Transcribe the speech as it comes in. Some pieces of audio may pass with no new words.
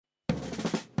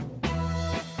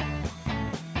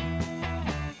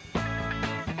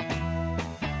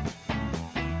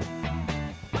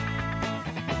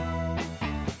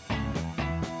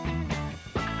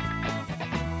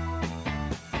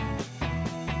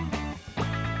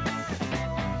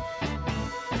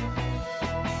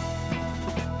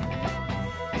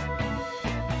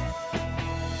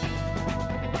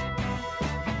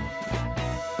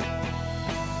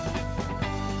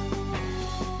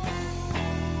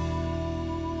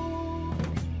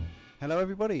Hello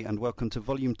everybody and welcome to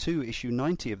Volume 2, Issue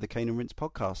 90 of the Cane and Rinse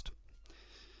podcast.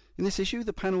 In this issue,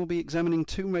 the panel will be examining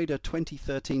Tomb Raider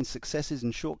 2013's successes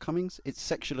and shortcomings, its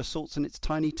sexual assaults and its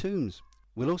tiny tombs.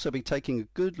 We'll also be taking a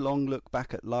good long look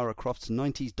back at Lara Croft's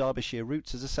 90s Derbyshire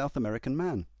roots as a South American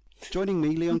man. Joining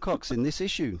me, Leon Cox, in this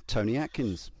issue, Tony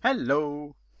Atkins.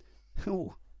 Hello.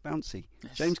 Oh, bouncy.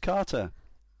 Yes. James Carter.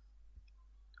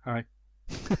 Hi.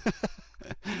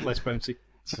 Less bouncy.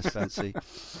 Less fancy.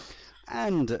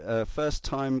 And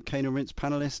first-time Cane and Rinse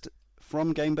panellist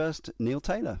from Gameburst, Neil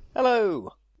Taylor.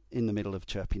 Hello. In the middle of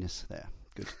chirpiness there.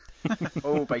 Good.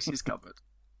 All bases covered.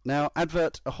 Now,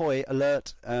 advert ahoy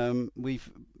alert.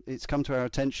 It's come to our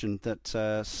attention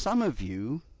that some of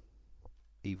you,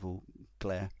 evil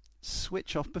glare,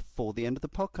 switch off before the end of the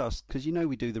podcast because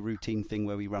we do the routine thing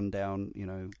where we run down,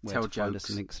 where Tell to find jokes. us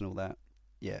and links and all that.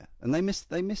 Yeah, and they miss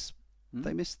the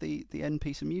end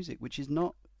piece of music, which is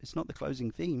not. It's not the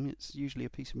closing theme. It's usually a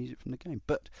piece of music from the game.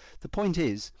 But the point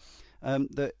is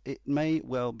that it may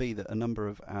well be that a number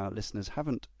of our listeners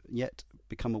haven't yet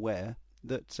become aware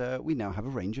that we now have a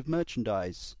range of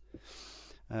merchandise.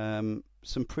 Some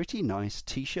pretty nice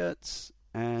T-shirts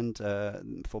and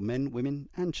for men, women,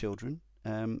 and children,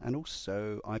 and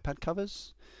also iPad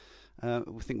covers.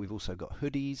 We think we've also got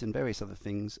hoodies and various other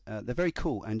things. They're very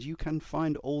cool, and you can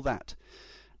find all that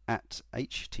at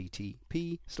http:/:.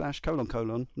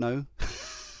 No.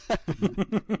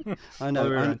 I know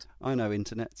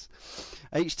internets.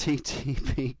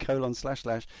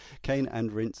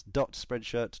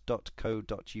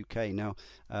 http://caneandrinse.spreadshirt.co.uk. Now,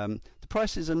 the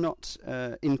prices are not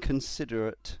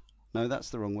inconsiderate. No, that's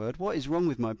the wrong word. What is wrong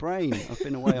with my brain? I've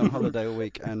been away on holiday all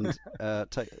week and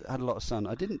had a lot of sun.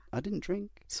 I didn't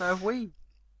drink. So have we.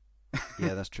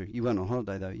 Yeah, that's true. You weren't on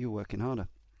holiday though. You were working harder.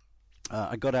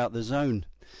 I got out the zone.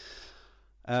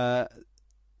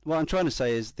 What I'm trying to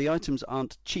say is the items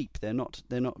aren't cheap. They're not.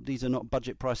 These are not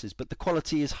budget prices, but the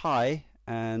quality is high,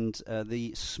 and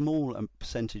the small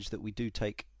percentage that we do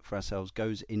take for ourselves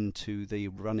goes into the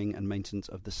running and maintenance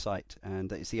of the site,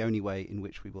 and it's the only way in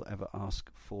which we will ever ask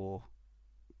for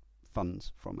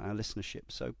funds from our listenership.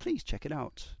 So please check it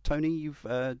out. Tony,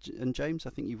 and James, I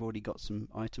think you've already got some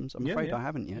items. I'm afraid I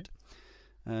haven't yet.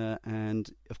 And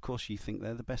of course you think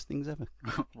they're the best things ever.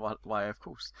 Why, of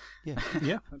course. Yeah.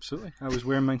 Yeah, absolutely. I was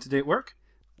wearing mine today at work.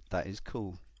 That is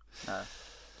cool. They're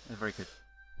very good.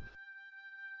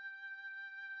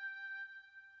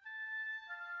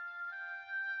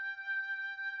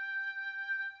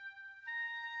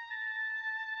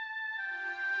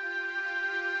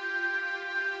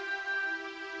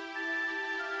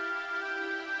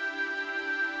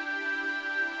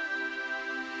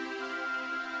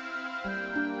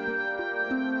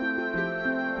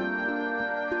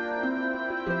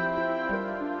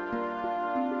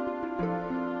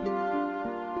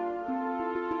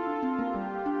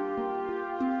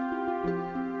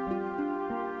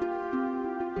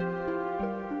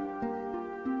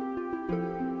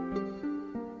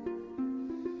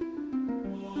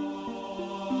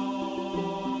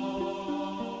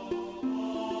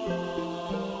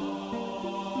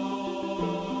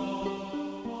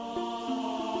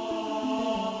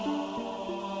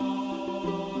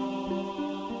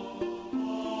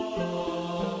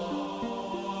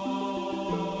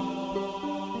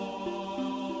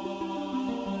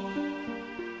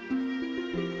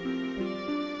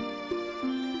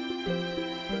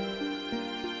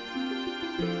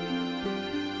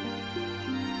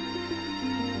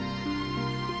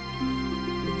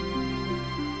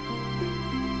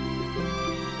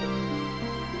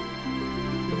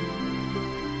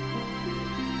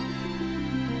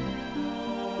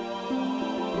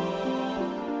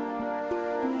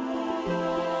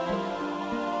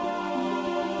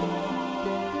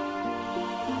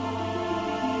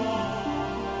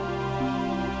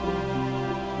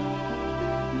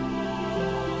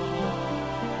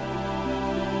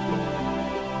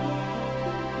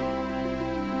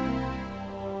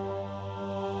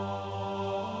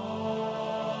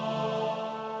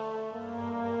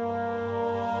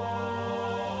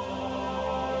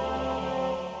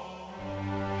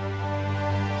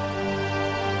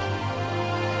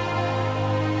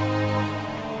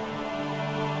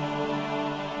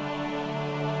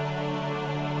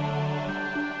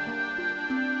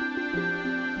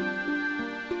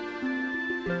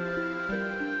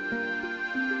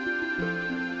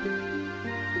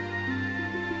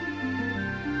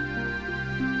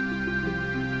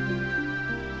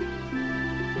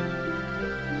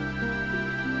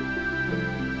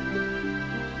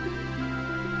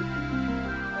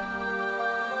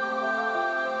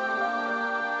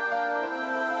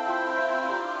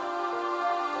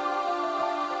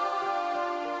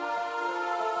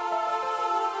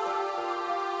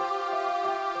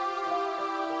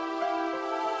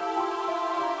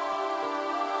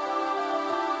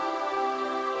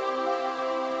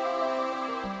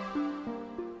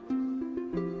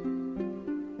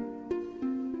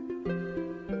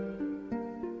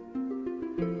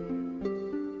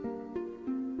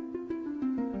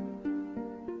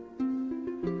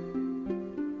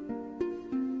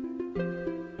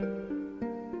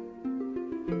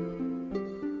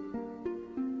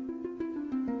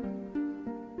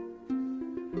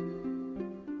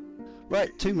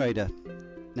 Right, Tomb Raider.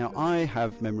 Now, I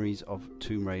have memories of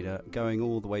Tomb Raider going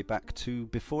all the way back to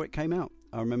before it came out.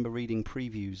 I remember reading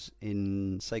previews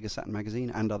in Sega Saturn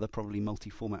magazine and other probably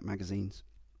multi-format magazines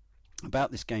about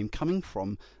this game coming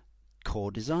from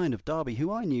core design of Darby,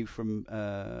 who I knew from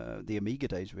the Amiga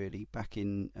days, really, back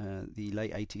in the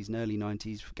late 80s and early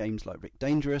 90s for games like Rick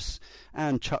Dangerous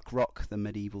and Chuck Rock, the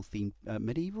medieval themed...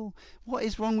 medieval? What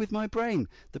is wrong with my brain?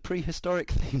 The prehistoric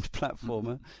themed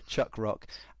platformer, Chuck Rock,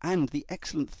 and the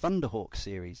excellent Thunderhawk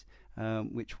series,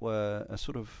 which were a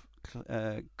sort of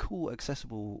cool,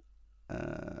 accessible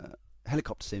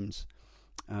helicopter sims.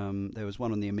 There was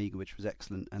one on the Amiga which was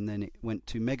excellent, and then it went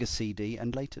to Mega CD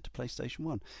and later to PlayStation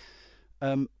 1.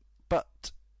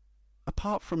 But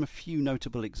apart from a few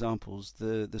notable examples,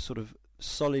 the sort of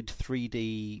solid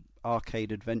 3D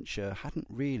arcade adventure hadn't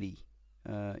really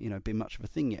been much of a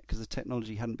thing yet, because the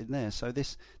technology hadn't been there. So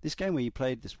this game where you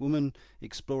played this woman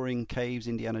exploring caves,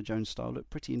 Indiana Jones style, looked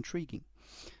pretty intriguing.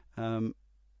 And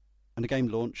the game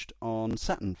launched on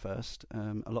Saturn first.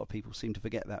 A lot of people seem to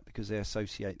forget that because they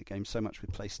associate the game so much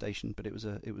with PlayStation, but it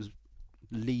was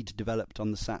lead developed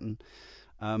on the Saturn.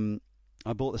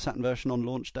 I bought the Saturn version on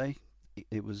launch day.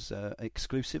 It was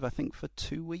exclusive, I think, for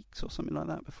 2 weeks or something like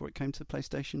that before it came to the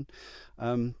PlayStation.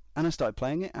 And I started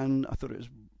playing it, and I thought it was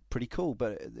pretty cool,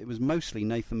 but it was mostly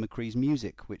Nathan McCree's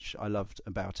music which I loved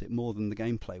about it more than the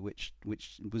gameplay, which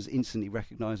was instantly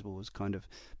recognisable as kind of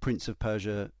Prince of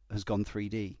Persia has gone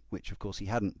 3D, which of course he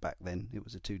hadn't back then. It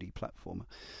was a 2D platformer.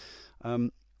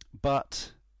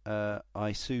 But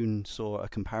I soon saw a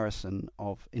comparison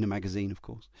in a magazine, of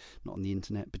course, not on the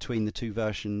internet, between the two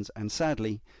versions, and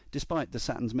sadly, despite the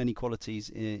Saturn's many qualities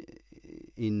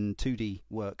in 2D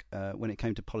work, when it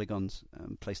came to polygons,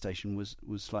 PlayStation was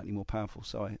slightly more powerful,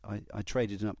 so I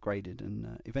traded and upgraded,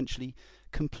 and eventually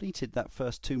completed that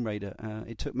first Tomb Raider.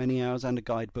 It took many hours and a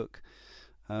guidebook,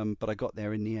 but I got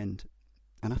there in the end,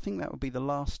 and I think that would be the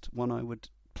last one I would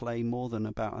play more than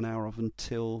about an hour of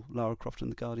until Lara Croft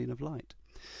and the Guardian of Light.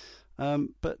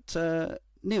 But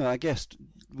Neil, I guess,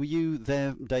 were you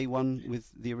there day one with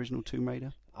the original Tomb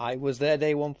Raider? I was there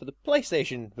day one for the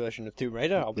PlayStation version of Tomb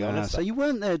Raider, I'll be honest. So you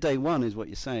weren't there day one, is what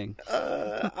you're saying.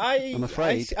 I'm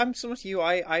afraid. I'm similar to you.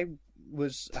 I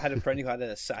had a friend who had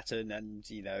a Saturn, and,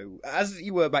 as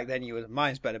you were back then, you were,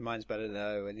 mine's better,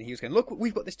 no. And he was going, look,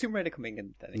 we've got this Tomb Raider coming.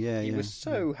 And then he was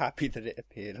so happy that it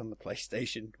appeared on the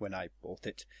PlayStation when I bought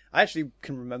it. I actually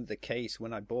can remember the case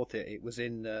when I bought it. It was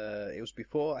it was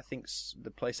before, I think, the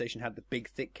PlayStation had the big,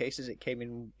 thick cases. It came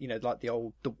in, like the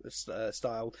old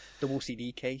style double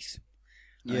CD case.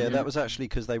 Yeah, that was actually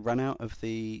because they ran out of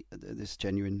they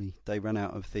ran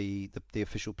out of the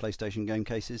official PlayStation game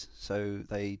cases, so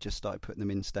they just started putting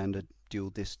them in standard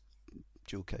dual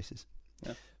cases.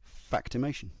 Yeah.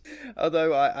 Factimation.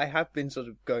 Although I have been sort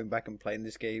of going back and playing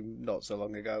this game not so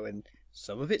long ago, and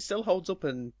some of it still holds up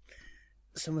and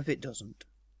some of it doesn't.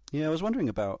 Yeah, I was wondering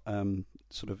about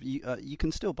you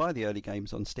can still buy the early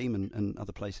games on Steam and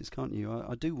other places, can't you?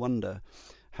 I do wonder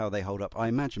how they hold up. I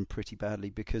imagine pretty badly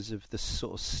because of the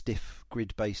sort of stiff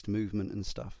grid-based movement and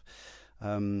stuff.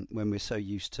 When we're so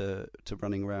used to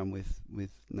running around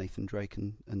with Nathan Drake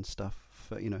and stuff,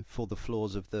 for the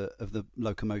flaws of the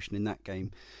locomotion in that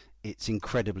game, it's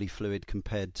incredibly fluid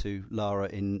compared to Lara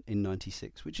in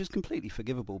 96, which is completely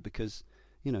forgivable because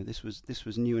this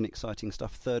was new and exciting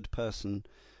stuff. Third person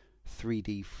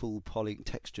 3D full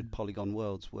textured polygon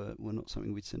worlds were not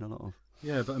something we'd seen a lot of.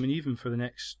 Yeah, but I mean, even for the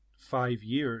next 5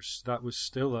 years, that was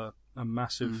still a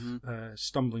massive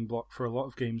stumbling block for a lot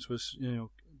of games. Was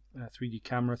 3D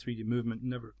camera, 3D movement.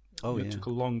 It took a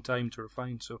long time to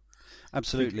refine. So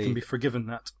absolutely, it can be forgiven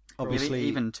that. Obviously,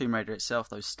 even Tomb Raider itself,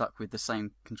 though, stuck with the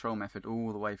same control method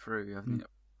all the way through. I think it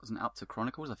wasn't up to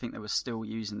Chronicles. I think they were still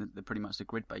using pretty much the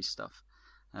grid-based stuff.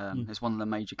 It's one of the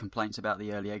major complaints about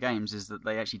the earlier games is that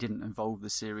they actually didn't involve the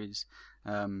series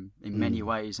in many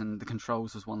ways, and the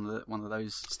controls was one of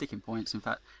those sticking points. In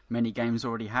fact, many games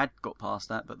already had got past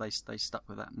that, but they stuck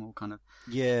with that more kind of.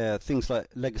 Yeah, things like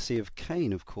Legacy of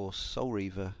Kain, of course, Soul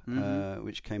Reaver,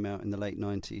 which came out in the late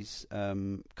 90s,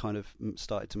 kind of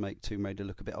started to make Tomb Raider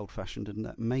look a bit old-fashioned, and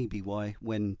that may be why,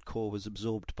 when Core was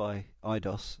absorbed by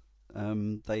Eidos,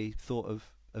 they thought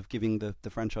of giving the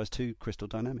franchise to Crystal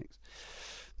Dynamics.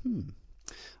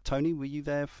 Tony, were you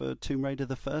there for Tomb Raider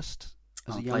the first?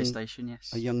 As a PlayStation,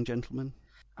 yes. A young gentleman?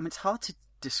 I mean, it's hard to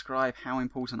describe how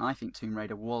important I think Tomb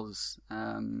Raider was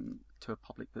to a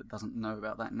public that doesn't know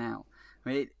about that now. I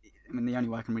mean, the only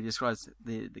way I can really describe is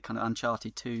the kind of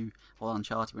Uncharted 2, or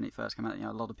Uncharted when it first came out.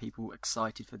 A lot of people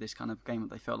excited for this kind of game that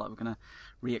they felt like were going to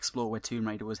re-explore where Tomb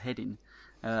Raider was heading.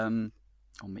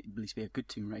 Or at least be a good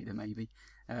Tomb Raider, maybe.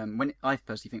 When I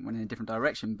personally think went in a different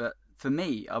direction, but for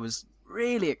me, I was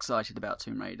really excited about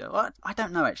Tomb Raider. I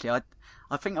don't know, actually.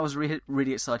 I think I was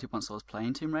really excited once I was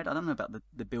playing Tomb Raider. I don't know about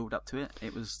the build up to it.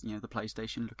 It was, the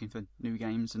PlayStation looking for new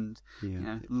games, and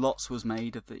lots was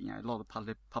made of a lot of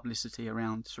publicity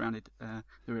surrounded the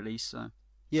release. So.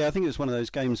 Yeah, I think it was one of those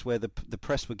games where the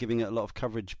press were giving it a lot of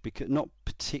coverage, because not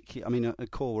particularly. I mean,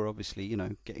 at Core were obviously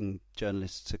getting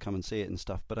journalists to come and see it and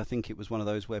stuff, but I think it was one of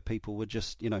those where people were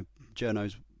just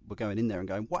journos were going in there and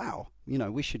going, wow,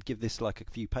 we should give this like a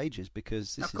few pages,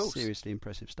 because this is seriously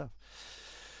impressive stuff.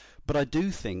 But I do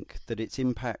think that its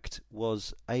impact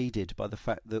was aided by the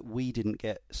fact that we didn't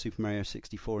get Super Mario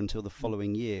 64 until the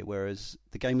following year, whereas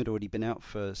the game had already been out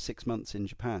for 6 months in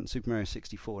Japan. Super Mario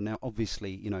 64. Now,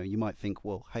 obviously, you might think,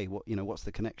 well, hey, what's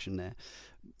the connection there?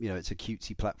 It's a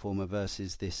cutesy platformer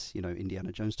versus this,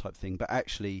 Indiana Jones type thing. But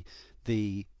actually,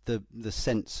 the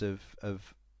sense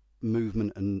of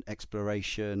movement and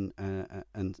exploration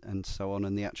and so on,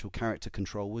 and the actual character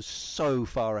control was so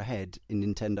far ahead in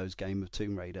Nintendo's game of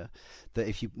Tomb Raider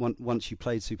that once you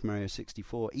played Super Mario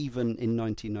 64, even in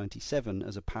 1997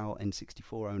 as a PAL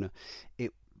N64 owner,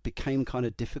 it became kind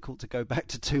of difficult to go back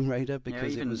to Tomb Raider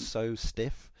because it was so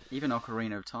stiff. Even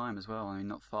Ocarina of Time as well. I mean,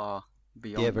 not far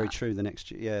beyond. Yeah, very true. The next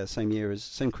year, same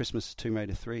Christmas as Tomb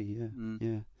Raider 3.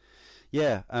 Yeah.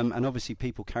 Yeah, and obviously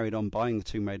people carried on buying the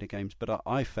Tomb Raider games, but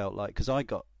I felt like, because I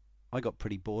got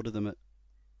pretty bored of them at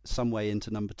some way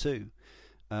into number 2,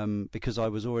 because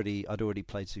I'd already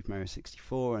played Super Mario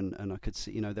 64, and I could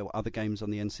see there were other games on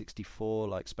the N64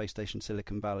 like Space Station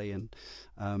Silicon Valley and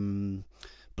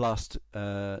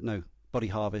Body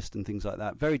Harvest and things like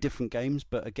that. Very different games,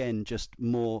 but again, just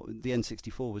more. The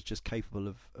N64 was just capable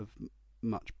of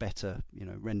much better,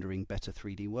 rendering better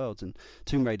 3D worlds, and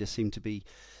Tomb Raider seemed to be.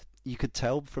 You could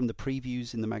tell from the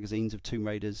previews in the magazines of Tomb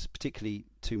Raiders, particularly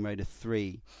Tomb Raider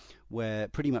 3, where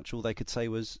pretty much all they could say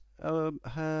was, "Oh,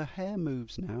 her hair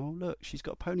moves now. Look, she's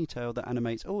got a ponytail that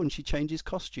animates. Oh, and she changes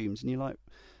costumes." And you're like,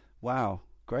 "Wow,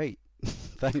 great,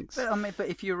 thanks." But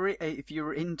if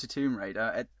you're into Tomb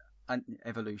Raider and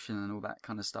evolution and all that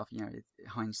kind of stuff,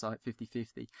 hindsight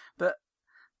 50-50. But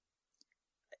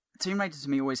Tomb Raider to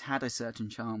me always had a certain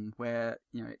charm where,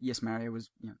 yes, Mario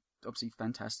was, obviously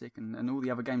fantastic, and all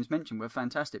the other games mentioned were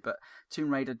fantastic, but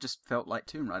Tomb Raider just felt like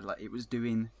Tomb Raider. Like, it was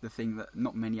doing the thing that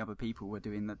not many other people were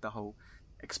doing, the whole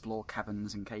explore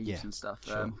caverns and caves and stuff.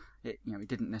 Sure. It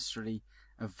didn't necessarily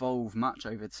evolve much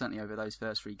certainly over those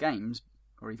first 3 games,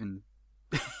 or even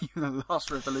the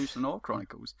Last Revolution or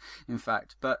Chronicles, in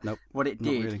fact. But what it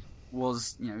did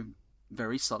was,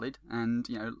 very solid, and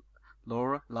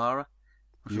Lara.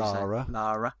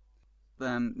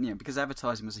 Because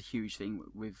advertising was a huge thing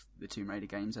with the Tomb Raider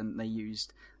games, and they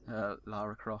used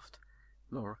Lara Croft.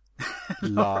 Lara.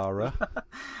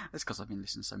 That's because I've been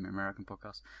listening to so many American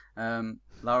podcasts.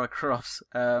 Lara Croft.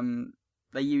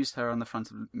 They used her on the front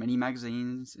of many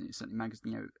magazines. Certainly,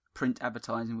 print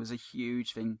advertising was a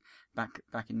huge thing back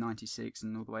in '96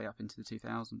 and all the way up into the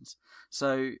 2000s.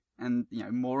 So, and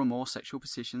more and more sexual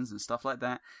positions and stuff like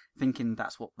that, thinking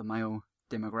that's what the male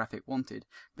demographic wanted,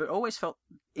 but always felt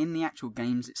in the actual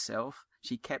games itself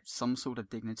she kept some sort of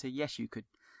dignity. Yes, you could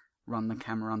run the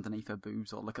camera underneath her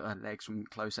boobs or look at her legs from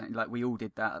close, like we all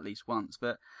did that at least once,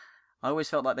 but I always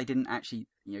felt like they didn't actually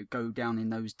go down in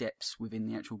those depths within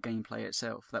the actual gameplay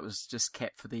itself. That was just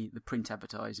kept for the print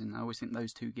advertising. I always think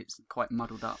those two gets quite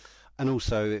muddled up. And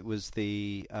also it was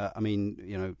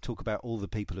talk about all the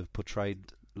people who've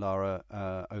portrayed Lara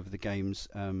over the games,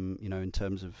 in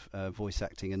terms of voice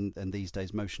acting and these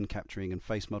days motion capturing and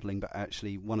face modelling. But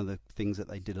actually, one of the things that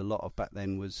they did a lot of back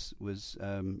then was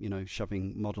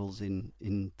shoving models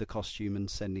in the costume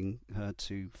and sending her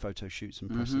to photo shoots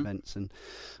and press events and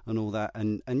all that.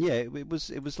 And yeah, it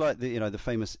was like the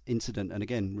famous incident. And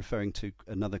again, referring to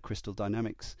another Crystal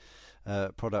Dynamics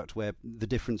product, where the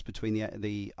difference between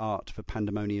the art for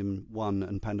Pandemonium 1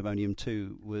 and Pandemonium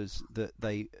 2 was that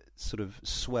they sort of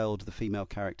swelled the female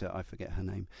character, I forget her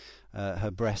name,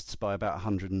 her breasts by about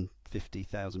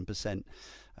 150,000%.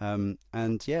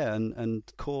 And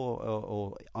Core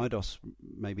or Eidos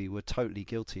maybe were totally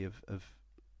guilty of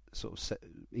sort of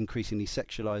increasingly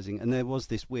sexualizing, and there was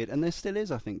this weird, and there still is,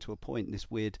 I think, to a point,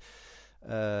 this weird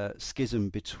schism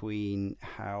between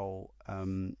how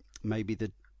maybe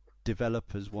the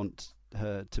developers want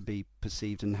her to be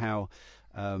perceived and how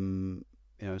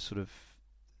sort of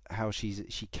how she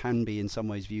can be in some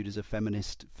ways viewed as a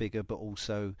feminist figure, but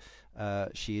also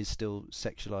she is still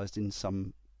sexualized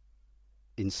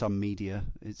in some media.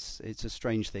 It's a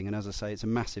strange thing, and as I say, it's a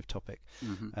massive topic.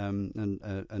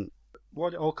 And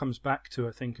what it all comes back to,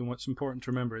 I think, and what's important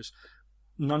to remember is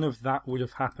none of that would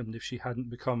have happened if she hadn't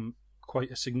become quite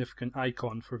a significant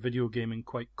icon for video gaming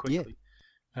quite quickly.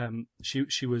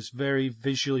 She was very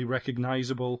visually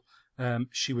recognizable.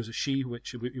 She was a she,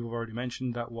 which you've already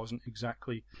mentioned. That wasn't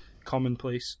exactly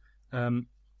commonplace. And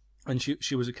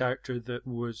she was a character that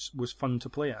was fun to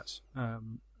play as.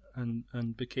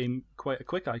 And became quite a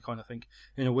quick icon, I think,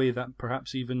 in a way that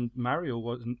perhaps even Mario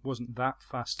wasn't that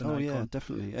fast an icon. Oh yeah,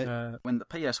 definitely. When the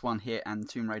PS1 hit and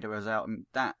Tomb Raider was out,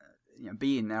 that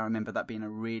being there, I remember that being a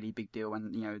really big deal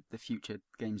when the future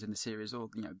games in the series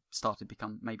all started to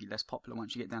become maybe less popular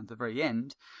once you get down to the very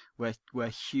end, were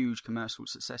huge commercial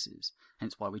successes.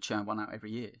 Hence why we churn one out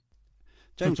every year.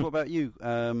 James, what about you?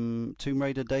 Tomb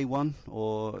Raider day one,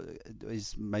 or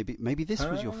is maybe this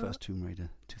was your first Tomb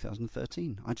Raider,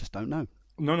 2013? I just don't know.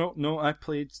 No. I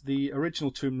played the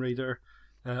original Tomb Raider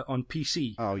on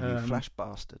PC. Oh, you flash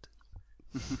bastard!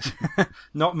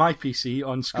 Not my PC,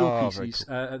 on school PCs.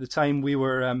 Cool. At the time, we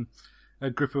were a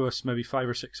group of us, maybe 5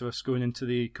 or 6 of us, going into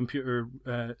the computer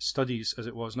studies, as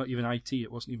it was. Not even IT;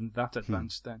 it wasn't even that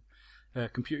advanced then.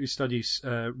 Computer studies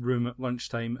room at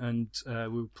lunchtime, and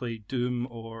we would play Doom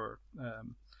or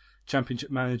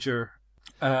Championship Manager.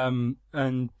 One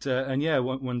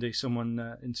day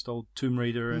someone installed Tomb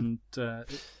Raider, and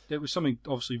it was something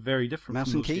obviously very different.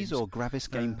 Mouse from and those keys games. or Gravis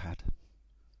gamepad?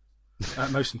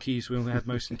 Mouse and keys. We only had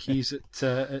mouse and keys at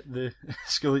the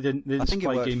school. They didn't I think it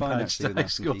supply worked fine gamepads actually to with high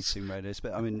Mouse and schools. keys Tomb Raider,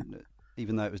 but I mean,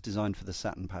 even though it was designed for the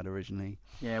Saturn pad originally.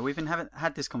 Yeah, we've been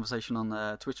had this conversation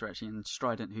on Twitter actually, and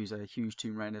Strident, who's a huge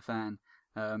Tomb Raider fan,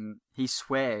 he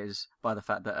swears by the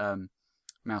fact that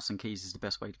mouse and keys is the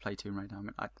best way to play Tomb Raider. I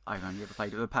mean, I've only ever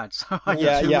played it with a pad, so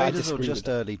Tomb Raiders or just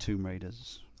early Tomb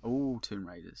Raiders? All Tomb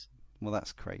Raiders. Well,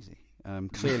 that's crazy.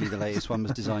 Clearly, the latest one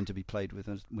was designed to be played with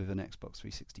an Xbox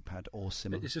 360 pad or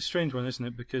similar. It's a strange one, isn't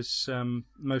it? Because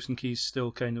mouse and keys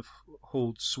still kind of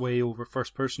hold sway over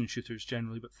first-person shooters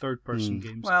generally, but third-person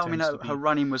games. Well, I mean, her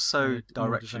running was so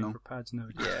directional. For pads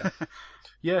nowadays.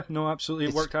 Yeah, no, absolutely,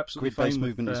 it worked absolutely fine. Grid-based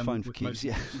movement is fine for keys.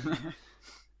 Yeah.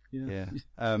 Yeah.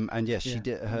 And yes, she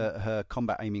did. Her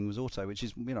combat aiming was auto, which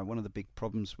is one of the big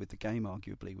problems with the game.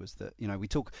 Arguably, was that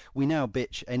we now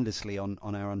bitch endlessly on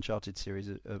our Uncharted series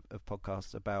of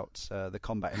podcasts about the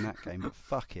combat in that game, but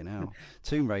fucking hell,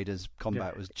 Tomb Raider's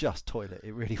combat was just toilet.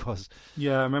 It really was.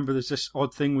 Yeah, I remember there's this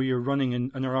odd thing where you're running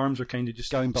and her arms are kind of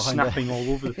just going behind snapping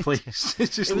all over the place.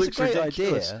 It just was looks a great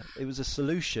ridiculous. idea. It was a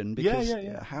solution because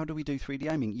how do we do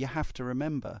 3D aiming? You have to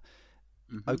remember.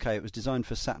 Okay, it was designed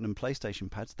for Saturn and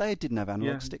PlayStation pads. They didn't have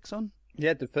analog sticks on.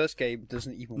 Yeah, the first game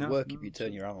doesn't even work if you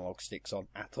turn your analog sticks on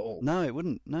at all. No, it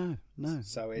wouldn't. No.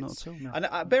 So it's, not at all.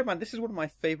 And bear in mind, this is one of my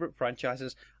favourite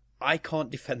franchises. I can't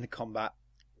defend the combat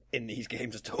in these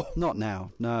games at all. Not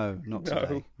now. No, not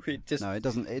today. No,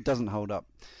 it doesn't hold up.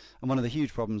 And one of the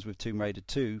huge problems with Tomb Raider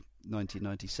 2,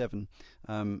 1997,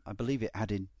 I believe it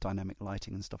added dynamic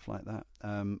lighting and stuff like that.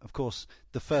 Of course,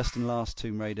 the first and last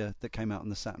Tomb Raider that came out on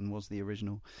the Saturn was the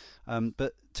original.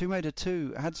 But Tomb Raider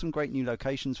 2 had some great new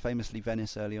locations, famously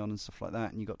Venice early on and stuff like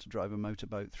that, and you got to drive a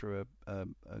motorboat through a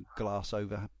glass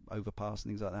overpass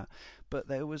and things like that. But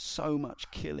there was so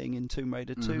much killing in Tomb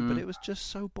Raider 2, but it was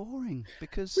just so boring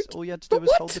because all you had to do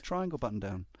was hold the triangle button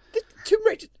down. Tomb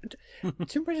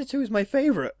Raider 2 is my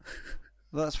favourite.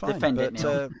 Well, that's fine. Defend it,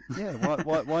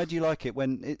 why do you like it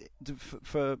when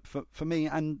for me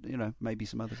and maybe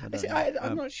some others?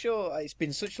 I'm not sure. It's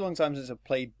been such a long time since I've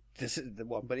played this the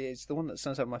one, but it's the one that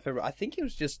stands out my favourite. I think it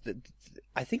was just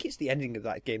I think it's the ending of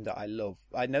that game that I love.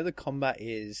 I know the combat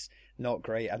is not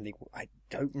great, and I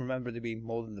don't remember there being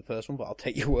more than the first one, but I'll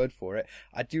take your word for it.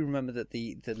 I do remember that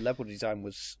the level design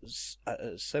was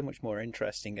so much more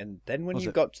interesting, and then when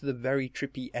you got to the very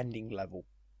trippy ending level,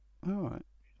 all right.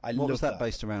 What was that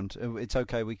based around? It's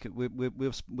okay.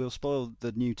 We'll spoil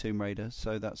the new Tomb Raider,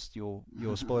 so that's your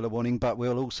spoiler warning. But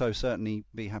we'll also certainly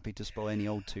be happy to spoil any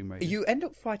old Tomb Raider. You end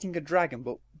up fighting a dragon,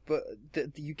 but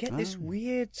you get this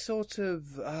weird sort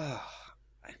of I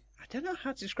don't know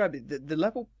how to describe it. The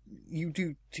level you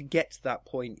do to get to that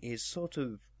point is sort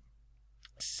of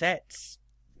set.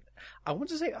 I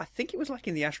want to say I think it was like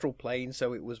in the astral plane,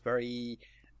 so it was very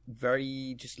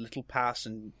just little paths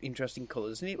and interesting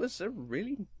colours, and it was a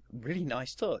really, really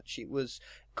nice touch. It was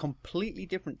completely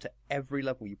different to every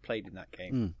level you played in that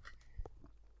game.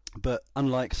 But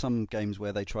unlike some games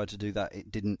where they tried to do that,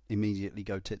 it didn't immediately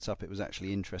go tits up. It was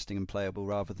actually interesting and playable,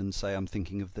 rather than, say, I'm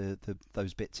thinking of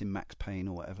those bits in Max Payne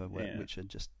or whatever, which are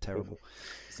just terrible.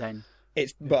 Zen.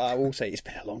 But I will say it's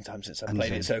been a long time since I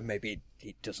played it, so maybe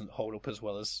it doesn't hold up as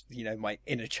well as my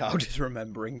inner child is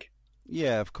remembering.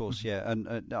 Yeah, of course, yeah,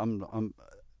 and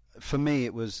for me,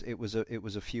 it was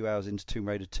a few hours into Tomb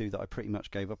Raider 2 that I pretty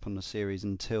much gave up on the series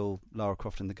until Lara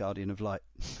Croft and the Guardian of Light.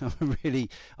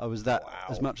 I was that Wow.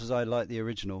 as much as I liked the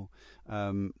original,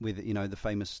 with the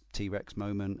famous T-Rex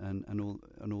moment and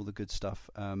all the good stuff.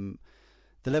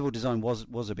 The level design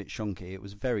was a bit shonky. It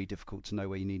was very difficult to know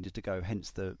where you needed to go.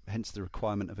 Hence the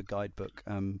requirement of a guidebook.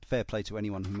 Fair play to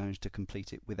anyone who managed to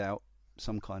complete it without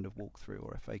some kind of walkthrough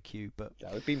or FAQ. But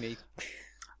that would be me.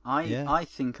 I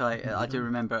think I do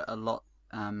remember a lot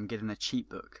getting a cheat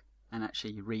book and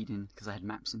actually reading, because I had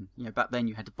maps, and back then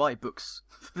you had to buy books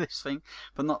for this thing,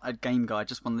 but not a game guide,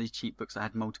 just one of these cheat books that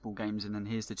had multiple games, and then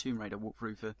here's the Tomb Raider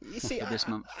walkthrough for this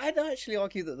month. I'd actually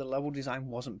argue that the level design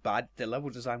wasn't bad. The level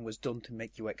design was done to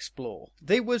make you explore.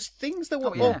 There was things that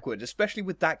were awkward, especially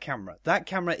with that camera. That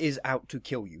camera is out to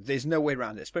kill you. There's no way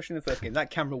around it, especially in the first game.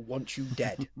 That camera wants you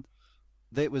dead.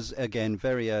 It was, again,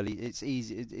 very early. It's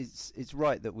easy. It's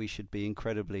right that we should be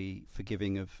incredibly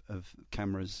forgiving of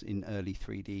cameras in early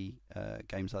 3D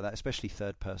games like that, especially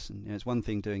third person. It's one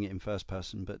thing doing it in first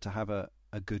person, but to have a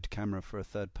good camera for a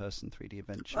third person 3D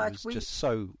adventure was just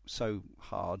so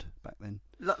hard back then.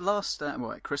 Last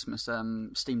at Christmas,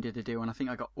 Steam did a deal, and I think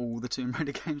I got all the Tomb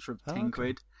Raider games for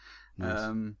 £10.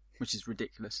 Nice. Which is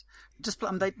ridiculous. Just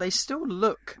they still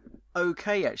look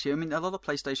okay, actually. I mean, a lot of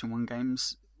PlayStation 1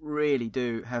 games really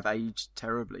do have aged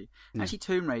terribly. Actually,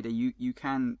 Tomb Raider, you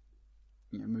can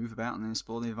move about and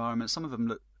explore the environment. Some of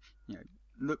them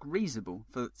look reasonable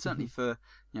certainly for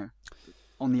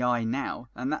on the eye now,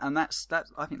 and that's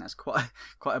I think that's quite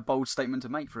a bold statement to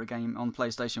make for a game on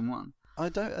PlayStation 1.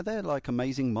 Are there like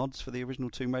amazing mods for the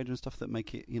original Tomb Raider and stuff that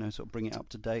make it sort of bring it up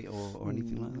to date or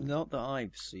anything like that? Not that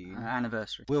I've seen.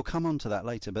 Anniversary. We'll come on to that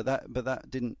later, but that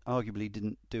arguably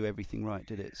didn't do everything right,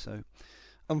 did it? So.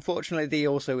 Unfortunately, there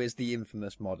also is the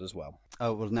infamous mod as well.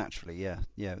 Oh, well, naturally, yeah.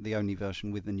 The only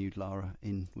version with the nude Lara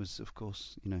in was, of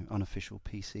course, unofficial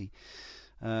PC.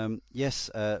 Yes,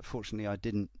 fortunately, I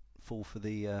didn't fall for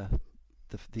the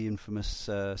infamous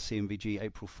CMVG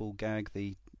April Fool gag.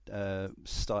 The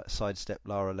sidestep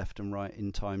Lara left and right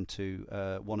in time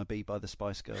to Wanna Be by the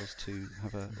Spice Girls to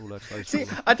have all her clothes. See,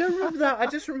 I don't remember that. I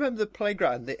just remember the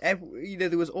playground.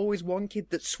 There was always one kid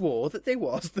that swore that there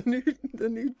was the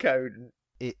nude code.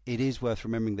 It is worth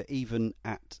remembering that even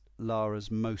at Lara's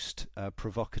most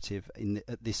provocative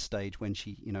at this stage, when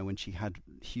she had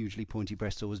hugely pointy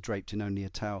breasts or was draped in only a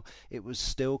towel, it was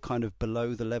still kind of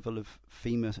below the level of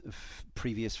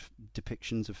previous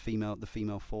depictions of the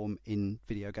female form in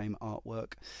video game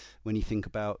artwork. When you think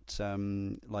about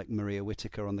like Maria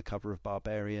Whittaker on the cover of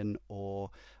Barbarian,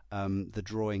 or the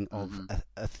drawing of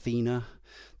Athena,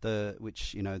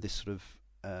 which this sort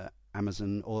of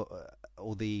Amazon,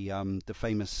 or the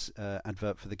famous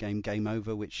advert for the game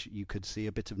Over, which you could see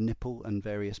a bit of nipple, and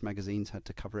various magazines had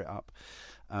to cover it up.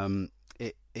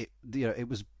 It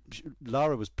was,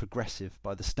 Lara was progressive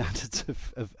by the standards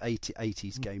of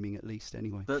 80s gaming, at least,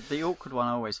 anyway. The awkward one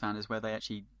I always found is where they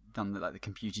actually done the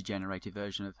computer generated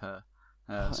version of her.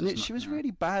 She was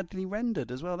really badly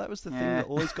rendered as well. That was the thing that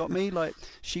always got me. Like,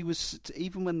 she was,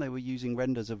 even when they were using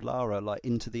renders of Lara, like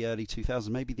into the early 2000s,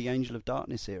 maybe the Angel of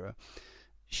Darkness era,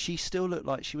 she still looked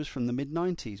like she was from the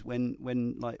mid-90s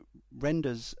when like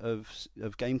renders of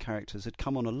game characters had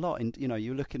come on a lot. And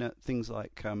you're looking at things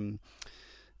like the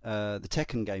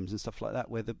Tekken games and stuff like that,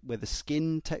 where the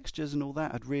skin textures and all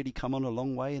that had really come on a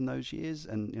long way in those years.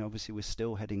 And obviously we're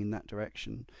still heading in that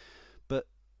direction. But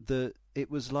it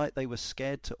was like they were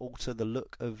scared to alter the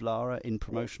look of Lara in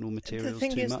promotional materials too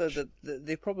much. The thing is, though,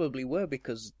 they probably were,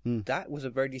 because that was a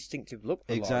very distinctive look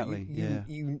for exactly,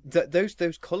 Lara.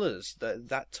 Those colours,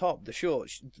 that top, the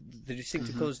shorts, the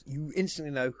distinctive colours, you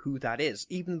instantly know who that is,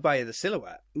 even by the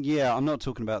silhouette. Yeah, I'm not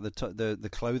talking about the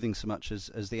clothing so much as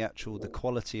the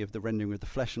quality of the rendering of the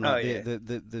flesh, and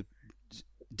the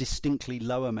distinctly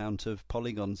low amount of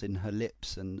polygons in her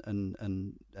lips and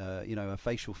her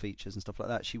facial features and stuff like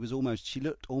that. She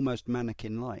looked almost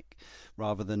mannequin-like,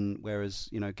 rather than, whereas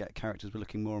characters were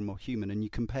looking more and more human. And you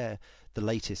compare the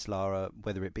latest Lara,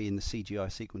 whether it be in the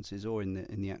CGI sequences or in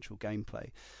the actual gameplay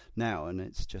now, and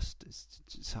it's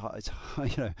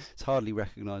hardly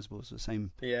recognisable as the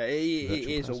same. Yeah, it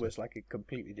is almost like a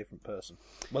completely different person.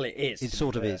 Well, it is. It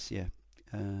sort of is, yeah.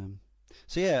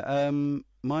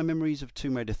 My memories of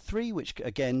Tomb Raider 3, which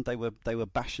again they were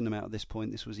bashing them out at this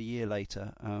point. This was a year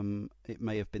later. It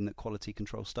may have been that quality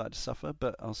control started to suffer,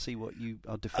 but I'll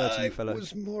defer to you fellows. It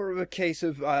was more of a case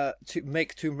of to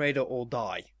make Tomb Raider or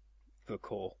die for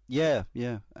Core. Yeah.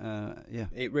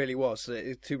 It really was.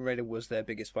 Tomb Raider was their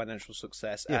biggest financial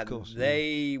success, yeah, and of course,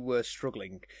 they were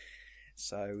struggling,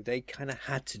 so they kind of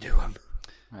had to do them.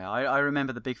 Yeah, I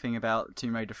remember the big thing about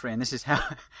Tomb Raider 3, and this is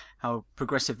how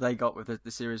progressive they got with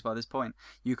the series by this point.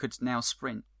 You could now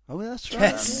sprint. Oh, that's right.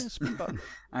 Yes. Yeah, sprint button.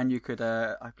 And you could,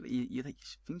 you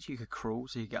think you could crawl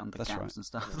so you could get under camps right. and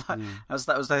stuff. Like,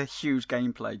 that was the huge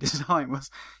gameplay design. Was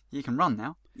you can run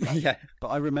now. Yeah. But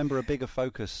I remember a bigger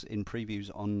focus in previews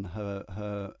on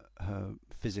her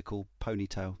physical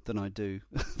ponytail than I do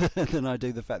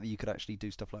the fact that you could actually do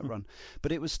stuff like run.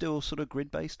 But it was still sort of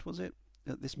grid based, was it?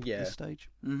 At this stage.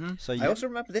 Mm-hmm. So I also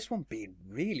remember this one being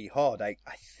really hard. I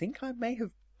think I may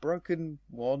have broken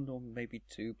 1 or maybe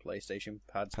 2 PlayStation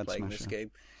pads playing smasher. This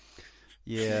game.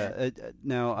 Yeah.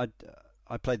 Now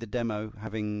I played the demo,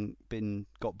 having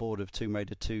got bored of Tomb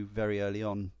Raider 2 very early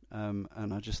on,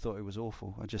 and I just thought it was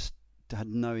awful. I just had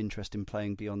no interest in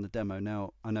playing beyond the demo.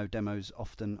 Now I know demos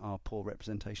often are poor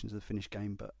representations of the finished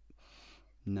game, but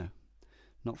no,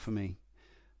 not for me.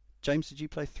 James, did you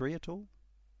play 3 at all?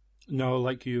 No,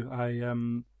 like you, I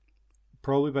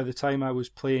probably by the time I was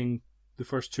playing the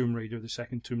first Tomb Raider, the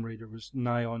second Tomb Raider was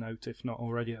nigh on out, if not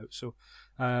already out. So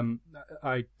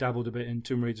I dabbled a bit in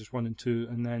Tomb Raiders 1 and 2,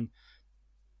 and then,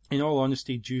 in all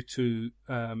honesty, due to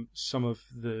some of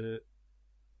the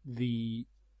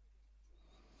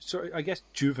sort of, I guess,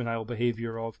 juvenile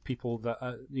behaviour of people that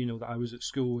that I was at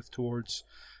school with towards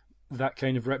that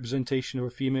kind of representation of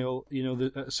a female,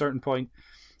 at a certain point,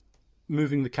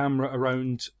 moving the camera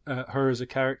around her as a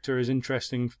character is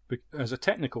interesting as a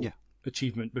technical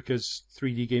achievement, because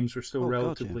 3D games were still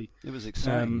relatively God, it was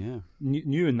exciting,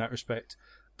 new in that respect.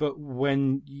 But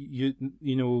when you're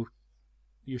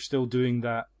still doing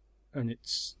that, and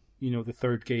it's the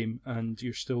third game, and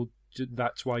you're still,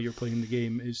 that's why you're playing the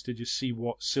game, is to just see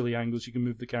what silly angles you can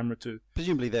move the camera to.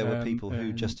 Presumably there were people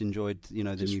who just enjoyed the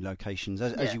new locations,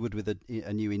 as you would with a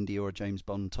new indie or a James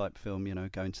Bond type film,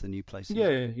 going to the new places.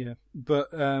 Yeah. But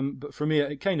for me,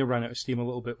 it kind of ran out of steam a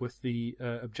little bit with the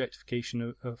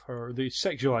objectification of her, the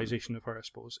sexualization of her, I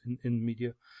suppose, in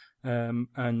media.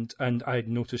 And I had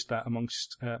noticed that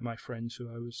amongst my friends who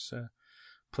I was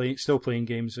still playing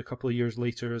games a couple of years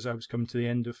later, as I was coming to the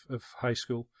end of high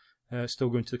school. Still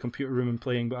going to the computer room and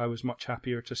playing, but I was much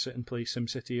happier to sit and play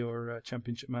SimCity or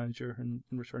Championship Manager and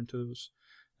return to those.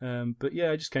 But yeah,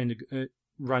 I just kind of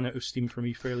ran out of steam for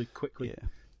me fairly quickly.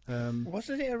 Yeah.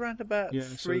 Wasn't it around about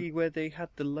 3 where they had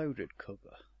the loaded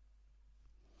cover?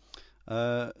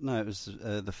 No, it was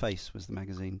The Face was the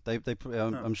magazine.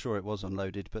 I'm sure it was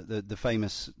unloaded, but the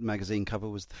famous magazine cover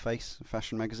was The Face, a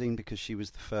fashion magazine, because she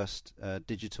was the first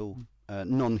digital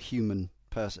non-human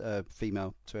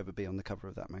female to ever be on the cover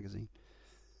of that magazine.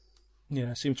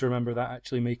 Yeah, I seem to remember that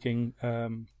actually making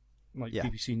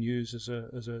BBC News as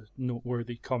a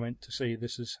noteworthy comment to say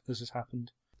this has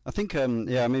happened. I think,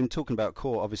 talking about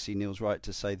Core, obviously Neil's right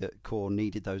to say that Core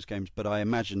needed those games, but I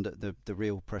imagine that the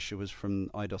real pressure was from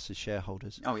Eidos's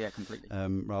shareholders. Oh yeah, completely.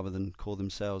 Rather than Core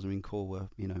themselves. I mean, Core were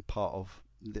part of.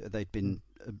 They'd been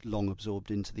long absorbed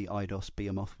into the Eidos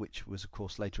behemoth, which was of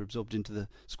course later absorbed into the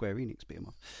Square Enix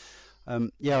behemoth. I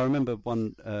remember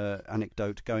one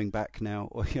anecdote going back now,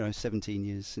 17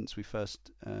 years since we first,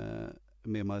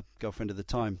 me and my girlfriend at the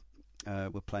time,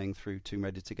 were playing through Tomb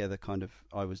Raider together. Kind of,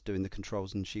 I was doing the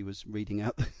controls and she was reading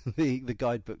out the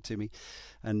guidebook to me,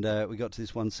 and we got to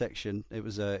this one section. It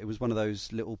was one of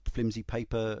those little flimsy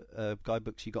paper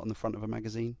guidebooks you got on the front of a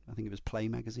magazine. I think it was Play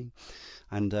magazine,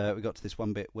 and we got to this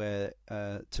one bit where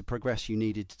to progress you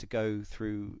needed to go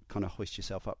through, kind of hoist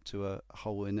yourself up to a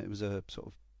hole, and it was a sort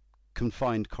of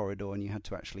confined corridor, and you had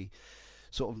to actually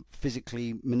sort of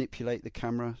physically manipulate the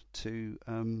camera to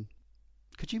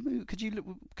could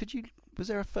you was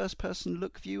there a first person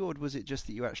look view, or was it just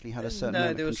that you actually had a certain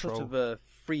amount of control? No, there was sort of a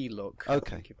free look.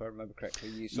 Okay. I think, if I remember correctly,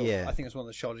 you sort of, I think it's one of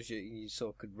the shoulders you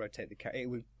sort of could rotate the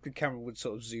camera. The camera would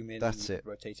sort of zoom in. That's and it.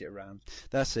 Rotate it around.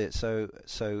 That's it. So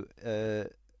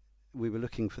we were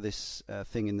looking for this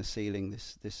thing in the ceiling,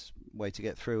 this way to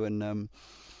get through, and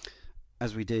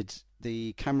as we did,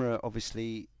 the camera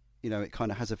obviously, it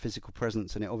kind of has a physical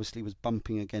presence, and it obviously was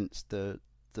bumping against the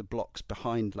blocks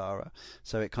behind Lara,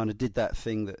 so it kind of did that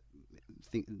thing that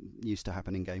used to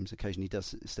happen in games, occasionally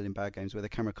does still in bad games, where the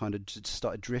camera kind of just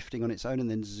started drifting on its own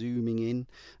and then zooming in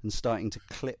and starting to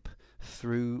clip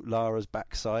through Lara's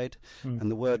backside. And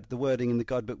the wording in the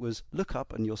guidebook was, "Look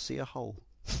up and you'll see a hole."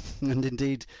 And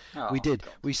indeed, we did.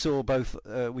 God. We saw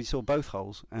both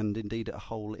holes, and indeed a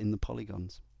hole in the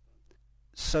polygons.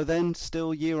 So then,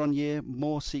 still year on year,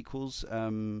 more sequels.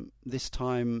 This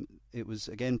time it was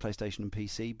again PlayStation and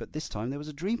PC, but this time there was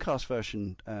a Dreamcast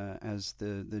version as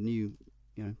the new,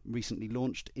 recently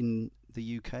launched in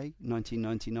the UK,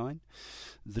 1999.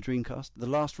 The Dreamcast, The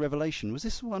Last Revelation. Was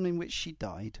this the one in which she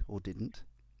died or didn't?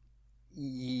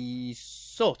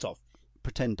 Sort of.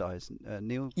 pretend dies.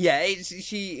 Neil? Yeah,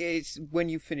 it's when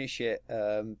you finish it,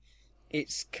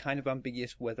 it's kind of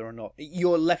ambiguous whether or not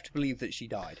you're left to believe that she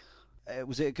died.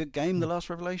 Was it a good game, The Last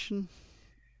Revelation?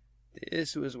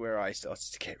 This was where I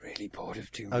started to get really bored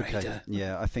of Tomb Raider. Okay,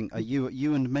 yeah, I think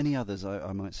you and many others,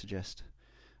 I might suggest.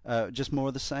 Just more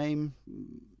of the same,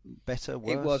 better,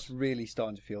 worse? It was really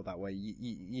starting to feel that way.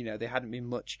 You know, there hadn't been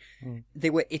much. They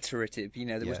were iterative, you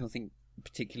know, there was nothing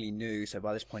particularly new, so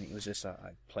by this point it was just,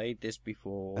 I've played this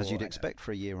before. As you'd expect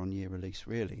for a year-on-year release,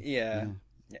 really. Yeah.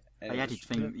 They added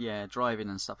things, driving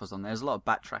and stuff was on there. There's a lot of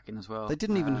backtracking as well. They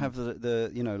didn't even have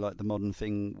the you know, like the modern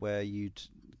thing where you'd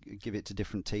give it to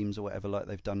different teams or whatever, like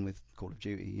they've done with Call of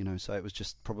Duty, you know. So it was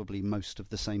just probably most of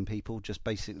the same people, just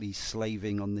basically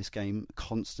slaving on this game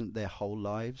constant their whole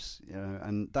lives, you know,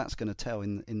 and that's going to tell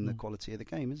in the quality of the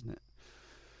game, isn't it?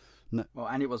 No. Well,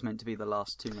 and it was meant to be the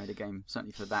last Tomb Raider game,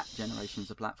 certainly for that generation's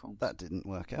of platforms. That didn't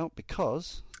work out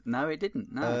because... No, it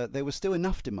didn't, no. There was still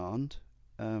enough demand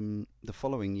the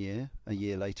following year, a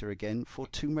year later again, for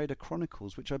Tomb Raider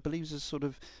Chronicles, which I believe is a sort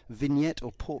of vignette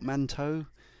or portmanteau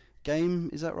game,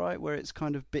 is that right? Where it's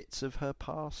kind of bits of her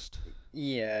past?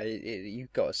 Yeah,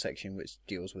 you've got a section which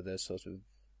deals with her sort of...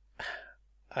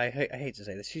 I hate to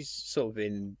say this, she's sort of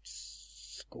in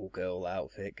schoolgirl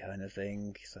outfit kind of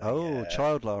thing. So,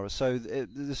 child Lara. So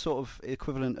the sort of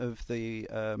equivalent of the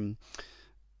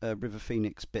River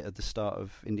Phoenix bit at the start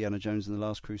of Indiana Jones and the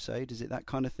Last Crusade. Is it that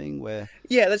kind of thing where...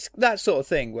 Yeah, that's that sort of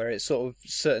thing where it's sort of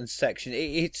certain section.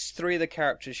 It's three of the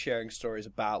characters sharing stories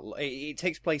about... It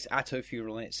takes place at her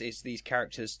funeral, and it's these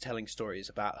characters telling stories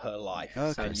about her life.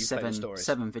 Okay. So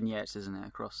seven vignettes, isn't it,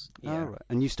 across? Yeah. Oh, right.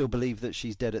 And you still believe that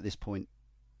she's dead at this point,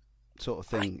 sort of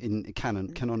thing, in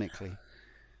canonically?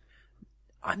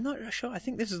 I'm not sure. I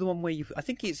think this is the one where I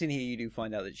think it's in here you do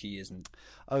find out that she isn't.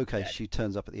 Okay, dead. She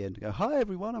turns up at the end and go, "Hi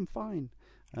everyone, I'm fine.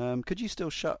 Could you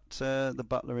still shut the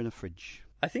butler in a fridge?"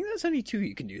 I think that's only 2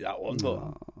 you can do that one,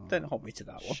 but don't hold me to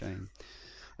that one. Shame.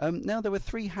 Now, there were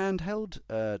 3 handheld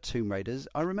Tomb Raiders.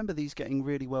 I remember these getting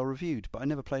really well reviewed, but I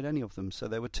never played any of them. So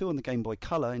there were 2 on the Game Boy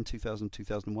Color in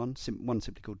 2000-2001, one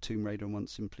simply called Tomb Raider and one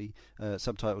simply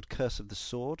subtitled Curse of the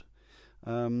Sword.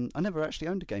 I never actually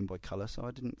owned a Game Boy Color,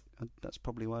 so that's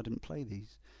probably why I didn't play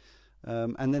these.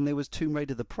 And then there was Tomb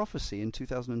Raider: The Prophecy in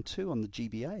 2002 on the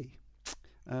GBA.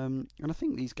 And I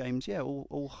think these games,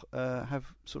 all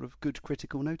have sort of good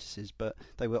critical notices, but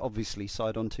they were obviously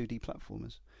side-on 2D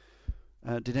platformers.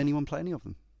 Did anyone play any of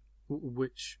them?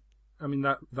 Which, I mean,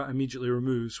 that immediately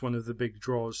removes one of the big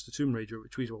draws to Tomb Raider,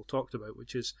 which we've all talked about,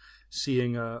 which is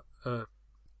seeing an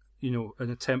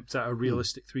attempt at a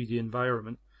realistic 3D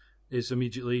environment. Is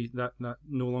immediately that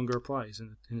no longer applies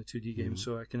in a 2D game.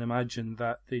 So I can imagine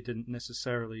that they didn't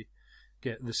necessarily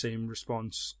get the same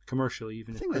response commercially.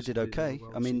 Even I think they did okay.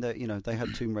 I mean, they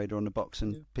had Tomb Raider on the box,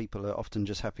 and people are often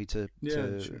just happy to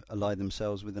ally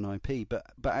themselves with an IP. But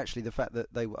actually, the fact that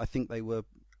I think they were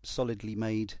solidly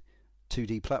made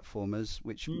 2D platformers,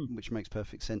 which makes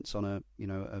perfect sense on an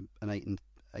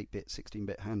 8-bit,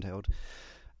 16-bit handheld.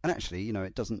 And actually,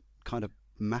 it doesn't kind of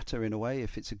matter in a way.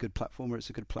 If it's a good platformer, it's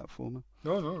a good platformer.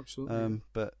 No, absolutely.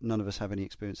 But none of us have any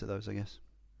experience of those, I guess.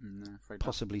 No, afraid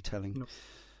possibly not. Telling. No.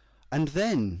 And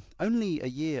then, only a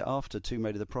year after Tomb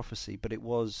Raider: The Prophecy, but it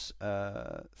was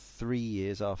 3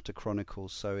 years after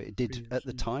Chronicles, so it did, at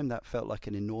the time, that felt like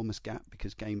an enormous gap,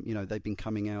 because they've been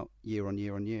coming out year on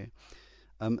year on year.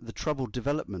 The troubled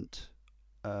development,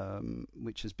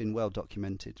 which has been well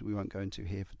documented, we won't go into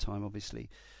here for time, obviously,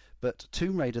 but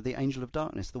Tomb Raider: The Angel of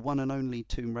Darkness, the one and only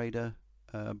Tomb Raider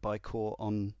by Core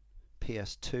on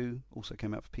PS2, also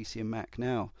came out for PC and Mac.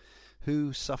 Now,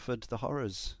 who suffered the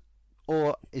horrors?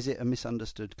 Or is it a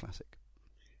misunderstood classic?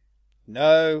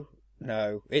 No,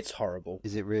 it's horrible.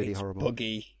 Is it really horrible?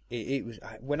 Buggy. It was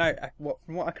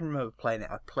from what I can remember playing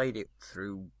it. I played it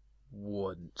through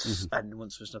once, and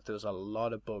once was enough. There was a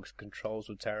lot of bugs. Controls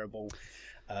were terrible.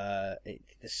 The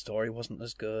story wasn't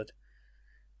as good.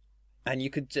 And you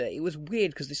could, it was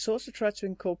weird because they sort of tried to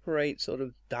incorporate sort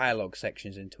of dialogue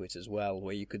sections into it as well,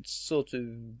 where you could sort of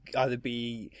either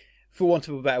be, for want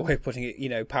of a better way of putting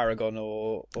it, Paragon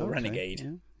or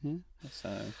Renegade. Yeah.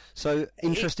 So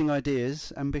interesting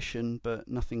ideas, ambition, but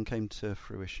nothing came to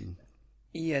fruition.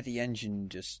 Yeah, the engine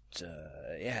just,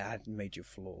 had major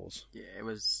flaws. Yeah, it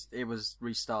was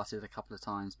restarted a couple of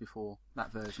times before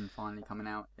that version finally coming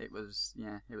out. It was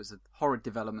a horrid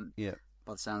development. Yeah.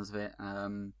 By the sounds of it. I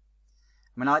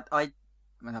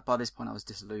mean, by this point I was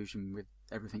disillusioned with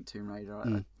everything Tomb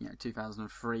Raider.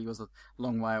 2003 was a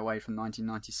long way away from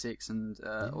 1996, and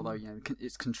although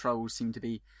its controls seemed to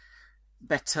be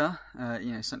better,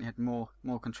 certainly had more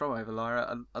control over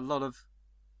Lara. A lot of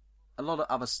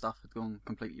other stuff had gone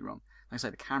completely wrong. I say,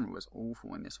 the camera was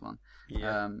awful in this one.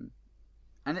 Yeah.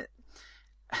 And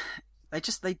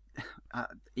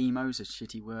emo's a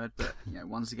shitty word, but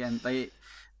once again,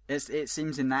 it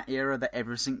seems in that era that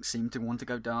everything seemed to want to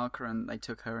go darker, and they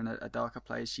took her in a darker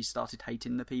place. She started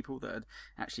hating the people that had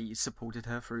actually supported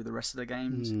her through the rest of the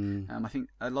games. I think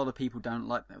a lot of people don't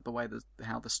like the way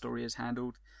how the story is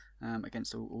handled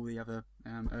against all the other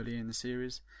earlier in the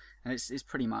series, and it's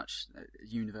pretty much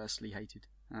universally hated.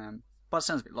 But it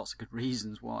sounds like lots of good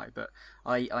reasons why. But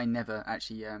I never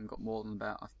actually got more than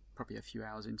about probably a few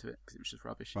hours into it because it was just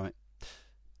rubbish. Right.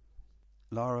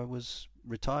 Lara was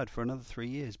retired for another 3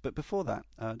 years. But before that,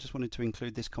 I just wanted to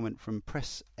include this comment from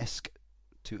Press Esc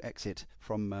to Exit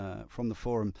from the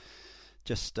forum.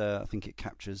 Just, I think it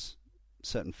captures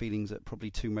certain feelings that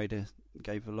probably Tomb Raider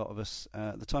gave a lot of us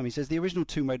at the time. He says, the original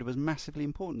Tomb Raider was massively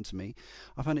important to me.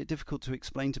 I found it difficult to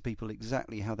explain to people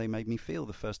exactly how they made me feel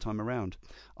the first time around.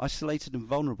 Isolated and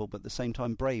vulnerable, but at the same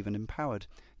time brave and empowered.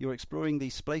 You're exploring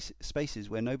these spaces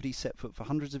where nobody's set foot for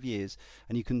hundreds of years,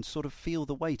 and you can sort of feel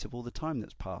the weight of all the time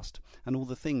that's passed, and all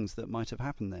the things that might have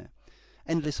happened there.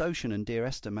 Endless Ocean and Dear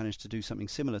Esther managed to do something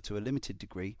similar to a limited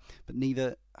degree, but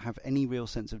neither have any real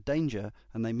sense of danger,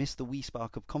 and they miss the wee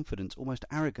spark of confidence, almost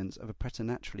arrogance, of a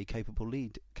preternaturally capable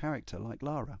lead character like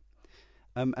Lara.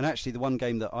 And actually, the one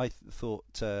game that I thought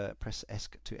Press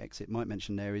Esc to Exit might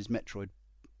mention there is Metroid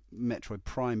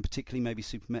Prime, particularly maybe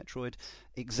Super Metroid.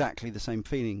 Exactly the same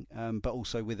feeling, but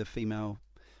also with a female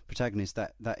protagonist,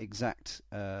 that exact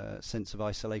sense of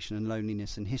isolation and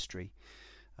loneliness and history.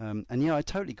 And yeah, I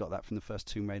totally got that from the first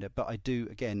Tomb Raider, but I do,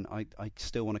 again, I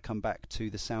still want to come back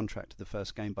to the soundtrack to the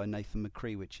first game by Nathan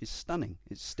McCree, which is stunning.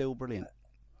 It's still brilliant.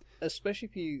 Especially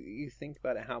if you think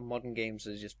about it, how modern games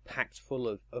are just packed full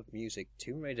of music.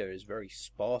 Tomb Raider is very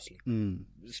sparsely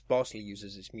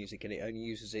uses its music, and it only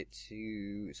uses it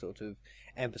to sort of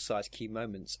emphasize key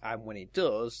moments. And when it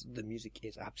does, the music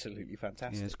is absolutely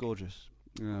fantastic. Yeah, it's gorgeous.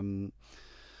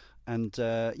 And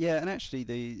actually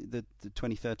the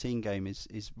 2013 game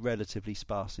is relatively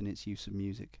sparse in its use of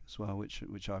music as well,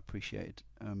 which I appreciated.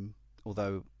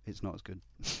 Although it's not as good.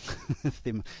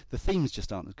 The themes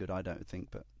just aren't as good, I don't think,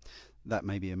 but that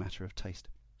may be a matter of taste.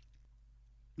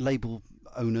 Label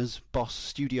owners,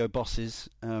 studio bosses,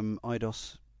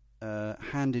 Eidos,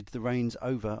 handed the reins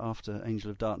over after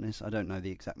Angel of Darkness. I don't know the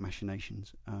exact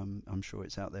machinations. I'm sure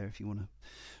it's out there if you want to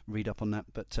read up on that.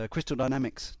 But Crystal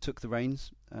Dynamics took the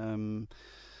reins. A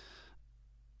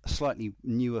slightly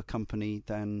newer company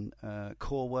than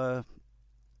Core were.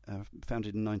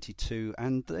 Founded in 1992,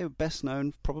 and they were best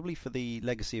known probably for the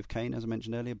Legacy of Kain, as I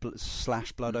mentioned earlier,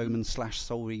 / Blood Omen /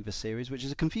 Soul Reaver series, which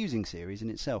is a confusing series in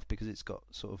itself because it's got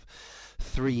sort of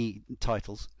 3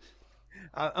 titles.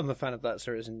 I'm a fan of that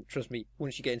series, and trust me,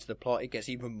 once you get into the plot, it gets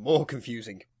even more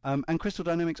confusing. And Crystal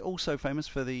Dynamics also famous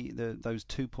for those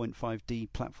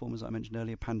 2.5D platformers I mentioned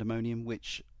earlier, Pandemonium,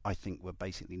 which I think were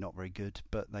basically not very good,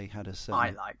 but they had a certain...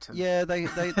 I liked them. Yeah, they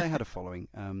had a following,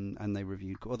 and they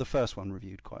the first one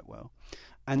reviewed quite well.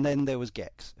 And then there was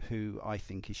Gex, who I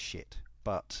think is shit,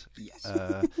 but yes.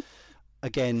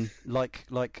 Again, like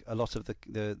a lot of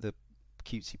the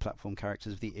cutesy platform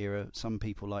characters of the era, some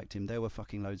people liked him. There were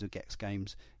fucking loads of Gex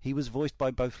games. He was voiced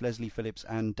by both Leslie Phillips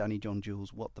and Danny John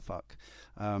Jules. What the fuck?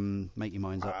 Make your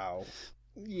minds up. Wow.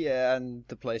 Yeah, and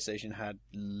the PlayStation had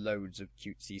loads of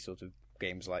cutesy sort of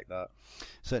games like that.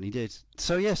 Certainly did.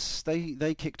 So yes,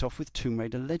 they kicked off with Tomb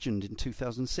Raider Legend in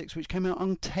 2006, which came out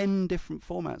on 10 different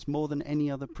formats, more than any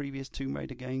other previous Tomb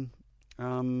Raider game.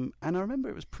 And I remember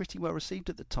it was pretty well received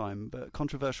at the time, but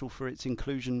controversial for its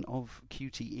inclusion of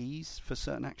QTEs for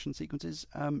certain action sequences.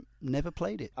 Never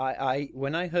played it. I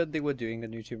when I heard they were doing a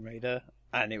new Tomb Raider,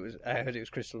 and I heard it was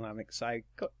Crystal Dynamics, I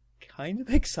got kind of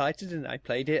excited and I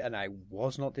played it, and I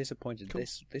was not disappointed. Cool.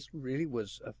 This really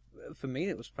was, for me,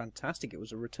 it was fantastic. It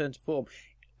was a return to form.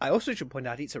 I also should point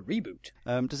out it's a reboot.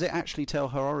 Does it actually tell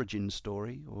her origin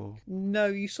story, or no?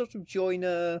 You sort of join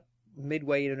her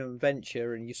midway in an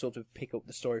adventure, and you sort of pick up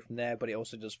the story from there. But it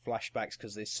also does flashbacks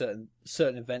because there's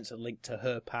certain events are linked to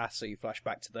her past, so you flash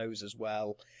back to those as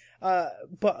well.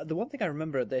 But the one thing I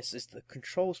remember of this is the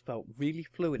controls felt really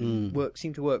fluid and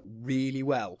seemed to work really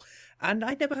well. And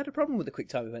I never had a problem with the quick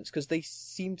time events because they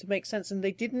seemed to make sense and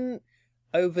they didn't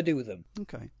overdo them.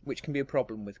 Okay. Which can be a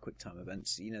problem with quick time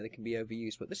events. You know, they can be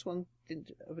overused, but this one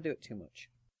didn't overdo it too much.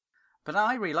 But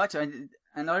I really liked it,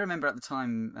 and I remember at the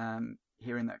time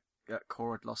hearing that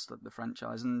Core had lost the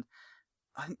franchise, and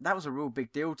I think that was a real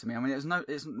big deal to me. I mean,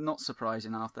 it's not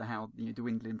surprising after how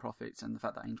dwindling profits and the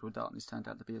fact that Angel of Darkness turned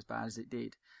out to be as bad as it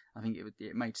did. I think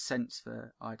it made sense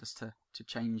for Eidos to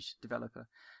change developer,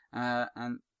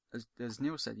 and as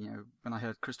Neil said, when I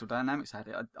heard Crystal Dynamics had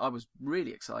it, I was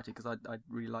really excited because I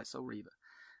really like Soul Reaver.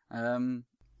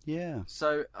 Yeah.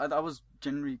 So I was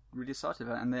generally really excited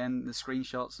about it, and then the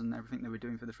screenshots and everything they were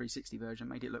doing for the 360 version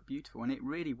made it look beautiful, and it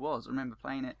really was. I remember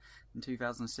playing it in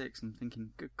 2006 and thinking,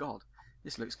 good God,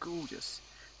 this looks gorgeous.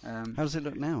 How does it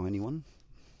look now, anyone?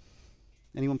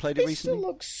 Anyone played it recently? It still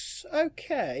looks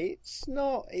okay. It's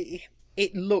not...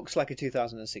 It looks like a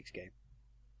 2006 game.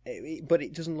 But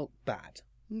it doesn't look bad.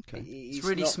 Okay. It's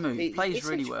really smooth. It plays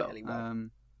really well.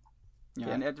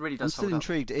 And it really does. I'm still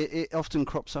intrigued. It often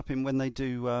crops up in when they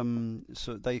do.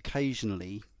 So they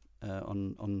occasionally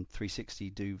on 360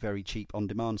 do very cheap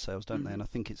on-demand sales, don't they? And I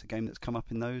think it's a game that's come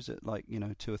up in those at like £2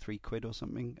 or £3 or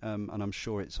something. And I'm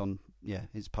sure it's on. Yeah,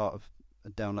 it's part of a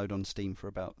download on Steam for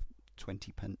about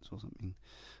 20 pence or something.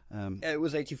 It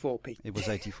was 84p. It was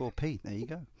 84p. There you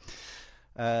go.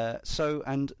 So,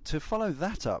 and to follow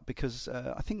that up, because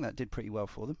I think that did pretty well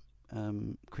for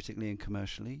them, critically and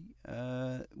commercially,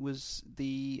 was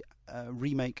the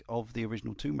remake of the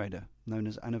original Tomb Raider, known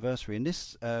as Anniversary. And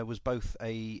this was both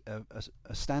a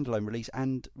standalone release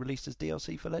and released as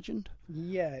DLC for Legend.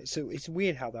 Yeah, so it's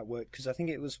weird how that worked, because I think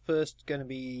it was first going to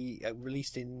be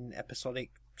released in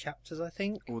episodic chapters, I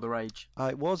think. All the rage.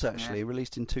 It was actually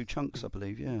released in 2 chunks, I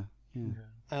believe, yeah.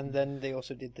 And then they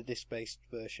also did the disc-based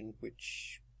version,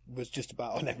 which was just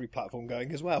about on every platform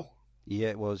going as well. Yeah,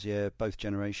 it was. Yeah, both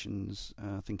generations.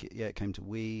 I think it came to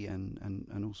Wii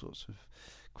and all sorts of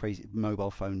crazy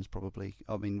mobile phones. Probably.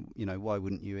 I mean, why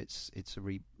wouldn't you? It's a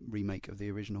remake of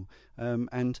the original.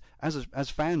 And as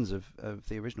fans of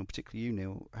the original, particularly you,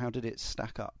 Neil, how did it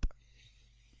stack up?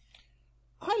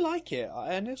 I like it.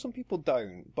 I know some people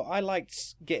don't, but I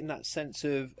liked getting that sense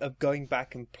of going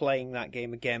back and playing that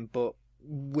game again, but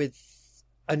with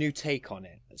a new take on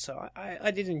it. So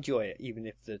I did enjoy it, even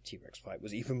if the T-Rex fight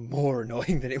was even more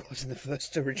annoying than it was in the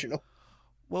first original.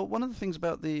 Well, one of the things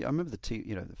about I remember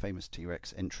the famous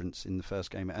T-Rex entrance in the first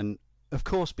game, and of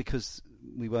course because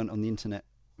we weren't on the internet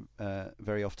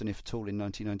very often, if at all, in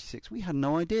 1996, we had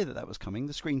no idea that was coming.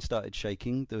 The screen started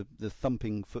shaking, the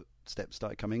thumping footsteps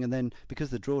started coming, and then because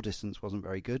the draw distance wasn't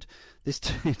very good, this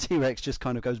T-Rex just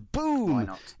kind of goes boom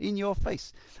in your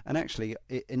face, and actually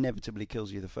it inevitably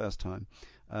kills you the first time,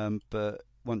 but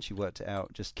once you worked it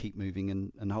out, just keep moving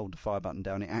and hold the fire button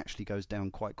down. It actually goes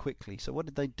down quite quickly. So what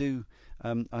did they do?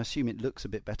 I assume it looks a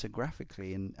bit better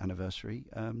graphically in Anniversary.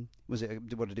 What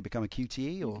did it become, a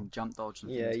QTE or jump dodge?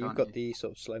 And yeah, you've got the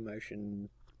sort of slow motion,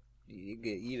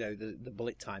 the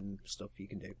bullet time stuff you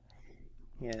can do.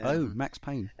 Yeah. Oh, Max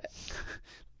Payne,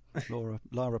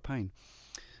 Lara Payne.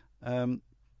 But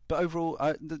overall,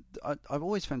 I've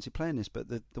always fancied playing this. But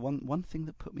the one thing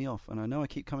that put me off, and I know I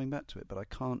keep coming back to it, but I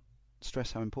can't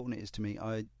stress how important it is to me.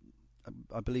 I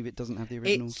believe it doesn't have the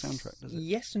original soundtrack, does it?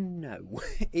 Yes and no.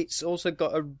 It's also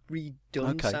got a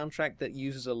redone soundtrack that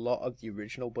uses a lot of the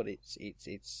original, but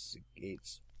it's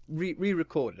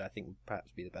re-recorded, I think would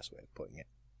perhaps be the best way of putting it.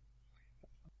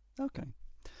 Okay.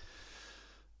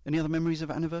 Any other memories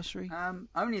of Anniversary?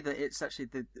 Only that it's actually,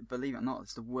 believe it or not,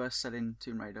 it's the worst selling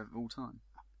Tomb Raider of all time.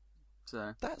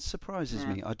 So that surprises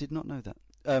me. I did not know that.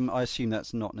 I assume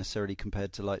that's not necessarily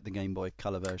compared to like the Game Boy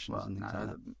Color versions and things like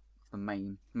that. The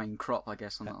main crop, I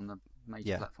guess, on the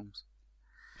major platforms.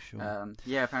 Sure.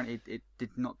 Apparently it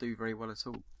did not do very well at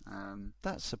all.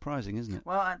 That's surprising, isn't it?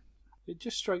 Well, it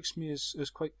just strikes me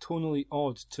as quite tonally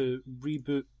odd to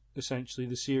reboot essentially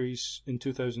the series in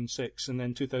 2006 and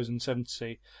then 2007 to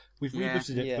say we've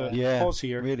rebooted it, but pause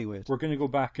here. Really weird. We're going to go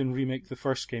back and remake the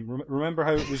first game. Remember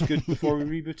how it was good before we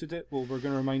rebooted it? Well, we're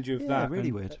going to remind you of that.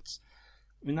 Really weird.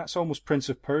 That's almost Prince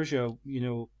of Persia,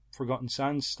 Forgotten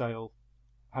Sands style.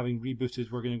 Having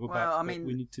rebooted, we're going to go back.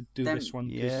 We need to do this one.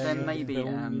 Then maybe, I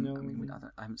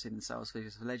haven't seen the sales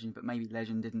figures for Legend, but maybe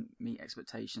Legend didn't meet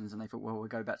expectations, and they thought, well, we'll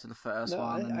go back to the first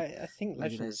one. I think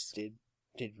Legends did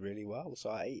really well.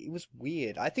 So it was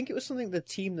weird. I think it was something the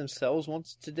team themselves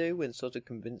wanted to do and sort of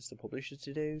convinced the publisher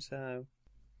to do. So,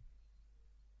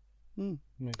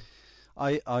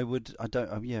 I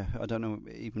don't know.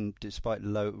 Even despite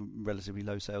relatively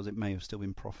low sales, it may have still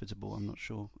been profitable. I'm not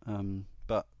sure.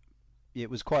 But it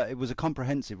was a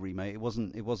comprehensive remake. It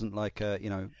wasn't like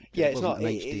it's not.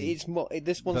 It's more.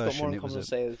 This one's got more in common,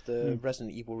 say, with the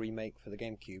Resident Evil remake for the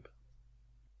GameCube.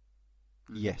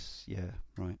 Yes. Yeah.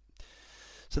 Right.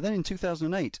 So then in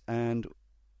 2008, and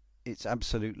it's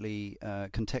absolutely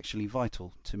contextually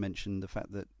vital to mention the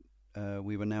fact that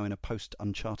we were now in a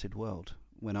post-Uncharted world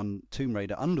when Tomb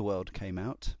Raider Underworld came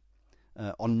out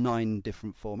on 9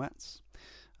 different formats.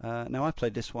 Now I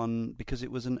played this one because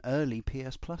it was an early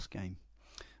PS Plus game,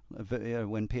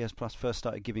 when PS Plus first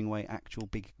started giving away actual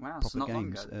big proper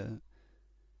games.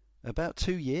 About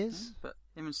 2 years. But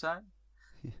even so.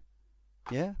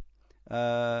 Yeah. 2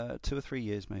 or 3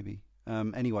 years maybe.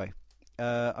 Anyway,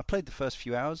 I played the first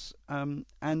few hours,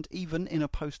 and even in a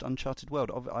post-Uncharted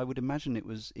world, I would imagine it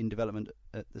was in development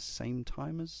at the same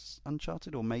time as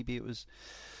Uncharted, or maybe it was,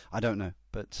 I don't know.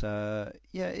 But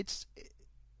as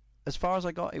far as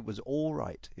I got, it was all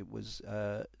right. It was,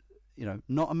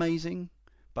 not amazing,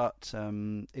 but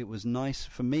it was nice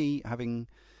for me, having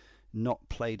not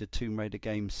played a Tomb Raider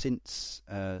game since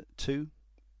 2.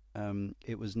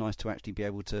 It was nice to actually be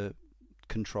able to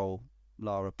control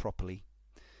Lara properly,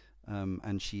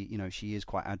 and she is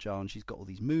quite agile, and she's got all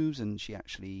these moves, and she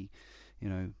actually,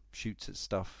 shoots at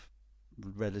stuff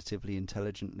relatively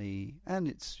intelligently, and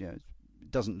it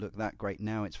doesn't look that great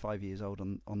now. It's 5 years old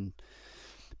on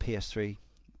PS3,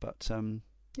 but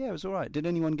it was all right. Did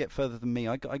anyone get further than me?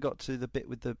 I got to the bit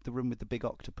with the room with the big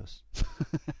octopus.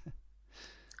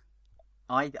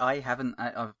 I haven't.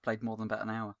 I've played more than about an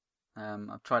hour.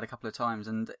 I've tried a couple of times,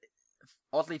 and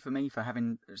oddly for me, for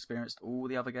having experienced all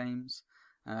the other games,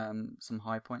 some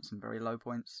high points, some very low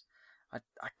points, I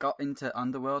got into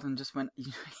Underworld and just went,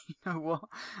 you know what,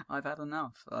 I've had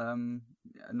enough.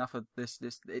 Enough of this.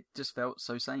 It just felt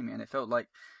so samey, and it felt like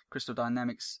Crystal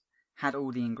Dynamics had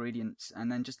all the ingredients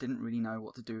and then just didn't really know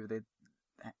what to do with it,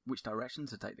 which direction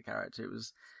to take the character. It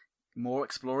was more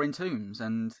exploring tombs,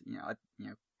 and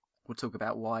we'll talk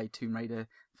about why Tomb Raider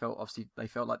they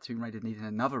felt like Tomb Raider needed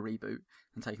another reboot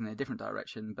and taking in a different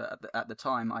direction. But at the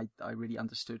time, I really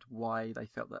understood why they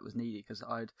felt that was needed, because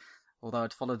although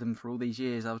I'd followed them for all these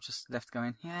years, I was just left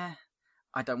going,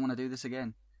 I don't want to do this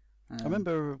again. I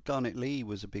remember Garnet Lee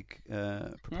was a big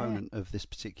proponent of this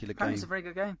particular game. It's a very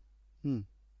good game.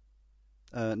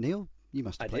 Neil, you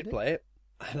must have played it. I did play it.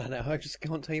 And I know I just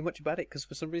can't tell you much about it because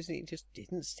for some reason it just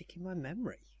didn't stick in my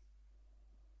memory.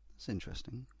 That's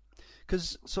interesting.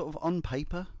 Because sort of on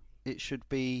paper, it should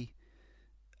be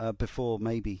before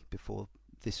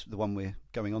this, the one we're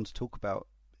going on to talk about,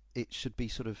 it should be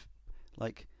sort of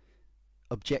like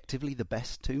objectively the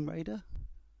best Tomb Raider.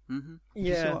 Mm-hmm. Yeah,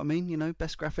 you see what I mean?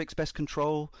 Best graphics, best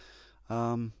control.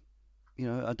 I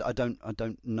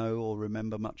don't know or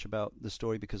remember much about the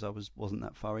story because I wasn't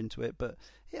that far into it, but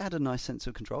it had a nice sense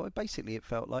of control. Basically, it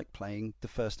felt like playing the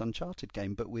first Uncharted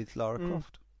game, but with Lara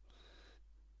Croft.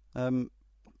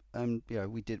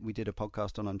 We did a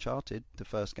podcast on Uncharted, the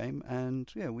first game,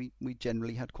 and we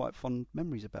generally had quite fond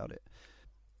memories about it.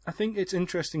 I think it's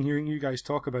interesting hearing you guys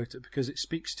talk about it because it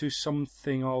speaks to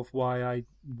something of why I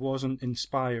wasn't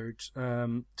inspired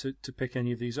to pick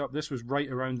any of these up. This was right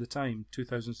around the time,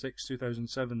 2006,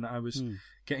 2007, that I was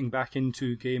getting back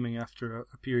into gaming after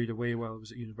a period away while I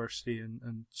was at university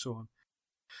and so on.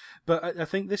 But I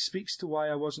think this speaks to why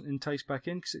I wasn't enticed back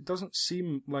in, because it doesn't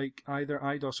seem like either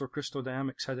Eidos or Crystal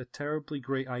Dynamics had a terribly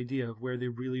great idea of where they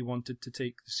really wanted to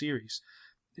take the series.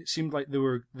 It seemed like they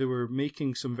were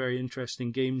making some very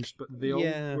interesting games, but they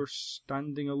all were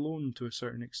standing alone to a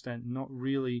certain extent, not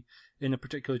really in a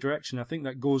particular direction. I think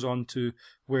that goes on to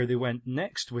where they went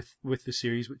next with the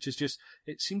series, which is just,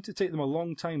 it seemed to take them a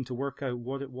long time to work out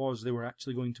what it was they were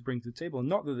actually going to bring to the table. And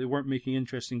not that they weren't making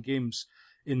interesting games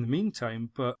in the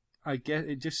meantime, but I guess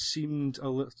it just seemed a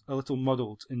little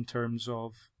muddled in terms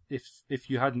of if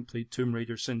you hadn't played Tomb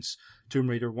Raider since Tomb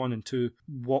Raider 1 and 2,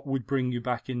 what would bring you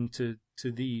back into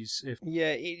these?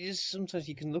 Yeah, it is. Sometimes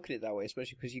you can look at it that way,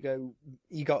 especially because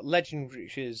you got Legend,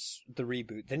 which is the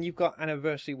reboot, then you've got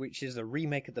Anniversary, which is a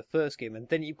remake of the first game, and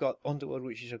then you've got Underworld,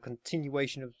 which is a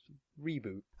continuation of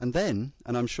reboot. And then,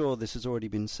 and I'm sure this has already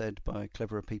been said by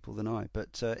cleverer people than I,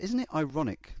 but isn't it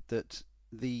ironic that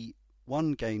the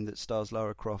one game that stars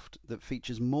Lara Croft that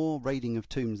features more raiding of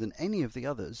tombs than any of the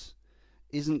others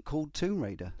isn't called Tomb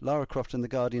Raider, Lara Croft and the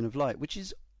Guardian of Light, which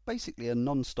is basically a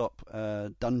non-stop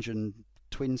dungeon,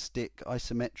 twin-stick,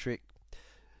 isometric,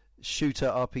 shooter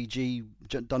RPG,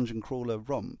 dungeon crawler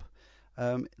romp.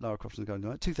 Lara Croft and the Guardian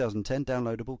of Light, 2010,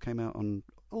 downloadable, came out on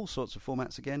all sorts of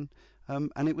formats again,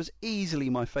 and it was easily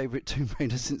my favourite Tomb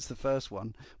Raider since the first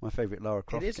one, my favourite Lara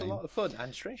Croft game. It is a lot of fun,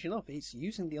 and strangely enough, it's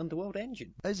using the Underworld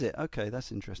engine. Is it? Okay,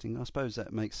 that's interesting. I suppose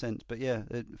that makes sense, but yeah,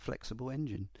 a flexible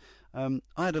engine. I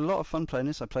had a lot of fun playing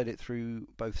this. I played it through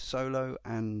both solo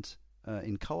and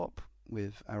in co-op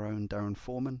with our own Darren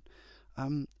Foreman.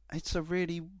 It's a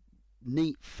really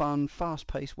neat, fun,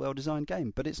 fast-paced, well-designed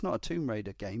game, but it's not a Tomb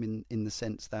Raider game in the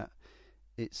sense that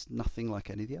it's nothing like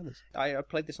any of the others. I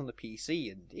played this on the PC,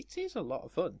 and it is a lot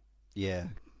of fun. Yeah,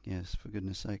 yes, for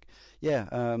goodness sake. Yeah,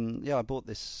 I bought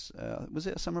this. Was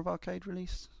it a Summer of Arcade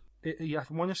release? I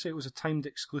want to say it was a timed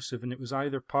exclusive, and it was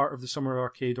either part of the Summer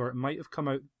Arcade or it might have come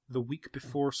out the week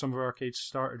before Summer Arcade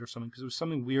started or something, because there was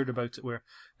something weird about it where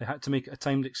they had to make it a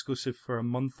timed exclusive for a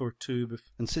month or two.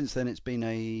 And since then, it's been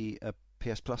a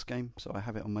PS Plus game, so I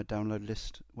have it on my download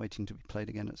list, waiting to be played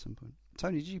again at some point.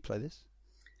 Tony, did you play this?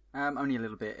 Only a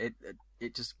little bit.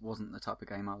 It just wasn't the type of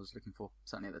game I was looking for,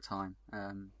 certainly at the time.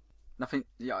 Nothing.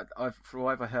 Yeah, from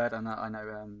what I've heard, I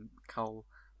know Cole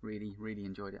really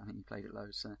enjoyed it. I think he played it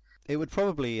loads. So. It would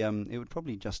probably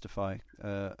justify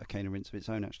a Cane and Rinse of its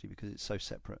own, actually, because it's so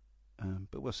separate.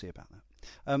 But we'll see about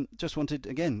that. Just wanted,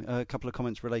 again, a couple of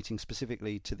comments relating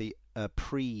specifically to the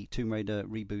pre-Tomb Raider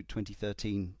reboot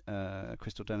 2013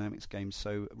 Crystal Dynamics games.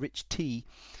 So Rich T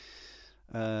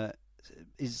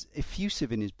is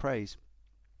effusive in his praise.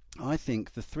 I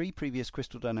think the 3 previous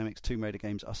Crystal Dynamics Tomb Raider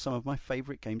games are some of my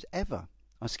favourite games ever.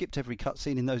 I skipped every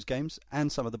cutscene in those games,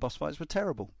 and some of the boss fights were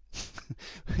terrible.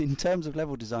 In terms of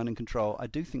level design and control, I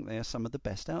do think they are some of the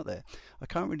best out there. I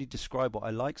can't really describe what I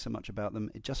like so much about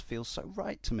them, it just feels so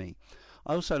right to me.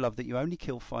 I also love that you only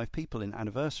kill 5 people in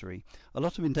Anniversary, a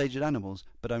lot of endangered animals,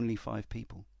 but only 5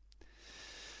 people.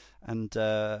 And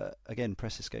again,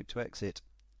 press escape to exit.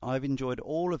 I've enjoyed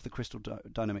all of the Crystal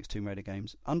Dynamics Tomb Raider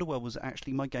games. Underworld was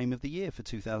actually my game of the year for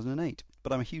 2008,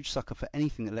 but I'm a huge sucker for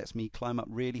anything that lets me climb up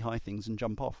really high things and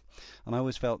jump off, and I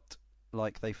always felt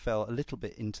like they fell a little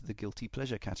bit into the guilty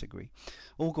pleasure category.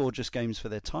 All gorgeous games for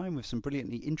their time, with some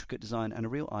brilliantly intricate design and a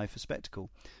real eye for spectacle,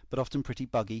 but often pretty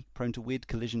buggy, prone to weird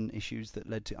collision issues that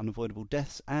led to unavoidable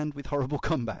deaths, and with horrible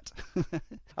combat.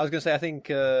 I was going to say, I think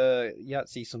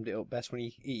Yahtzee summed it up best when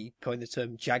he coined the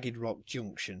term Jagged Rock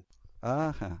Junction.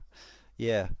 Aha.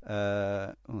 Yeah.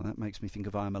 Well, that makes me think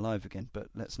of I Am Alive again, but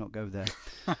let's not go there.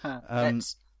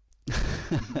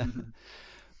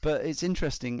 But it's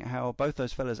interesting how both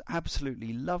those fellas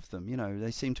absolutely love them. You know, they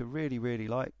seem to really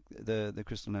like the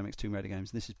Crystal Dynamics Tomb Raider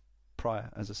games. This is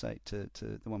prior, as I say, to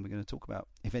the one we're going to talk about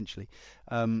eventually.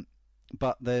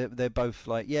 But they're both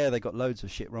like, yeah, they got loads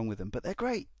of shit wrong with them, but they're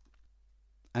great.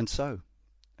 And so,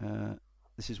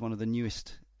 this is one of the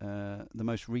newest, the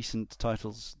most recent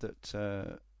titles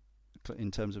that,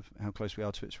 in terms of how close we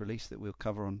are to its release, that we'll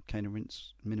cover on Cane and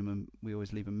Rinse. We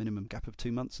always leave a minimum gap of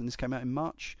 2 months, and this came out in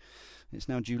March. It's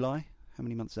now July. How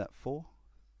many months is that? 4?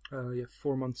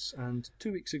 4 months and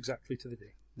 2 weeks exactly to the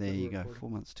day. There you go, 4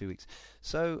 months, 2 weeks.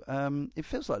 So it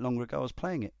feels like longer ago I was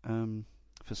playing it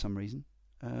for some reason.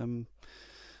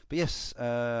 But yes,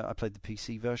 I played the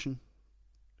PC version.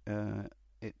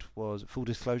 It was, full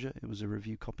disclosure, it was a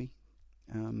review copy.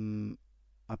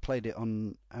 I played it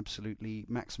on absolutely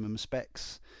maximum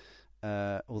specs,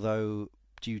 although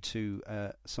due to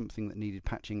something that needed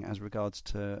patching as regards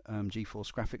to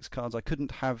GeForce graphics cards, I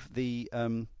couldn't have the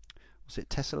was it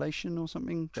tessellation or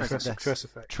something? Tress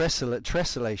effect.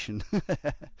 Tressellation.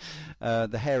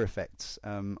 The hair effects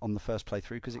on the first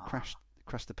playthrough, because it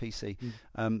crashed the PC.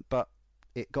 But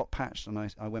it got patched, and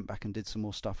I went back and did some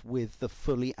more stuff with the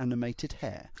fully animated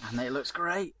hair. And it looks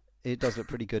great. It does look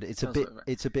pretty good. It's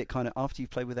a bit kind of, after you've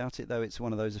played without it though, it's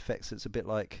one of those effects that's a bit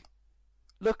like,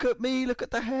 look at me, look at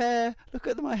the hair, look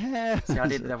at my hair. See, I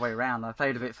did it the other way around. I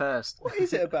played with it first. What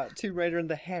is it about Tomb Raider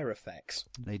and the hair effects?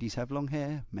 Ladies have long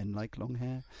hair, men like long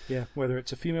hair. Yeah, whether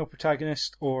it's a female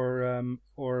protagonist or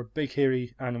a big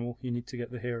hairy animal, you need to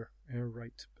get the hair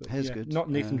right. But hair's good. Not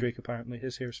Nathan Drake apparently.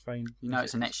 His hair's fine. You know,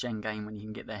 it's a next gen game when you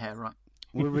can get their hair right.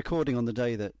 We're recording on the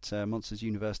day that Monsters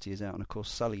University is out, and of course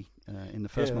Sully in the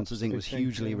first Monsters Inc. was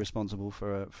hugely responsible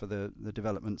for the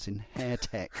developments in hair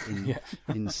tech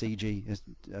in CG. It's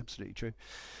absolutely true.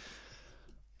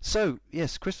 So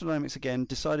yes, Crystal Dynamics again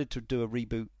decided to do a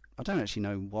reboot. I don't actually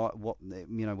know what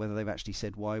whether they've actually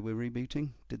said why we're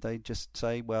rebooting. Did they just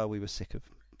say, well, we were sick of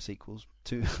sequels?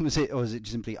 Was it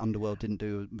simply Underworld didn't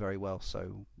do very well,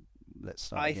 so let's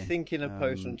start again? I think in a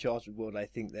post-Uncharted world, I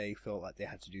think they felt like they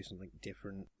had to do something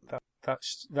different.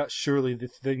 That's surely the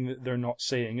thing that they're not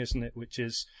saying, isn't it? Which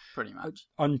is pretty much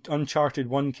Uncharted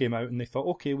 1 came out and they thought,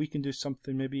 okay, we can do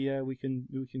something. Maybe we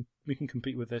can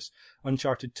compete with this.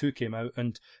 Uncharted 2 came out,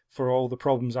 and for all the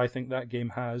problems I think that game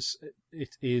has,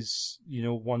 it is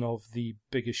one of the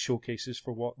biggest showcases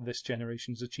for what this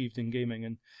generation's achieved in gaming,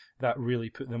 and that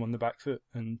really put them on the back foot,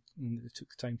 and it took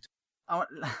the time to. I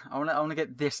want to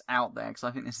get this out there, because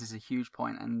I think this is a huge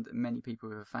point, and many people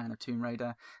who are a fan of Tomb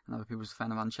Raider and other people who are a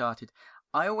fan of Uncharted.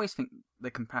 I always think the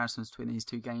comparisons between these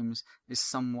two games is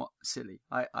somewhat silly.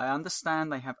 I understand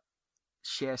they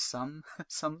share some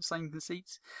same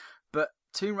conceits, but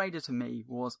Tomb Raider to me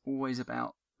was always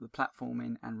about the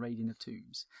platforming and raiding of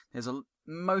tombs.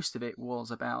 Most of it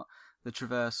was about the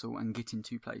traversal and getting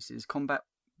to places. Combat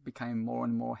became more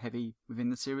and more heavy within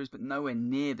the series, but nowhere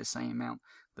near the same amount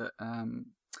that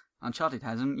Uncharted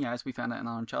has. And as we found out in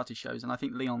our Uncharted shows, and I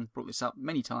think Leon brought this up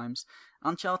many times,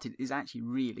 Uncharted is actually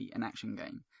really an action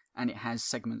game, and it has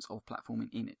segments of platforming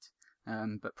in it.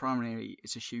 But primarily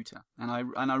it's a shooter, and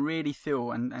I really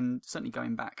feel, and certainly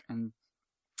going back and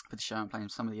for the show and playing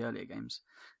some of the earlier games,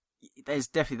 there's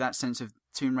definitely that sense of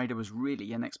Tomb Raider was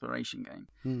really an exploration game,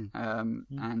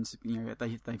 and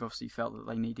they've obviously felt that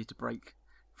they needed to break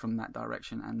from that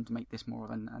direction and make this more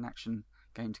of an action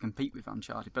game to compete with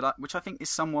Uncharted, but which I think is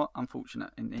somewhat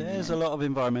unfortunate. There's a lot of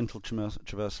environmental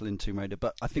traversal in Tomb Raider,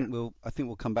 but I think we'll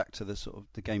come back to the sort of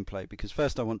the gameplay, because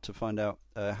first I want to find out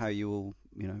how you all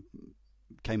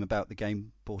came about the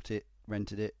game, bought it,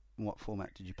 rented it, and what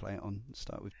format did you play it on? Let's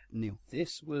start with Neil.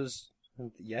 This was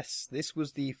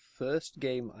the first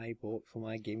game I bought for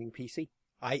my gaming PC.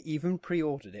 I even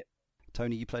pre-ordered it.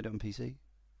 Tony, you played it on PC?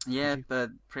 Yeah, but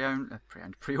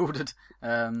pre-ordered.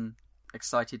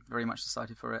 Very much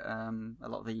excited for it. A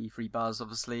lot of the E3 buzz,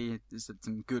 obviously, is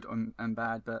some good and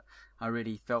bad, but I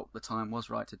really felt the time was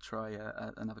right to try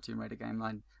another Tomb Raider game.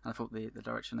 And I thought the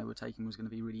direction they were taking was going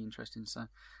to be really interesting. So,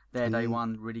 day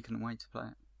one, really couldn't wait to play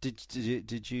it.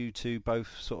 Did you two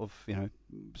both sort of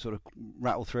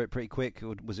rattle through it pretty quick,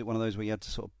 or was it one of those where you had to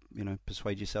sort of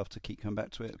persuade yourself to keep coming back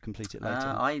to it, complete it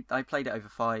later? I played it over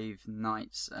 5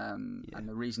 nights, and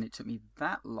the reason it took me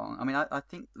that long, I mean, I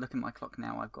think looking at my clock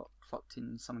now, I've got clocked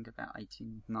in something about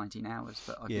 18, 19 hours,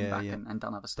 but I've been back and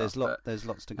done other stuff. There's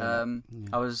lots to go.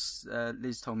 I was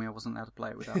Liz told me I wasn't allowed to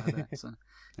play it without her there, so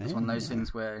it's one of those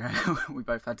things where we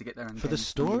both had to get there. And for the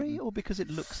story, or because it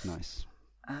looks nice?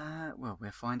 Well,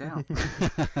 we'll find out.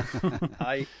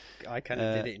 I kind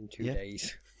of did it in 2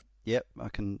 days. Yep, I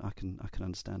can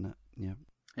understand that. Yeah,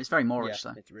 it's very Moorish,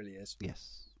 though. It really is.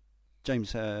 Yes,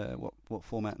 James, what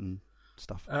format and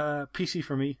stuff? PC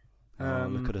for me.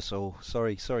 Look at us all.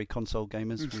 Sorry, console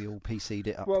gamers. We all PC'd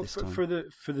it up this time. for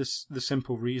the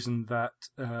simple reason that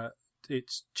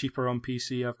it's cheaper on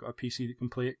PC. I've got a PC that can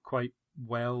play it quite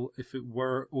well. If it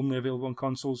were only available on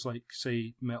consoles, like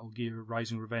say Metal Gear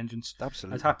Rising Revengeance,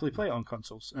 absolutely, I'd happily play it on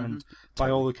consoles. And by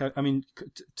all accounts, I mean,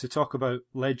 to talk about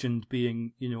Legend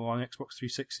being on Xbox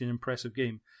 360 an impressive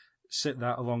game, sit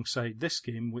that alongside this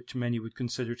game, which many would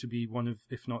consider to be one of,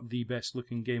 if not the best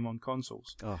looking game on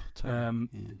consoles. Oh,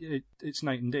 totally. It's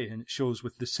night and day, and it shows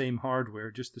with the same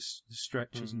hardware, just the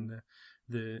stretches and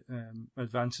the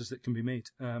advances that can be made.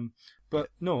 But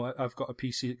no, I've got a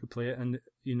PC that could play it, and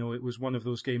it was one of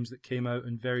those games that came out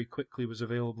and very quickly was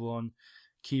available on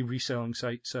key reselling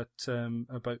sites at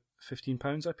about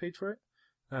 £15 I paid for it,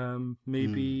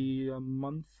 maybe a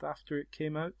month after it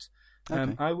came out.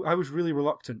 Okay. I was really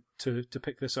reluctant to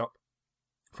pick this up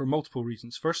for multiple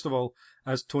reasons. First of all,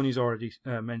 as Tony's already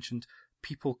mentioned,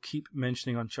 people keep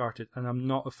mentioning Uncharted, and I'm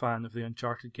not a fan of the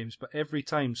Uncharted games, but every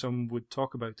time someone would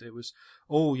talk about it, it was,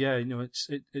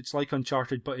 it's like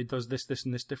Uncharted, but it does this,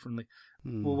 and this differently.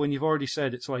 Well, when you've already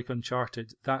said it's like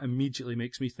Uncharted, that immediately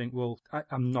makes me think, well,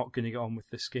 I'm not going to get on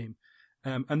with this game.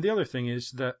 And the other thing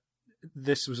is that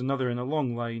this was another in a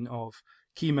long line of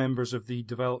key members of the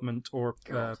development or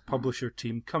publisher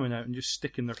team coming out and just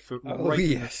sticking their foot in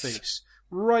their face,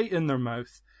 right in their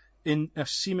mouth, in a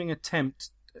seeming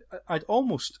attempt. I'd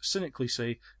almost cynically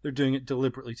say they're doing it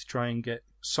deliberately to try and get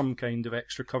some kind of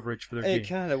extra coverage for their game. It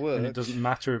kind of works. And it doesn't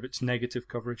matter if it's negative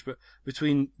coverage, but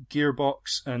between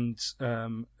Gearbox and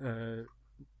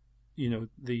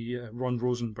the Ron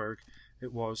Rosenberg,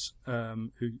 it was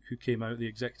who came out, the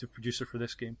executive producer for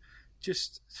this game.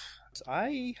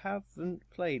 I haven't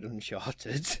played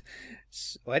Uncharted,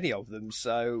 or any of them,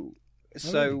 so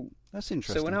that's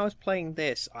interesting. So when I was playing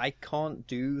this, I can't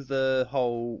do the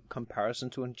whole comparison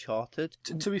to Uncharted.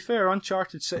 To be fair,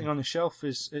 Uncharted sitting on the shelf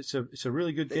it's a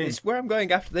really good game. It's where I'm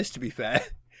going after this, to be fair.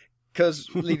 Because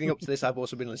leading up to this, I've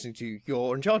also been listening to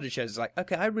your Uncharted shares. It's like,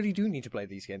 okay, I really do need to play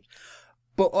these games.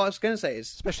 But what I was going to say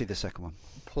is, especially the second one,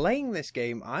 playing this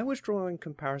game, I was drawing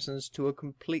comparisons to a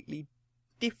completely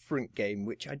different game,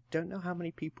 which I don't know how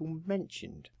many people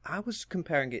mentioned. I was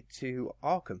comparing it to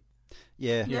Arkham.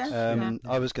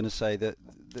 I was going to say that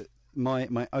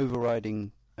my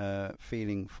overriding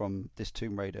feeling from this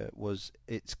Tomb Raider was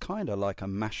it's kind of like a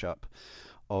mashup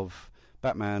of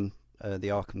Batman, the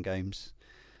Arkham games,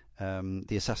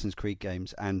 the Assassin's Creed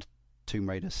games, and Tomb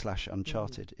Raider /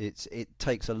 Uncharted. It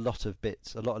takes a lot of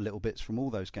little bits from all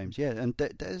those games. Yeah, and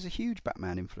there's a huge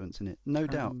Batman influence in it, no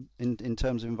doubt, in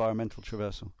terms of environmental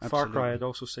traversal. Absolutely. Far Cry, I'd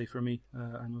also say for me,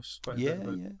 I know quite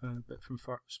a bit from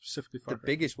specifically Far Cry. The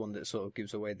biggest one that sort of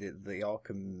gives away the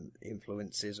Arkham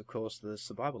influence is, of course, the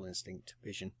survival instinct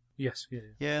vision. Yes,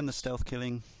 yeah, and the stealth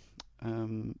killing.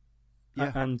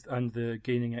 Yeah. And the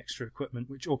gaining extra equipment,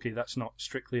 which, okay, that's not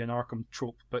strictly an Arkham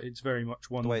trope, but it's very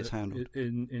much one the way it's handled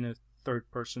in a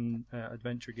third-person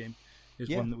adventure game is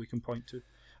one that we can point to.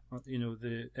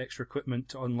 The extra equipment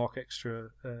to unlock extra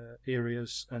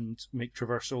areas and make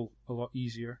traversal a lot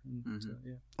easier.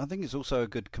 And, I think it's also a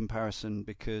good comparison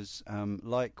because,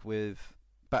 like with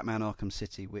Batman Arkham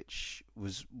City, which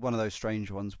was one of those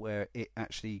strange ones where it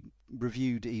actually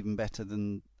reviewed even better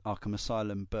than Arkham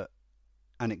Asylum, but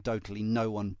anecdotally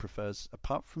no one prefers,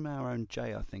 apart from our own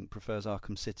Jay, I think, prefers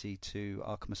Arkham City to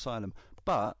Arkham Asylum.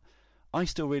 But I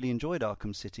still really enjoyed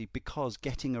Arkham City because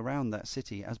getting around that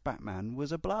city as Batman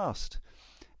was a blast.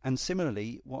 And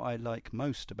similarly, what I like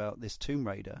most about this Tomb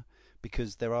Raider,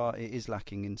 because it is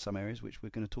lacking in some areas, which we're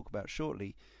going to talk about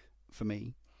shortly, for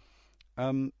me,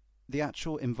 the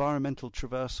actual environmental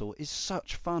traversal is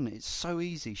such fun. It's so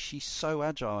easy. She's so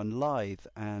agile and lithe,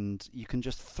 and you can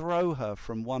just throw her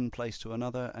from one place to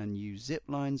another and use zip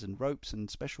lines and ropes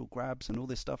and special grabs and all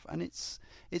this stuff. And it's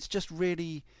just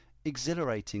really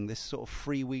exhilarating, this sort of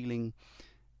freewheeling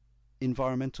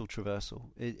environmental traversal.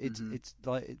 It's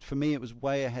like, for me, it was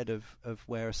way ahead of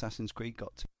where Assassin's Creed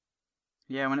got to.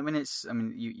 Yeah, when it's, I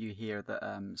mean, you hear that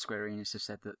Square Enix have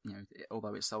said that,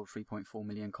 although it sold 3.4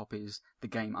 million copies, the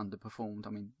game underperformed.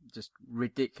 I mean, just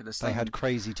ridiculous. They had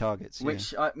crazy targets,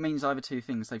 which means either two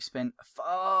things: they've spent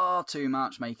far too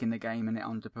much making the game and it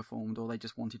underperformed, or they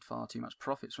just wanted far too much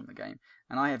profits from the game.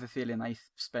 And I have a feeling they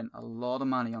spent a lot of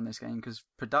money on this game because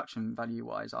production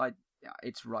value-wise,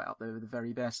 it's right up there with the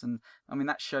very best, and I mean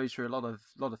that shows through a lot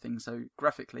of things. So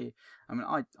graphically, I mean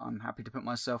I'm happy to put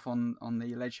myself on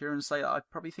the ledge here and say that I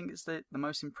probably think it's the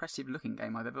most impressive looking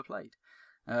game I've ever played.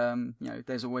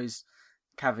 There's always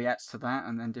caveats to that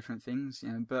and then different things,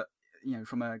 but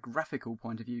from a graphical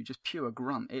point of view, just pure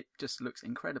grunt, it just looks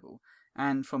incredible.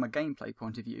 And from a gameplay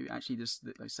point of view, actually just,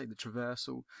 like I say, the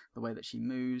traversal, the way that she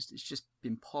moves, it's just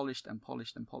been polished and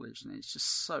polished and polished, and it's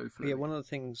just so fluid. Yeah, one of the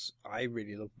things I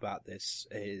really love about this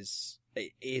is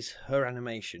her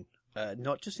animation.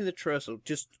 Not just in the traversal,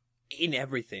 just in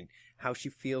everything. How she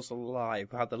feels alive,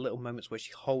 how the little moments where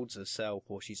she holds herself,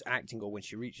 or she's acting, or when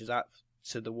she reaches out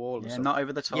to the wall. Yeah, not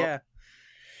over the top. Yeah.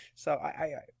 So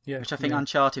which I think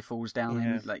Uncharted falls down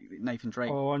in, like Nathan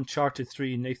Drake. Oh, Uncharted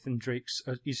 3, Nathan Drake's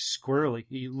he's squirrely.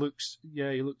 He looks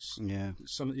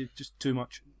just too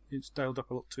much. It's dialed up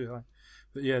a little too high.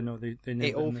 But they nailed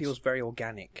it all feels very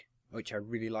organic, which I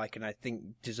really like, and I think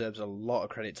deserves a lot of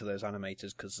credit to those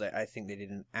animators because I think they did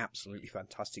an absolutely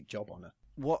fantastic job on it.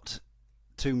 What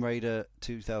Tomb Raider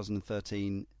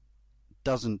 2013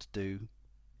 doesn't do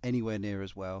anywhere near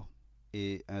as well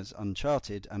as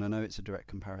Uncharted, and I know it's a direct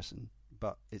comparison,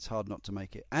 but it's hard not to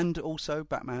make it. And also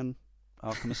Batman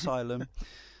Arkham Asylum,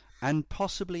 and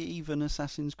possibly even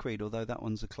Assassin's Creed, although that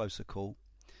one's a closer call,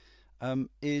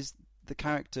 is the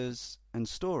characters and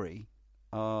story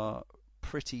are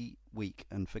pretty weak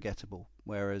and forgettable.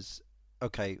 Whereas,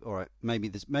 okay, all right, maybe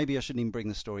I shouldn't even bring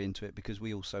the story into it because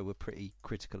we also were pretty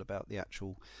critical about the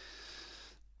actual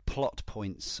plot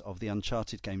points of the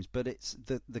Uncharted games, but it's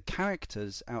the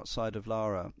characters outside of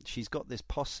Lara. She's got this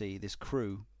posse, this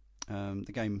crew.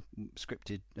 The game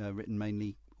scripted, written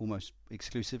mainly, almost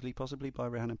exclusively, possibly by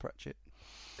Rhiannon Pratchett,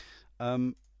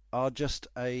 are just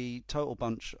a total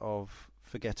bunch of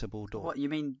forgettable dorks. What you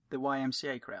mean, the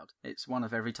YMCA crowd? It's one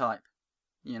of every type.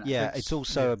 Yeah, it's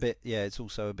also a bit. Yeah, it's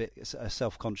also a bit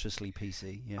self-consciously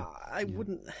PC. Yeah, I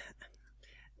wouldn't.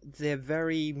 They're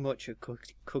very much a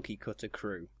cookie cutter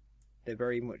crew. They're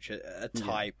very much a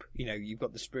type. You've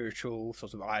got the spiritual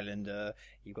sort of islander,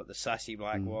 you've got the sassy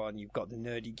black one, you've got the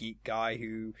nerdy geek guy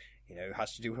who,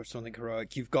 has to do with something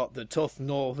heroic. You've got the tough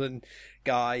northern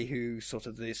guy who's sort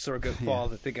of the surrogate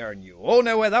father figure, and you all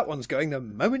know where that one's going the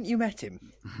moment you met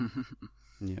him.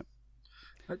 Yeah.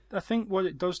 I think what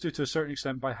it does do to a certain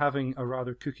extent by having a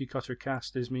rather cookie cutter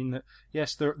cast is mean that,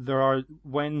 yes, there are,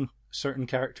 when certain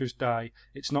characters die,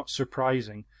 it's not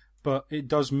surprising, but it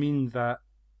does mean that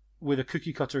with a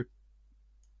cookie cutter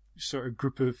sort of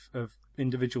group of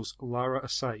individuals, Lara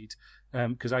aside,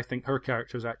 because I think her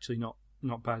character is actually not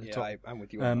bad at all. Yeah, I'm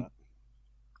with you on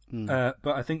that.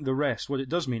 But I think the rest, what it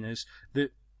does mean is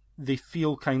that they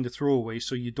feel kind of throwaway,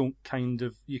 so you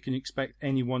can expect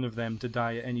any one of them to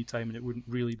die at any time and it wouldn't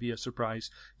really be a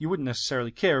surprise. You wouldn't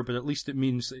necessarily care, but at least it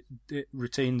means that it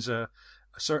retains a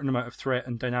certain amount of threat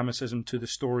and dynamicism to the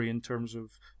story in terms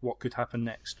of what could happen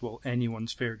next. Well,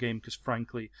 anyone's fair game, because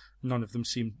frankly, none of them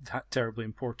seem that terribly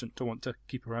important to want to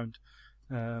keep around.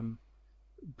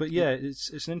 But yeah,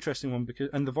 it's an interesting one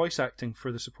and the voice acting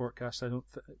for the support cast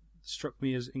struck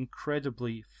me as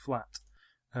incredibly flat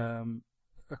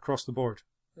across the board,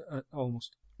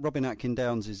 almost. Robin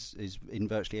Atkin-Downes is in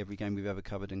virtually every game we've ever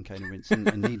covered in Cane and Rinse,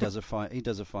 and he does a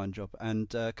fine job. And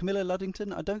Camilla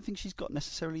Luddington, I don't think she's got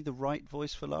necessarily the right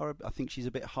voice for Lara. I think she's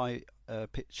a bit high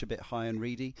pitch, a bit high and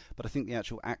reedy, but I think the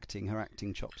actual acting, her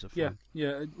acting chops are fine.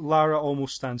 Yeah. Lara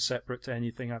almost stands separate to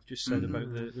anything I've just said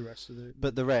about the rest of the.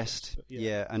 But the rest,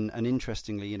 and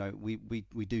interestingly, you know, we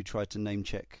do try to name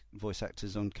check voice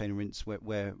actors on Cane and Rinse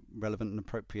where relevant and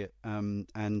appropriate.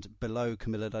 And below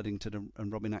Camilla Luddington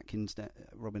and Robin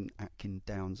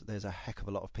Atkin-Downes, there's a heck of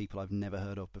a lot of people I've never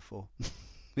heard of before,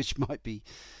 which might be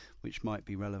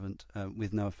relevant.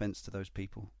 With no offence to those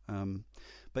people.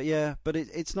 But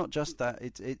it's not just that.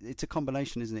 It's a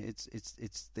combination, isn't it?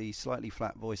 It's the slightly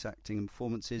flat voice acting and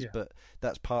performances, but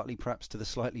that's partly perhaps to the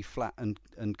slightly flat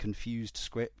and confused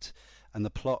script and the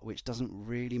plot, which doesn't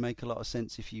really make a lot of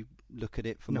sense if you look at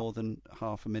it for more than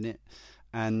half a minute.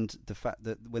 And the fact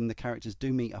that when the characters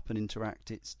do meet up and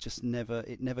interact, it's just never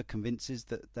convinces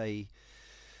that the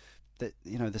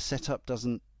setup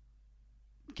doesn't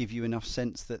give you enough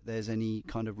sense that there's any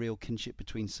kind of real kinship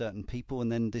between certain people, and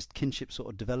then this kinship sort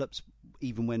of develops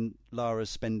even when Lara's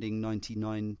spending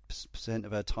 99%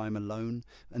 of her time alone,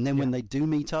 and then when they do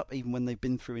meet up, even when they've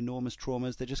been through enormous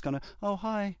traumas, they're just kind of, oh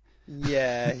hi,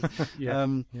 and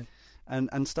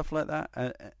stuff like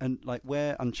that, and like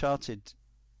where Uncharted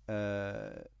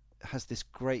has this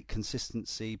great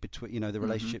consistency between the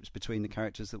relationships between the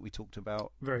characters that we talked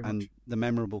about, and the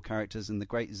memorable characters and the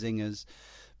great zingers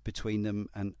between them,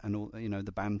 and all,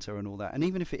 the banter and all that. And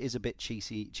even if it is a bit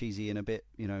cheesy and a bit,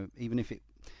 even if it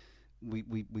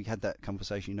we had that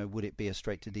conversation, would it be a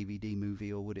straight to DVD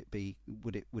movie, or would it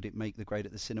make the grade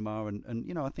at the cinema?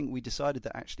 And I think we decided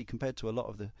that actually, compared to a lot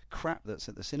of the crap that's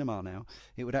at the cinema now,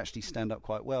 it would actually stand up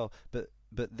quite well. But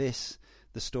the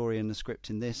story and the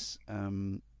script in this,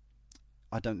 I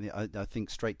think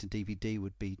straight to DVD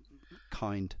would be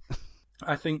kind.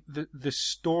 I think the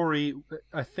story.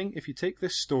 I think if you take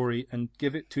this story and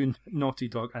give it to Naughty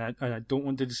Dog, and I don't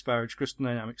want to disparage Crystal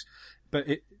Dynamics, but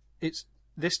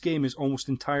this game is almost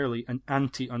entirely an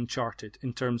anti-Uncharted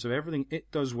in terms of everything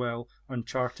it does well.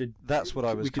 Uncharted. That's what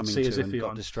I was coming to and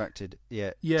got distracted.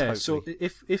 Yeah. Totally. So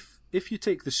if you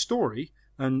take the story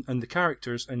and the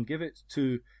characters and give it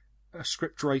to a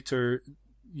script writer,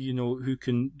 who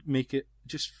can make it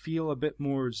just feel a bit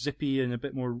more zippy and a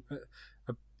bit more.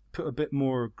 Put a bit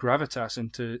more gravitas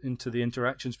into the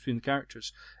interactions between the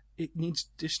characters. It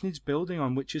just needs building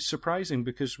on, which is surprising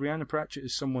because Rhianna Pratchett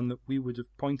is someone that we would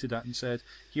have pointed at and said,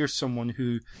 here's someone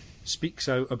who speaks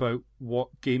out about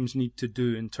what games need to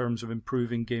do in terms of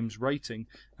improving games writing,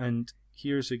 and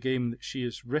here's a game that she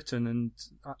has written. And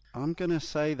I'm going to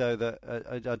say though that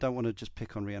I don't want to just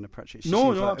pick on Rhianna Pratchett.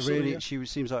 Absolutely. She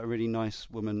seems like a really nice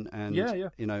woman, and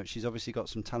she's obviously got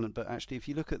some talent. But actually, if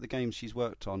you look at the games she's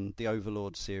worked on, the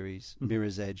Overlord series,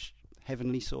 Mirror's Edge,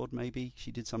 Heavenly Sword, maybe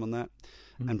she did some on that,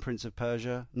 and Prince of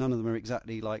Persia. None of them are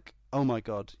exactly like, oh my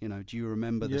god, do you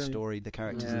remember the story, the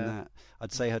characters in that?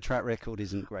 I'd say her track record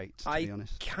isn't great, to be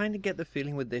honest. I kind of get the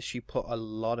feeling with this, she put a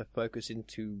lot of focus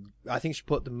into. I think she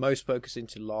put the most focus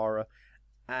into Lara,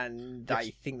 and I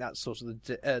think that's sort of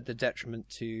the detriment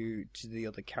to the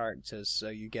other characters. So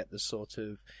you get the sort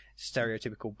of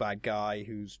stereotypical bad guy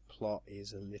whose plot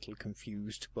is a little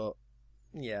confused, but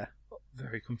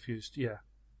very confused. Yeah.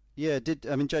 Yeah,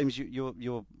 James,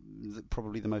 you're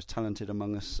probably the most talented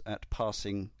among us at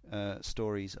parsing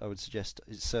stories. I would suggest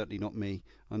it's certainly not me.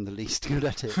 I'm the least good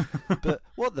at it. But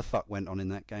what the fuck went on in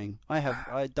that game?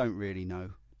 I don't really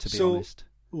know, to be honest.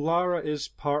 Lara is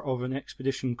part of an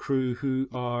expedition crew who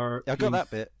are I got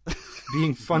that bit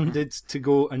being funded to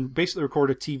go and basically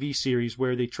record a TV series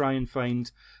where they try and find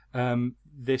the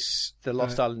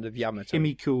lost island of Yamato.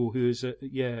 Himiko, who's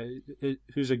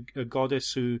a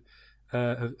goddess who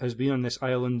has been on this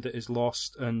island that is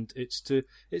lost, and it's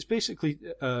basically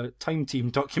a Time Team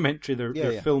documentary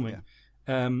they're filming,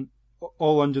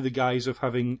 all under the guise of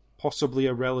having possibly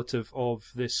a relative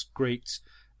of this great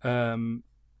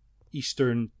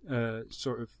Eastern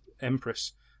sort of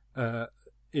empress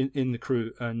in the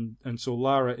crew, and so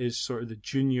Lara is sort of the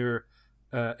junior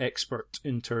expert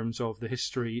in terms of the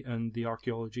history and the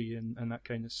archaeology and that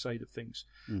kind of side of things,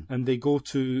 and they go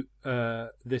to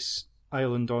this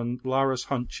island on Lara's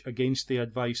hunch against the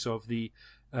advice of the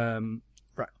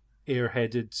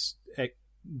airheaded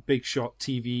big shot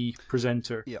TV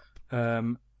presenter.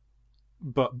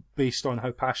 But based on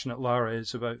how passionate Lara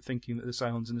is about thinking that this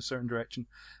island's in a certain direction,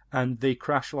 and they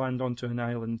crash land onto an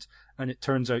island, and it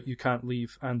turns out you can't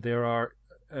leave, and there are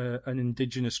an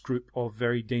indigenous group of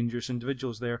very dangerous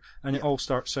individuals there, and it all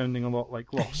starts sounding a lot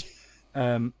like Lost.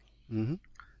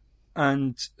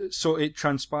 And so it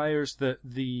transpires that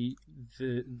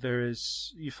there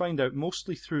is, you find out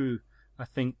mostly through, I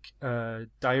think,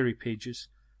 diary pages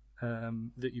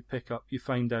that you pick up. You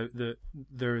find out that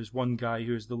there is one guy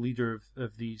who is the leader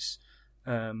of these,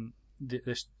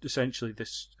 this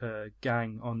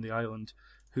gang on the island,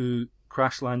 who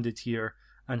crash landed here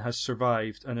and has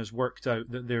survived and has worked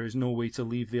out that there is no way to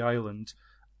leave the island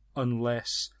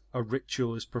unless a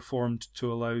ritual is performed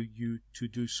to allow you to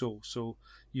do so. So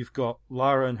you've got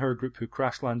Lara and her group who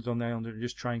crash landed on the island and are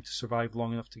just trying to survive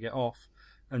long enough to get off,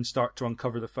 and start to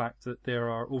uncover the fact that there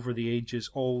are, over the ages,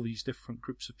 all these different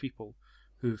groups of people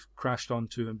who've crashed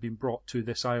onto and been brought to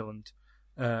this island,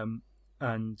 and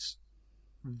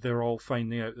they're all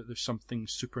finding out that there's something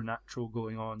supernatural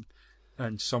going on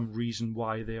and some reason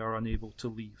why they are unable to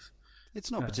leave.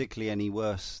 It's not particularly any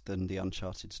worse than the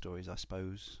Uncharted stories, I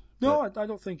suppose. No, I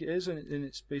don't think it is in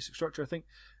its basic structure. I think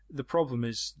the problem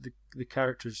is the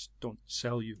characters don't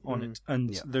sell you on it,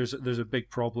 and there's a big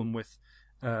problem with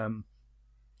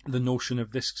the notion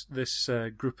of this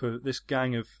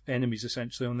gang of enemies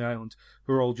essentially on the island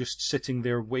who are all just sitting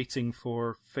there waiting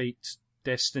for fate,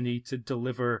 destiny to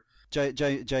deliver.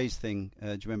 Jay's thing. Do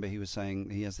you remember he was saying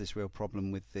he has this real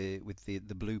problem with the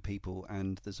blue people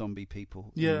and the zombie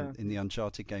people in the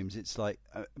Uncharted games? It's like,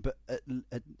 but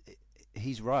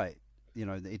he's right. You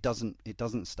know, it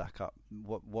doesn't stack up.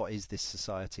 What is this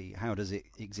society? How does it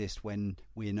exist when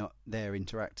we're not there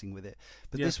interacting with it?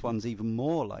 But this one's even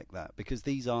more like that, because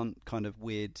these aren't kind of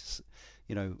weird,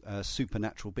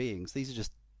 supernatural beings. These are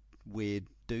just weird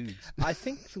dudes. I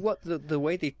think what the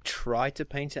way they try to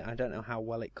paint it, I don't know how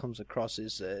well it comes across,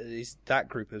 is that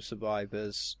group of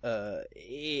survivors.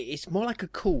 It's more like a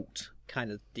cult kind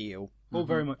of deal. Well,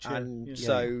 very much. And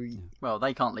so, well,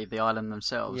 they can't leave the island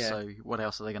themselves. So what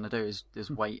else are they going to do? Is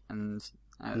wait and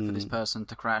for this person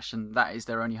to crash, and that is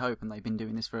their only hope. And they've been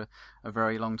doing this for a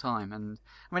very long time. And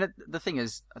I mean, the thing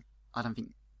is, I don't think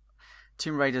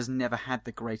Tomb Raider's never had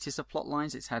the greatest of plot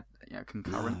lines. It's had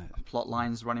concurrent plot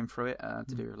lines running through it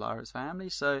to do with Lara's family.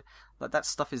 So that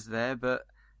stuff is there, but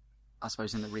I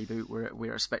suppose in the reboot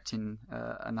we're expecting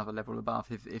another level above.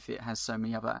 If it has so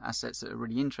many other assets that are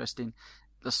really interesting,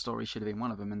 the story should have been one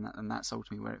of them, and that's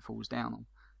ultimately where it falls down on.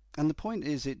 And the point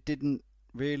is, it didn't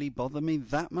really bother me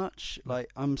that much. Like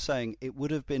I'm saying, it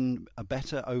would have been a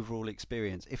better overall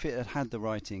experience if it had the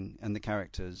writing and the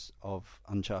characters of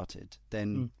Uncharted.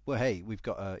 Then, well, hey, we've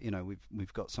got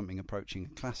we've got something approaching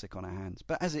a classic on our hands.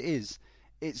 But as it is,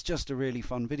 it's just a really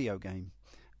fun video game,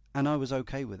 and I was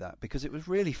okay with that because it was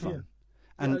really fun.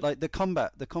 Yeah. And like the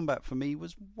combat for me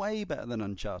was way better than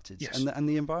Uncharted, and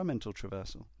the environmental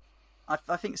traversal.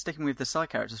 I think sticking with the side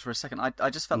characters for a second, I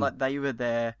just felt like they were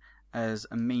there as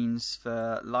a means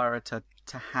for Lara to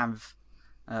have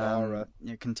Lara,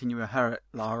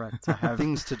 Lara to have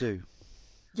things to do.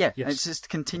 Yeah, it's just a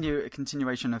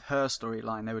continuation of her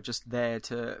storyline. They were just there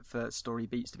for story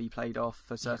beats to be played off,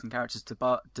 for certain characters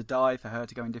to die, for her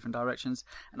to go in different directions,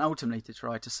 and ultimately to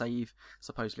try to save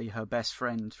supposedly her best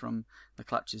friend from the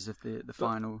clutches of the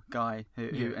final guy,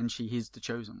 who and she is the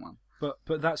chosen one.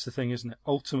 But that's the thing, isn't it?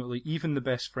 Ultimately, even the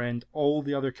best friend, all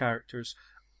the other characters,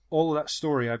 all of that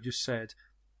story I've just said,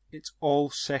 it's all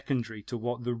secondary to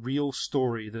what the real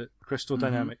story that Crystal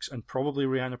Dynamics and probably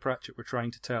Rhianna Pratchett were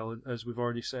trying to tell, as we've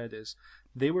already said, is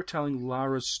they were telling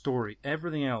Lara's story.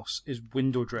 Everything else is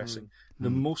window dressing.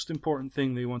 The most important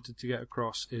thing they wanted to get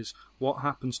across is what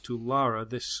happens to Lara,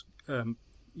 this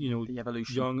the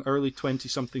evolution. Young, early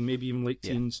 20-something, maybe even late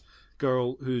teens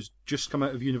girl who's just come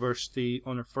out of university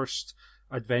on her first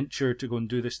adventure to go and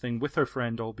do this thing with her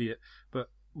friend, albeit,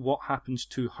 but what happens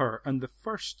to her. And the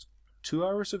first 2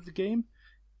 hours of the game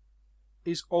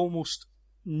is almost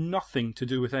nothing to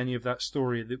do with any of that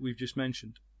story that we've just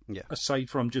mentioned,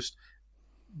 aside from just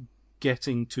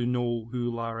getting to know who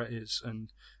Lara is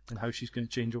and how she's going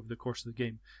to change over the course of the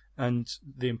game. And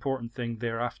the important thing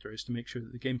thereafter is to make sure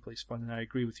that the gameplay's fun, and I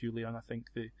agree with you, Leon. I think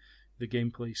the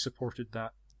gameplay supported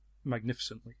that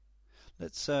magnificently.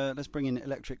 Let's bring in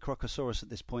Electric Crocosaurus at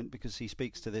this point, because he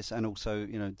speaks to this, and also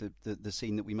the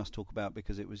scene that we must talk about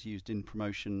because it was used in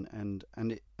promotion and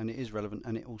it is relevant,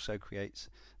 and it also creates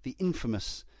the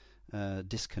infamous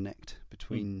disconnect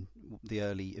between the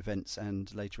early events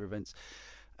and later events,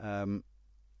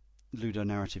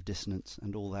 ludonarrative dissonance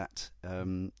and all that,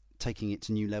 taking it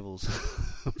to new levels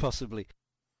possibly.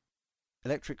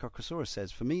 Electric Crocosaurus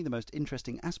says, "For me, the most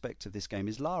interesting aspect of this game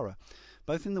is Lara,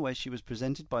 both in the way she was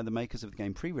presented by the makers of the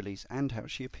game pre-release and how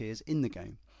she appears in the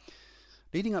game.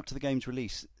 Leading up to the game's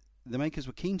release, the makers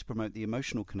were keen to promote the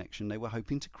emotional connection they were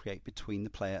hoping to create between the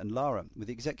player and Lara, with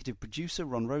executive producer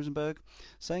Ron Rosenberg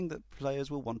saying that players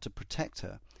will want to protect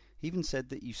her. He even said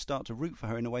that you start to root for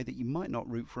her in a way that you might not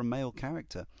root for a male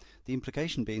character, the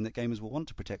implication being that gamers will want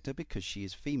to protect her because she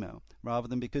is female, rather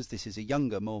than because this is a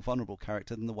younger, more vulnerable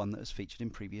character than the one that has featured in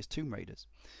previous Tomb Raiders.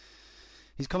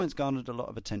 His comments garnered a lot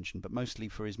of attention, but mostly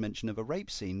for his mention of a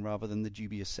rape scene rather than the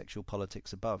dubious sexual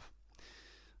politics above.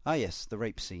 Ah yes, the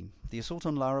rape scene. The assault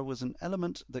on Lara was an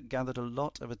element that gathered a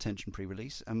lot of attention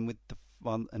pre-release, and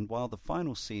while the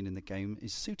final scene in the game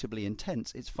is suitably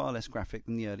intense, it's far less graphic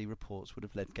than the early reports would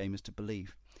have led gamers to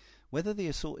believe. Whether the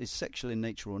assault is sexual in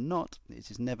nature or not,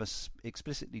 it is never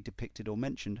explicitly depicted or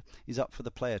mentioned, is up for the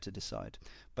player to decide,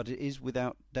 but it is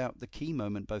without doubt the key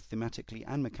moment both thematically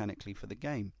and mechanically for the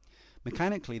game.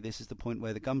 Mechanically, this is the point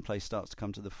where the gunplay starts to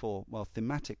come to the fore, while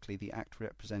thematically the act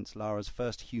represents Lara's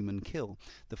first human kill,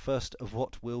 the first of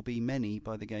what will be many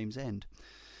by the game's end.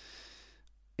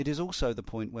 It is also the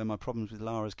point where my problems with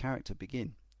Lara's character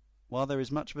begin. While there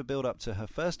is much of a build-up to her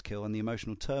first kill and the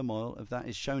emotional turmoil of that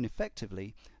is shown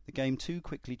effectively, the game too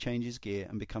quickly changes gear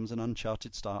and becomes an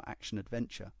Uncharted-style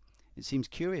action-adventure. It seems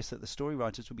curious that the story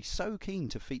writers would be so keen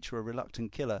to feature a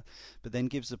reluctant killer, but then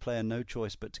gives the player no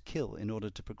choice but to kill in order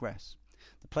to progress.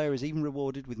 The player is even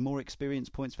rewarded with more experience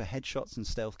points for headshots and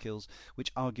stealth kills,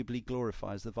 which arguably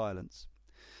glorifies the violence.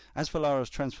 As for Lara's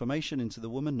transformation into the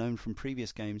woman known from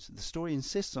previous games, the story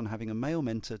insists on having a male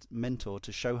mentor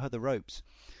to show her the ropes,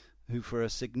 who for a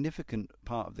significant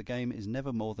part of the game is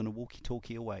never more than a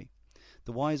walkie-talkie away.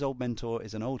 The wise old mentor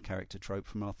is an old character trope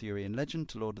from Arthurian legend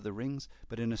to Lord of the Rings,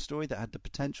 but in a story that had the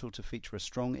potential to feature a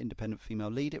strong, independent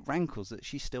female lead, it rankles that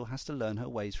she still has to learn her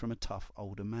ways from a tough,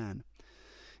 older man.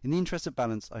 In the interest of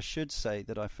balance, I should say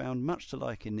that I found much to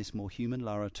like in this more human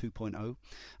Lara 2.0,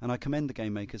 and I commend the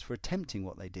game makers for attempting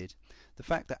what they did. The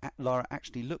fact that Lara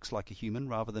actually looks like a human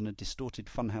rather than a distorted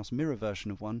Funhouse mirror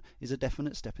version of one is a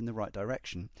definite step in the right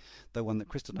direction, though one that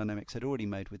Crystal Dynamics had already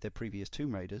made with their previous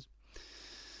Tomb Raiders.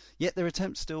 Yet their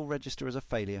attempts still register as a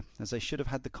failure, as they should have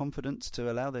had the confidence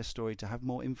to allow their story to have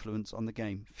more influence on the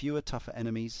game. Fewer, tougher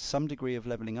enemies, some degree of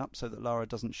levelling up so that Lara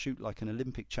doesn't shoot like an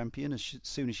Olympic champion as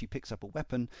soon as she picks up a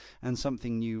weapon, and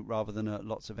something new rather than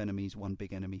lots of enemies, one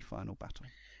big enemy final battle.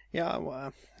 Yeah,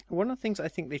 one of the things I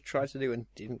think they tried to do and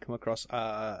didn't come across,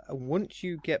 once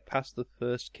you get past the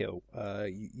first kill,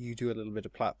 you do a little bit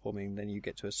of platforming, then you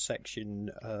get to a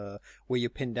section where you're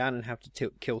pinned down and have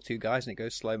to kill two guys and it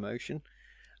goes slow motion.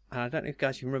 And I don't know if you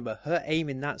guys remember, her aim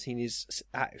in that scene is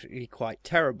actually quite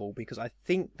terrible, because I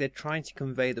think they're trying to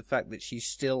convey the fact that she's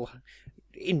still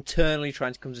internally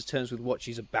trying to come to terms with what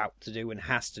she's about to do and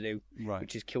has to do, right,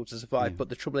 which is kill to survive. Yeah. But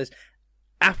the trouble is,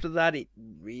 after that, it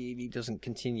really doesn't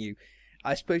continue.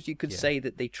 I suppose you could say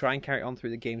that they try and carry on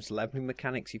through the game's leveling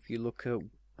mechanics. If you look at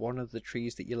one of the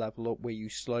trees that you level up, where you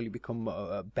slowly become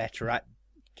better at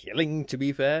killing, to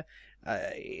be fair,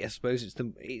 I suppose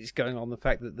it's going on the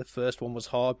fact that the first one was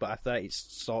hard, but after that it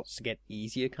starts to get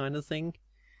easier, kind of thing.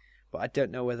 But I don't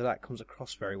know whether that comes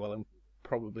across very well, and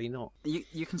probably not.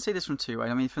 You can see this from two ways.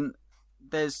 I mean,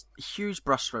 there's a huge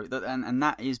brushstroke, and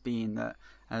that is being that,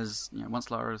 as you know,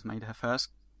 once Lara has made her first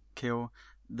kill,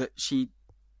 that she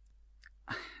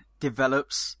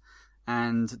develops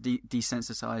and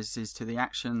desensitizes to the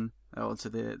action, or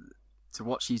to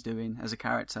what she's doing as a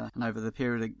character, and over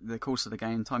the course of the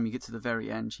game, time you get to the very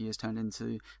end, she has turned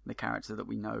into the character that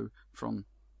we know from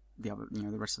the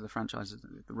rest of the franchise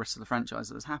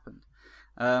that has happened.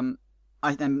 And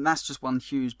that's just one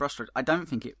huge brushstroke. I don't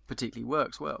think it particularly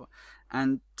works well,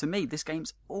 and to me, this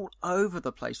game's all over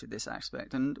the place with this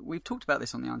aspect. And we've talked about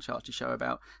this on the Uncharted show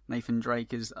about Nathan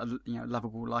Drake as a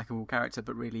lovable, likable character,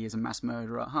 but really is a mass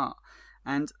murderer at heart.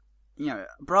 And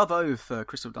bravo for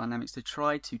Crystal Dynamics to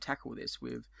try to tackle this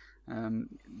with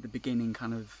the beginning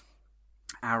kind of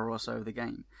hour or so of the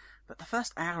game. But the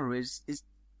first hour is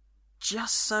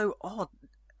just so odd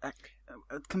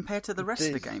compared to the rest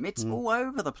of the game. It's all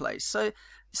over the place. So,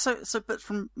 but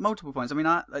from multiple points. I mean,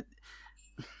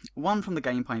 one from the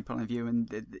gameplay point of view,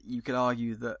 and you could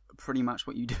argue that pretty much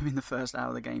what you do in the first hour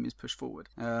of the game is push forward,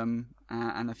 and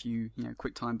a few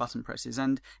quick time button presses,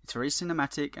 and it's very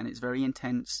cinematic and it's very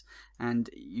intense, and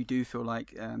you do feel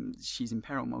like she's in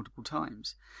peril multiple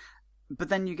times. But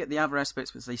then you get the other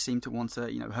aspects, which they seem to want to,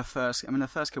 her first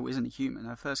kill isn't a human,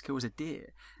 her first kill is a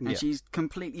deer, and she's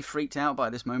completely freaked out by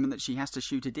this moment that she has to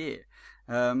shoot a deer,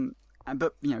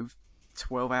 but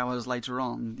 12 hours later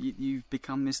on, you've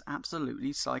become this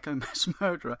absolutely psycho mass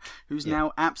murderer who's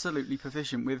now absolutely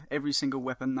proficient with every single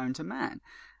weapon known to man.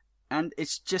 And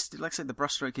it's just, like I said, the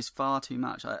brushstroke is far too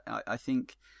much. I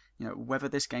think, whether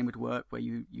this game would work where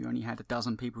you only had a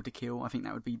dozen people to kill, I think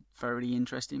that would be very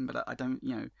interesting. But I don't,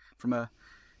 from a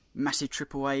massive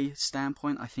AAA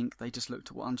standpoint, I think they just looked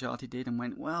at what Uncharted did and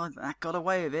went, well, that got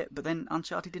away with it, but then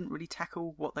Uncharted didn't really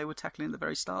tackle what they were tackling at the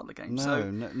very start of the game.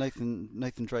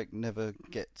 Nathan Drake never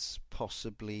gets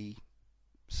possibly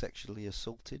sexually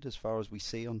assaulted, as far as we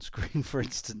see on screen. For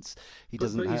instance,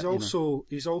 he's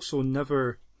also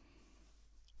never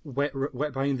wet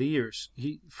behind the ears.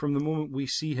 From the moment we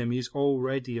see him, he's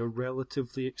already a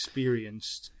relatively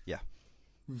experienced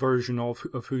version of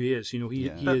who he is. He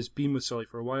has been with Sully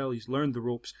for a while. He's learned the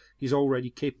ropes. He's already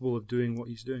capable of doing what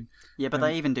he's doing. Yeah, but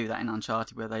they even do that in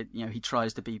Uncharted, where he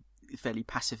tries to be fairly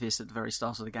pacifist at the very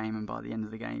start of the game, and by the end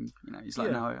of the game, he's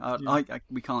like,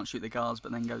 we can't shoot the guards,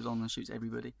 but then goes on and shoots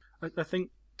everybody. I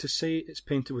think to say it's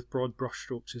painted with broad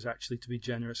brushstrokes is actually to be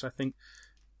generous. I think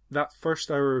that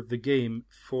first hour of the game,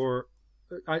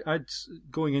 I'd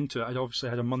going into it, I'd obviously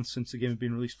had a month since the game had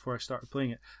been released before I started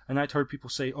playing it, and I'd heard people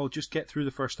say, "Oh, just get through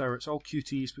the first hour. It's all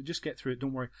QTEs, but just get through it.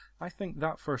 Don't worry." I think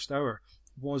that first hour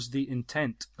was the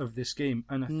intent of this game,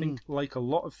 and I think, like a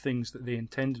lot of things that they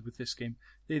intended with this game,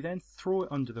 they then throw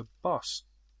it under the bus.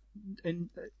 And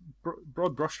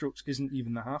broad brushstrokes isn't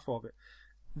even the half of it.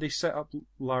 They set up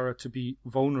Lara to be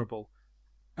vulnerable,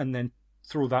 and then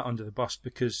throw that under the bus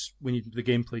because we need the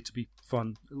gameplay to be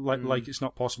fun. Like it's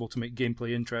not possible to make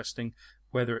gameplay interesting.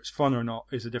 Whether it's fun or not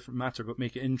is a different matter, but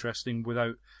make it interesting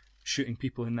without shooting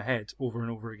people in the head over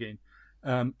and over again.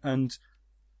 And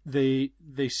they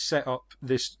set up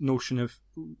this notion of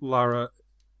Lara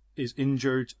is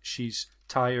injured, she's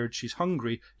tired, she's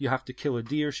hungry, you have to kill a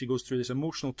deer. She goes through this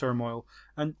emotional turmoil,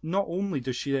 and not only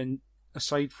does she then,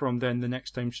 aside from then the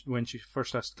next time when she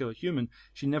first has to kill a human,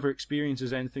 she never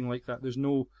experiences anything like that. There's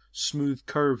no smooth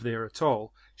curve there at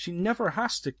all. She never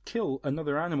has to kill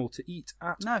another animal to eat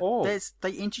at all.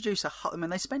 They introduce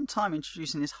they spend time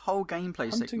introducing this whole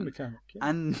gameplay hunting mechanic,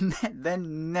 and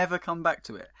then never come back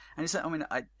to it. And it's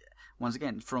once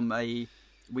again, from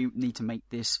we need to make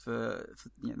this for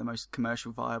the most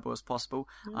commercial viable as possible.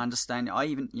 Yeah. I understand.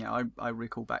 I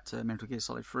recall back to Metal Gear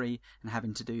Solid 3 and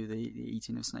having to do the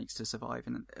eating of snakes to survive,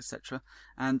 and etc.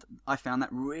 And I found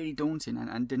that really daunting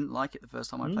and didn't like it the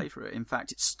first time I played through it. In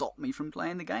fact, it stopped me from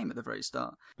playing the game at the very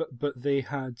start. But they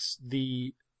had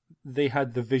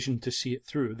the vision to see it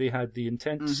through. They had the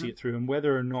intent to see it through, and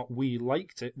whether or not we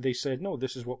liked it, they said, no,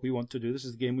 this is what we want to do, this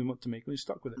is the game we want to make, and we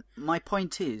stuck with it. My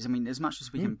point is, as much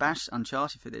as we can bash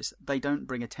Uncharted for this, they don't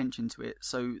bring attention to it,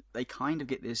 so they kind of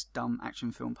get this dumb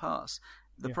action film pass.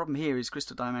 The problem here is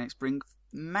Crystal Dynamics bring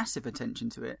massive attention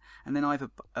to it, and then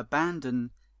either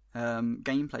abandon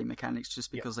gameplay mechanics just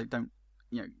because they don't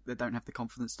have the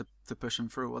confidence to push them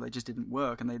through, or they just didn't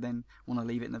work and they then want to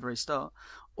leave it in the very start.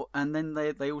 And then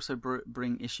they also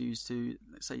bring issues to,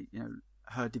 let's say,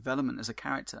 her development as a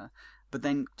character, but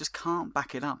then just can't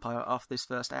back it up after this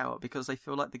first hour because they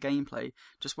feel like the gameplay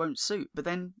just won't suit. But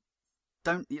then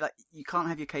you can't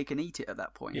have your cake and eat it at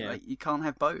that point. You can't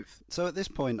have both. So at this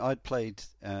point, I'd played.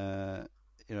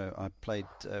 I played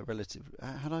relative.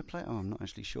 Had I played? Oh, I'm not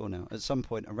actually sure now. At some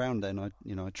point around then,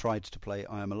 I tried to play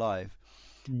I Am Alive,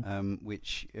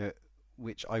 which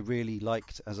I really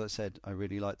liked. As I said, I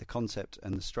really liked the concept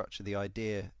and the structure, the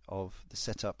idea of the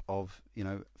setup of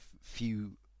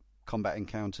few combat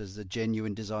encounters, the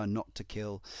genuine desire not to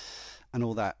kill, and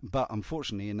all that. But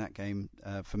unfortunately, in that game,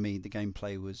 for me, the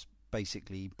gameplay was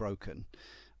basically broken.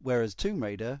 Whereas Tomb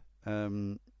Raider,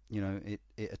 it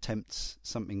attempts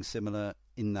something similar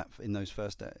in those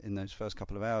first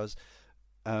couple of hours,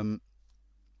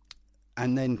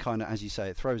 and then kind of, as you say,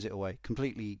 it throws it away,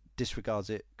 completely disregards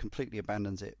it, completely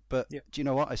abandons it. But do you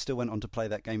know what? I still went on to play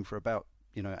that game for about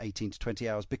 18 to 20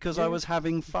 hours because I was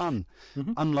having fun,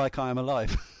 unlike I Am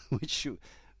Alive, which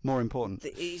more important.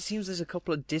 It seems there's a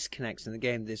couple of disconnects in the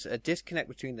game. There's a disconnect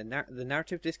between the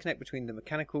narrative disconnect between the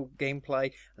mechanical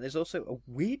gameplay, and there's also a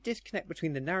weird disconnect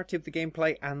between the narrative, the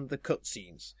gameplay, and the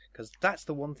cutscenes. Because that's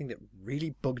the one thing that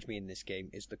really bugged me in this game,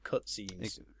 is the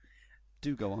cutscenes.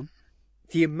 Do go on.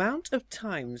 The amount of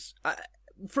times...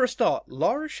 for a start,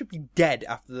 Lara should be dead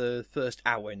after the first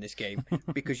hour in this game,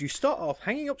 because you start off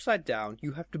hanging upside down,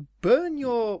 you have to burn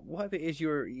your... whatever it is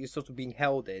you're sort of being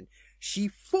held in. She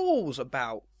falls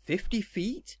about 50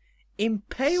 feet,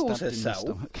 impales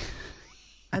herself,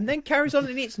 and then carries on,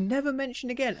 and it's never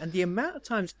mentioned again. And the amount of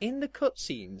times in the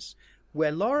cutscenes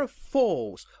where Lara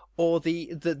falls, or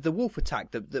the wolf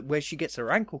attack, where she gets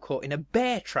her ankle caught in a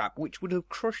bear trap, which would have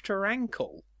crushed her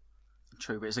ankle.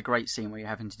 True, but it's a great scene where you're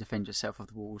having to defend yourself of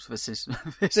the wolves versus...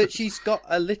 that she's got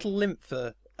a little limp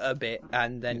for a bit,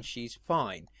 and then she's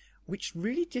fine. Which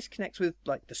really disconnects with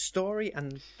the story,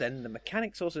 and then the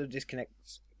mechanics also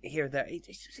disconnects here and there. It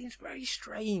seems very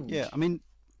strange. Yeah,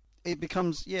 it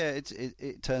becomes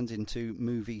it turns into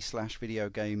movie/video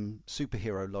game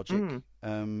superhero logic.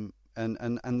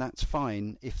 And that's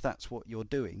fine if that's what you're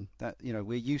doing. That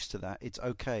we're used to that. It's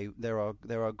okay. There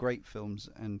are great films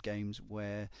and games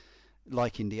where,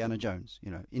 like Indiana Jones.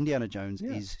 Indiana Jones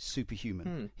is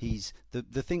superhuman. He's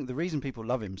the reason people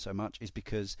love him so much is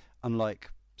because, unlike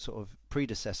sort of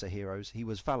predecessor heroes, he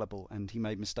was fallible and he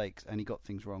made mistakes and he got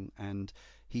things wrong and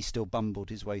he still bumbled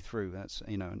his way through. That's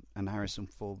and Harrison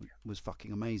Ford was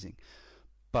fucking amazing.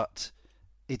 But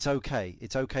it's okay.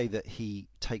 It's okay that he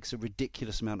takes a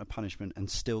ridiculous amount of punishment and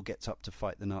still gets up to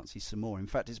fight the Nazis some more. In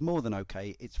fact, it's more than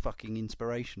okay. It's fucking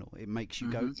inspirational. It makes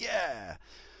you go, yeah.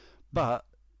 But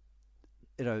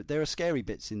there are scary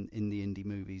bits in the indie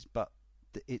movies, but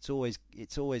it's always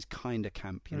kind of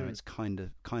camp. It's kind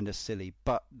of silly.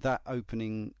 But that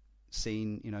opening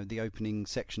scene, the opening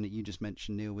section that you just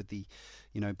mentioned, Neil, with the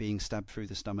being stabbed through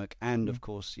the stomach, and of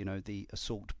course the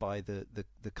assault by the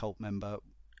cult member.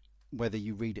 Whether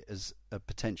you read it as a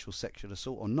potential sexual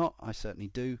assault or not, I certainly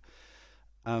do.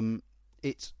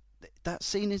 That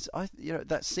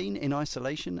scene in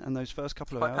isolation and those first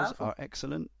couple of hours are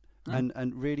excellent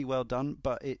and really well done.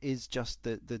 But it is just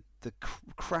the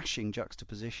crashing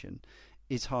juxtaposition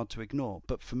is hard to ignore.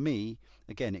 But for me,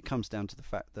 again, it comes down to the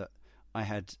fact that I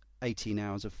had 18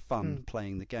 hours of fun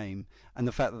playing the game, and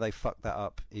the fact that they fucked that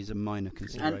up is a minor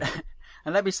consideration.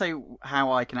 And let me say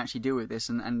how I can actually deal with this,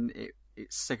 and it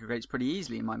segregates pretty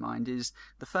easily in my mind, is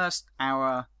the first 2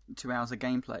 hours of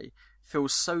gameplay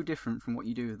feels so different from what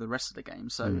you do with the rest of the game.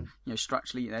 So,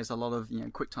 structurally, there's a lot of,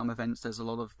 quick time events, there's a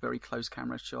lot of very close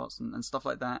camera shots and stuff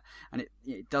like that. And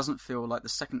it doesn't feel like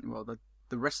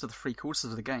the rest of the 3 quarters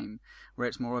of the game, where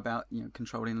it's more about,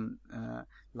 controlling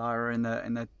Lara in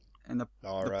the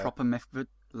proper method.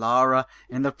 Lara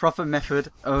in the proper method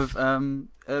of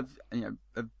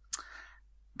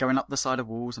going up the side of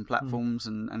walls and platforms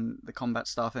and the combat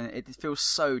stuff, and it feels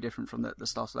so different from the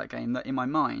start of that game that in my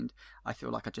mind I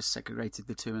feel like I just segregated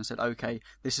the two and said, okay,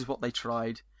 this is what they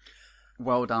tried,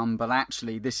 well done, but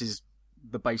actually this is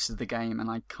the base of the game, and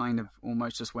I kind of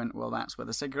almost just went, well, that's where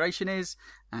the segregation is,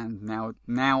 and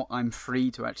now I'm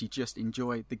free to actually just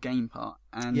enjoy the game part.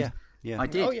 And I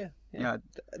did. Oh yeah.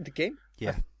 The game.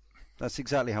 Yeah, that's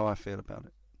exactly how I feel about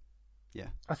it. Yeah,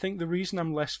 I think the reason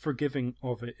I'm less forgiving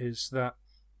of it is that,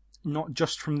 not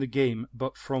just from the game,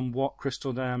 but from what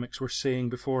Crystal Dynamics were saying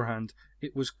beforehand,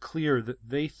 it was clear that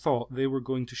they thought they were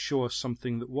going to show us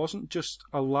something that wasn't just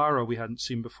a Lara we hadn't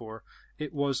seen before,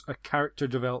 it was a character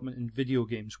development in video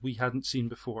games we hadn't seen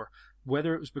before.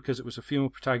 Whether it was because it was a female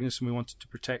protagonist and we wanted to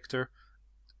protect her,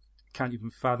 can't even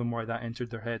fathom why that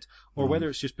entered their head, or whether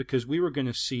it's just because we were going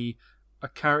to see a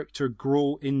character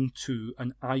grow into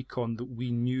an icon that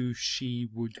we knew she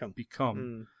would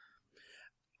become.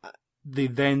 They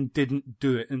then didn't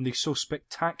do it, and they so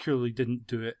spectacularly didn't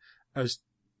do it as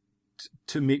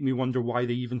to make me wonder why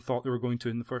they even thought they were going to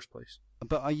in the first place.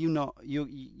 But are you not?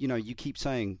 You keep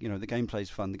saying the gameplay's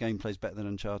fun, the gameplay's better than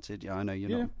Uncharted. Yeah, I know you're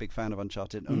not a big fan of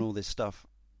Uncharted and all this stuff.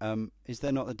 Is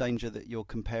there not the danger that you're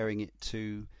comparing it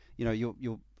to?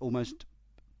 You're almost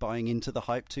buying into the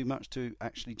hype too much to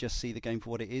actually just see the game for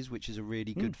what it is, which is a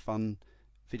really good fun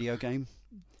video game.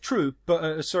 True, but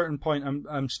at a certain point,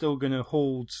 I'm still going to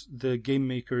hold the game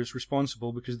makers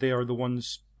responsible because they are the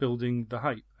ones building the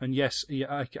hype. And yes,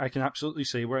 I can absolutely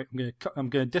say I'm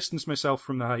going to distance myself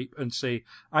from the hype and say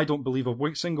I don't believe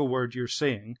a single word you're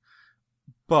saying,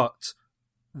 but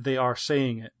they are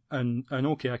saying it. And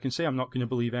okay, I can say I'm not going to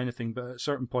believe anything, but at a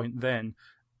certain point, then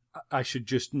I should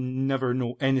just never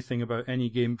know anything about any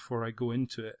game before I go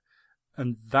into it.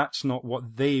 And that's not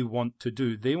what they want to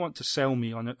do. They want to sell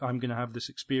me on it. I'm going to have this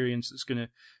experience that's going to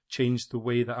change the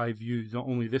way that I view not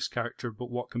only this character, but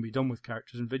what can be done with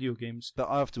characters in video games. But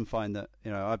I often find that,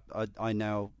 I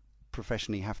now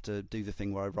professionally have to do the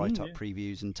thing where I write up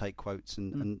previews and take quotes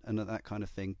and that kind of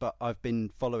thing. But I've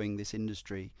been following this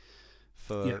industry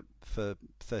for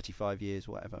 35 years,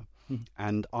 whatever.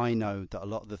 And I know that a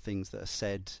lot of the things that are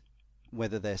said,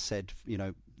 whether they're said,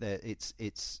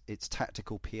 it's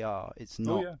tactical PR. It's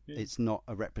not. It's not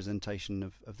a representation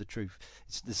of the truth.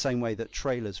 It's the same way that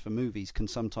trailers for movies can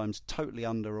sometimes totally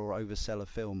under or oversell a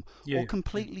film, or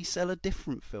completely sell a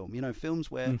different film. Films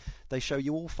where they show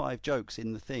you all 5 jokes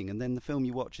in the thing, and then the film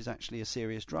you watch is actually a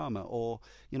serious drama, or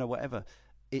whatever.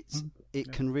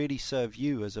 It can really serve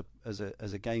you as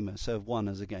a gamer. Serve one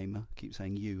as a gamer. I keep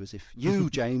saying you as if you,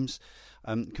 James,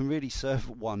 can really serve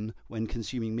one when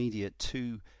consuming media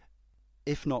to,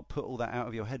 if not put all that out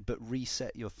of your head, but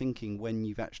reset your thinking when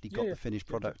you've actually got the finished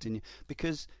product in you.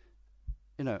 Because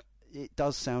it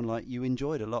does sound like you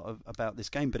enjoyed a lot about this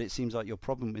game, but it seems like your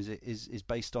problem is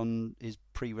based on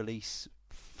pre-release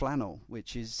flannel,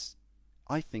 which is,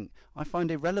 I find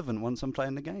irrelevant once I'm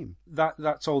playing the game.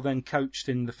 That's all then couched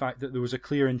in the fact that there was a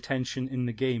clear intention in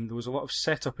the game. There was a lot of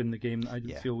setup in the game that I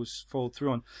didn't feel was followed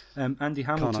through on. Andy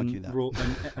Hamilton wrote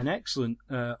an excellent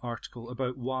article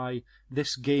about why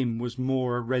this game was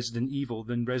more Resident Evil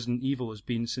than Resident Evil has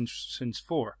been since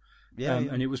 4.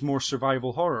 And it was more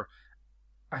survival horror.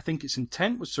 I think its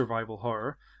intent was survival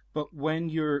horror, but when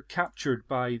you're captured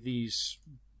by these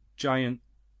giant,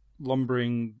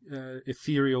 lumbering,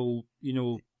 ethereal,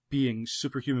 beings,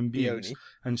 superhuman beings,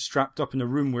 and strapped up in a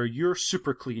room where you're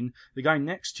super clean, the guy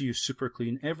next to you is super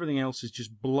clean, everything else is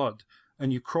just blood,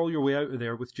 and you crawl your way out of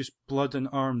there with just blood and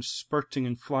arms spurting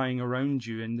and flying around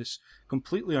you in this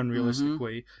completely unrealistic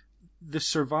way, the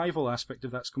survival aspect of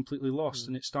that's completely lost,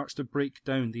 and it starts to break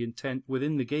down the intent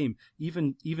within the game,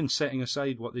 even setting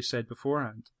aside what they said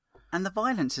beforehand. And the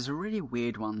violence is a really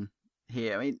weird one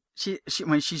here. I mean,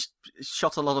 she's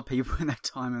shot a lot of people in their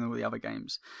time in all the other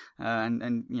games,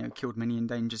 and killed many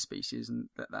endangered species, and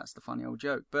that's the funny old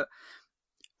joke. But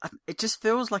it just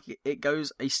feels like it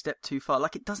goes a step too far.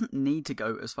 Like it doesn't need to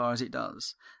go as far as it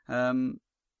does.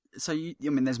 So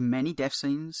there's many death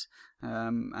scenes,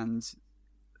 and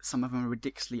some of them are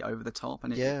ridiculously over the top,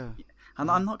 and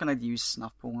I'm not going to use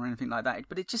snuff porn or anything like that,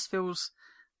 but it just feels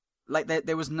like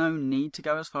there was no need to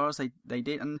go as far as they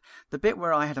did. And the bit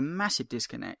where I had a massive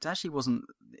disconnect actually wasn't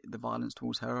the violence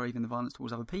towards her or even the violence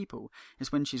towards other people.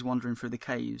 It's when she's wandering through the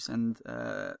caves, and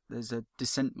there's a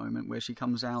descent moment where she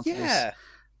comes out of this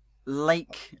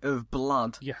lake of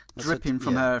blood dripping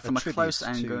from her from a close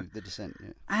angle. The descent,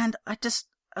 and I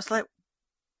was like,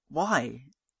 why?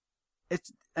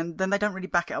 And then they don't really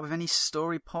back it up with any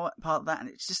story part of that, and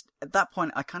it's just at that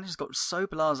point I kind of just got so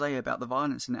blasé about the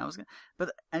violence in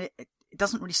it. It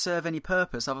doesn't really serve any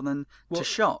purpose other than to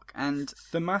shock. And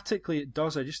thematically, it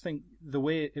does. I just think the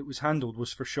way it was handled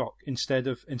was for shock instead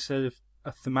of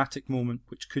a thematic moment,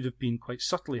 which could have been quite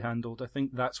subtly handled. I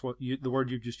think that's what the word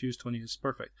you've just used, Tony, is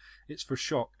perfect. It's for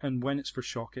shock, and when it's for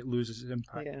shock, it loses its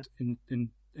impact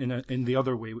in the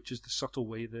other way, which is the subtle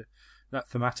way, that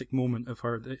thematic moment of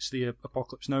her. It's the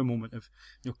Apocalypse Now moment of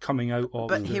coming out of.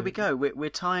 But here we go. We're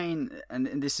tying, and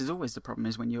this is always the problem,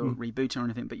 is when you're rebooting or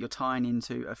anything, but you're tying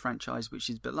into a franchise which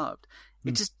is beloved.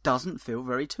 It just doesn't feel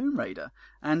very Tomb Raider,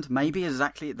 and maybe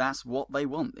exactly that's what they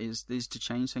want is to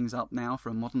change things up now for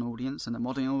a modern audience, and a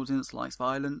modern audience likes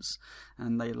violence,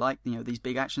 and they like these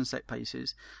big action set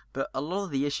pieces. But a lot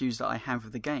of the issues that I have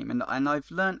with the game, and I've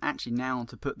learned actually now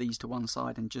to put these to one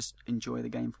side and just enjoy the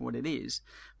game for what it is.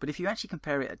 But if you actually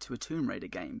compare it to a Tomb Raider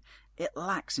game, it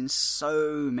lacks in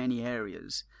so many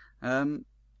areas. Tombs.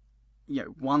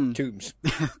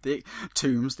 the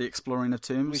exploring of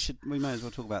tombs. We may as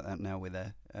well talk about that now we're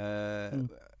there.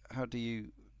 How do you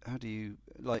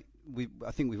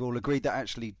I think we've all agreed that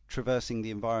actually traversing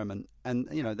the environment, and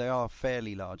they are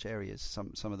fairly large areas.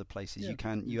 Some of the places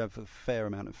you have a fair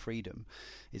amount of freedom.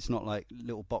 It's not like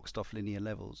little boxed off linear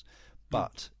levels,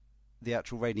 but the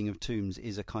actual raiding of tombs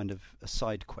is a kind of a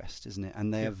side quest, isn't it?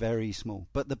 And they are very small.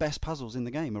 But the best puzzles in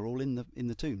the game are all in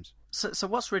the tombs. So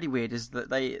what's really weird is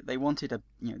that they wanted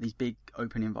these big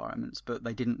open environments, but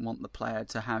they didn't want the player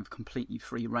to have completely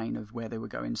free reign of where they were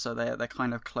going. So they're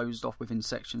kind of closed off within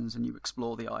sections, and you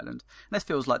explore the island. And it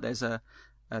feels like there's a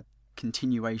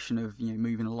continuation of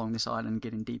moving along this island and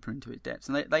getting deeper into its depths,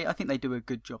 and I think they do a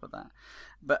good job of that.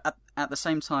 But at the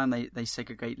same time, they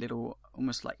segregate little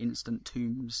almost like instant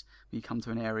tombs. You come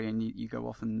to an area and you go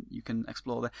off and you can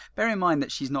explore there. Bear in mind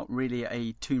that she's not really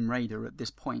a Tomb Raider at this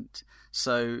point,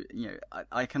 so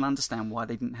I can understand why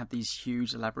they didn't have these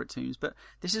huge elaborate tombs. But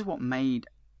this is what made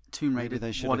Tomb Raider. Maybe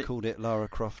they should have called it Lara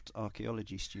Croft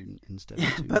Archaeology Student instead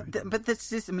of Tomb Raider. But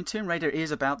this, Tomb Raider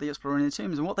is about the exploring the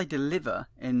tombs, and what they deliver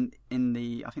in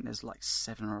the, I think there's like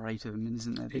 7 or 8 of them,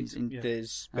 isn't there?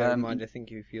 There's, bear in mind, I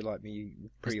think if you're like me, you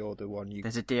pre-order one.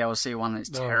 There's a DLC one, and it's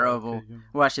terrible. Okay, yeah.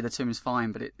 Well, actually, the tomb is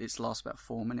fine, but it lasts about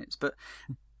 4 minutes. But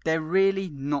they're really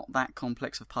not that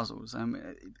complex of puzzles.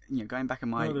 Going back in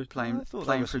my playing, I thought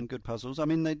there were some good puzzles. I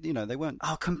mean, they weren't.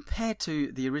 Oh, compared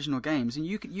to the original games, and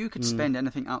you could spend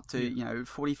anything up to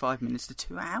 45 minutes to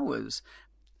 2 hours.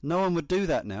 No one would do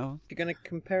that now. If you're going to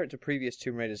compare it to previous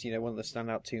Tomb Raiders, one of the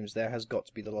standout tombs there has got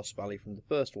to be the Lost Valley from the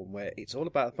first one, where it's all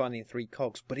about finding 3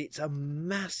 cogs, but it's a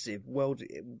massive,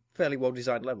 fairly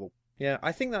well-designed level. Yeah,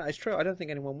 I think that is true. I don't think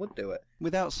anyone would do it.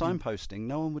 Without signposting,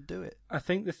 no one would do it. I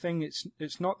think the thing,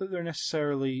 it's not that they're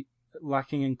necessarily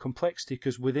lacking in complexity,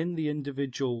 because within the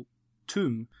individual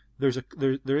tomb,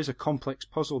 there is a complex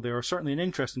puzzle there, or certainly an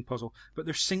interesting puzzle, but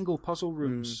there's single puzzle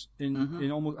rooms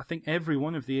in almost, I think, every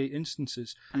one of the 8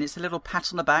 instances. And it's a little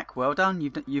pat on the back. Well done,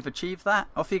 you've achieved that.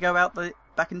 Off you go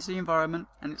back into the environment,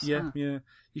 and it's yeah.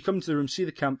 You come to the room, see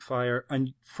the campfire,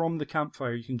 and from the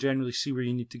campfire you can generally see where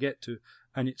you need to get to,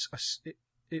 and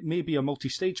it may be a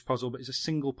multi-stage puzzle, but it's a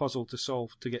single puzzle to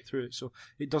solve to get through it. So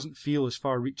it doesn't feel as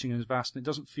far-reaching and as vast, and it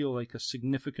doesn't feel like a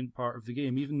significant part of the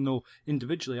game, even though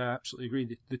individually I absolutely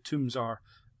agree the tombs are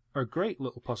great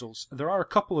little puzzles. There are a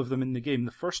couple of them in the game.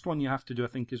 The first one you have to do, I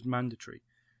think, is mandatory,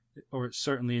 or it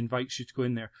certainly invites you to go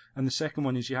in there. And the second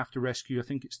one is you have to rescue, I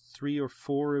think it's 3 or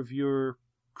 4 of your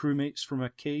crewmates from a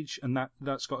cage, and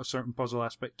that's got a certain puzzle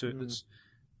aspect to it that's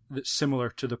similar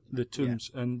to the tombs,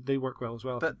 and they work well as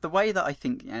well. But the way that I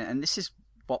think, and this is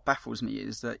what baffles me,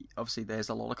 is that obviously there's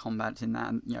a lot of combat in that,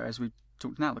 and as we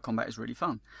talked now, the combat is really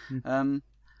fun.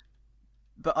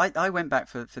 But I went back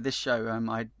for this show.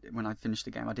 When I finished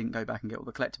the game, I didn't go back and get all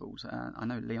the collectibles. I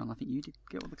know, Leon, I think you did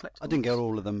get all the collectibles. I didn't get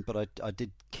all of them, but I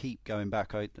did keep going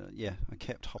back. I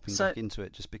kept hopping back into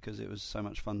it just because it was so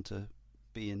much fun to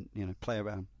be in, play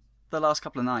around. The last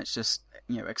couple of nights just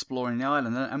exploring the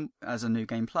island and as a New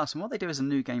Game Plus, and what they do as a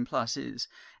New Game Plus is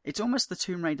it's almost the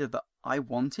Tomb Raider that I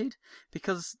wanted,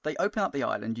 because they open up the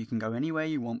island. You can go anywhere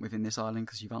you want within this island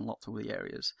because you've unlocked all the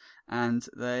areas, and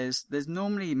there's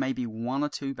normally maybe 1 or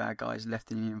 2 bad guys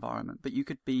left in the environment, but you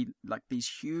could be like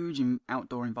these huge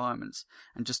outdoor environments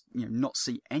and just not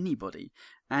see anybody.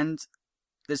 And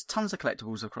there's tons of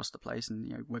collectibles across the place,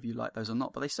 and whether you like those or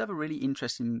not, but they serve a really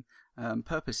interesting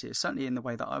purpose here. Certainly in the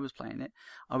way that I was playing it,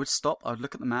 I would stop, I would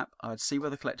look at the map, I would see where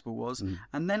the collectible was,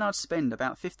 and then I'd spend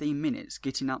about 15 minutes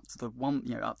getting up to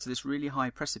up to this really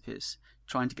high precipice,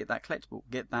 trying to get that collectible,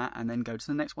 get that, and then go to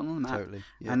the next one on the map, totally,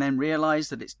 yeah. And then realise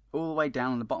that it's all the way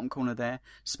down on the bottom corner there.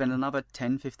 Spend another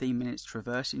 10-15 minutes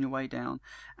traversing your way down,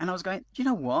 and I was going, you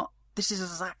know what? This is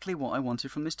exactly what I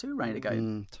wanted from this Tomb Raider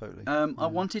game. Totally. I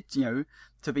wanted,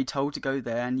 to be told to go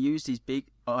there and use these big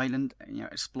island,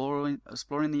 exploring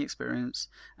the experience,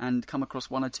 and come across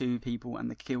 1 or 2 people and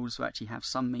the kills to actually have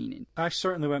some meaning. I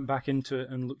certainly went back into it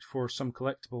and looked for some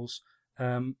collectibles.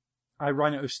 I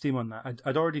ran out of steam on that.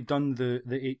 I'd already done the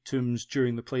 8 tombs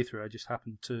during the playthrough. I just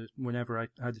happened to, whenever I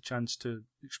had the chance to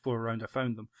explore around, I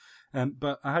found them.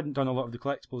 But I hadn't done a lot of the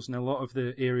collectibles, and a lot of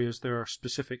the areas, there are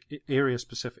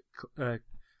area-specific,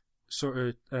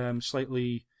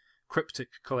 slightly cryptic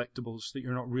collectibles that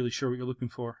you're not really sure what you're looking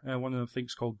for. One of them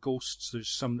things called ghosts. There's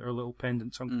some that are little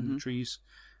pendants hung from the trees,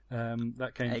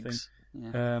 that kind Eggs.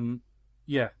 of thing.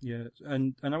 Yeah.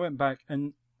 And I went back,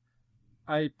 and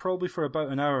I probably for about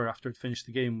an hour after I'd finished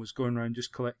the game was going around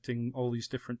just collecting all these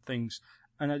different things,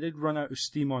 and I did run out of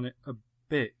steam on it a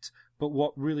bit. But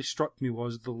what really struck me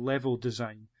was the level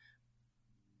design.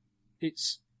 I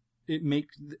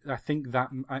think that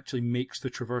actually makes the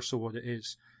traversal what it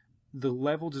is. The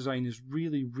level design is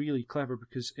really, really clever,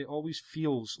 because it always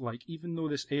feels like, even though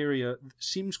this area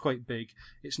seems quite big,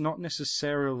 it's not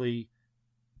necessarily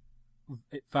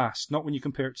vast. Not when you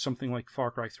compare it to something like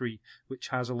Far Cry 3, which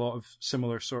has a lot of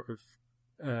similar sort of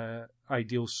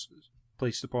ideals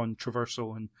placed upon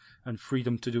traversal and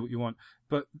freedom to do what you want.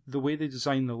 But the way they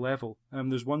design the level,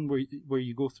 there's one where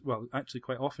you go through, well, actually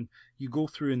quite often, you go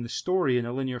through in the story in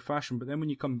a linear fashion, but then when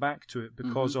you come back to it,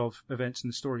 because of events in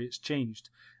the story, it's changed.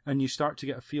 And you start to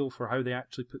get a feel for how they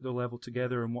actually put the level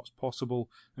together and what's possible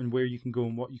and where you can go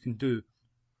and what you can do.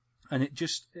 And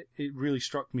it really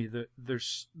struck me that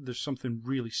there's something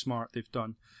really smart they've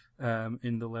done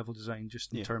in the level design,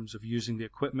 just in terms of using the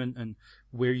equipment and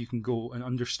where you can go and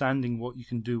understanding what you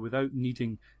can do without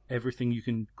needing everything you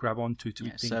can grab onto to be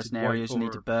painted certain areas you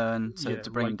need to burn to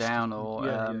bring them down, or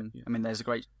I mean, there's a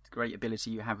great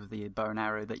ability you have with the bow and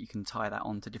arrow that you can tie that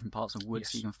onto different parts of wood,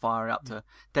 so you can fire it up to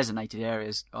designated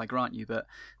areas, I grant you, but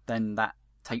then that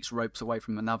takes ropes away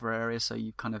from another area, so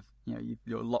you kind of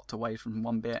you're locked away from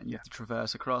one bit and you have to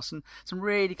traverse across, and some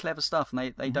really clever stuff.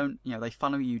 And they don't they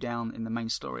funnel you down in the main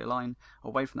storyline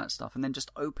away from that stuff, and then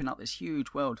just open up this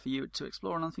huge world for you to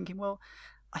explore. And I'm thinking, well,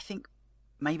 I think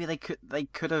maybe they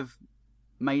could have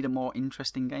made a more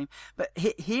interesting game. But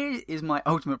here is my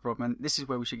ultimate problem, and this is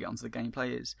where we should get onto the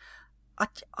gameplay. Is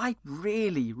I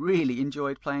really, really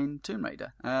enjoyed playing Tomb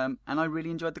Raider, and I really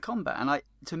enjoyed the combat. And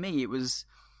to me, it was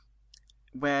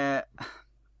where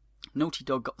Naughty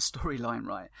Dog got the storyline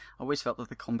right. I always felt that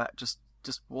the combat just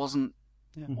wasn't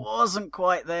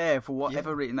quite there for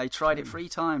whatever reason. They tried it 3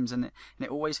 times, and it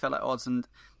always felt at odds. And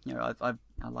I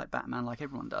like Batman like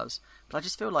everyone does, but I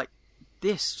just feel like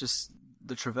this, just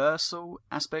the traversal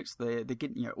aspects, the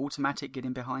getting automatic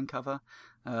getting behind cover.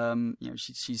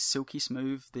 She's silky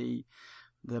smooth.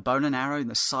 the bow and arrow and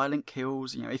the silent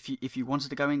kills. You know, if you wanted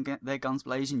to go and get their guns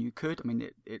blazing, you could. I mean,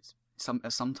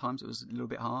 sometimes it was a little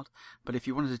bit hard, but if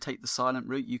you wanted to take the silent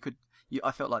route, you could.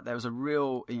 I felt like there was a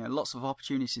real, lots of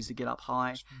opportunities to get up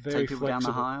high, take people down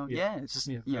the aisle. Yeah, it's just,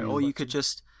 or flexible. You could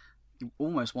just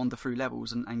almost wander through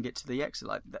levels and get to the exit.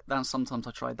 Like that, sometimes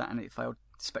I tried that and it failed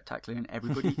spectacularly, and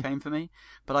everybody came for me.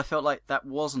 But I felt like that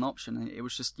was an option. It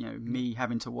was just, me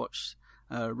having to watch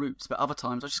routes. But other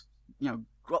times I just,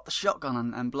 got the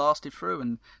shotgun and blasted through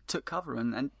and took cover,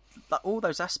 and all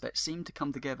those aspects seemed to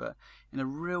come together in a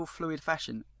real fluid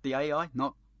fashion. The AI,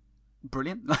 not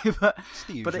brilliant, but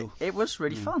it was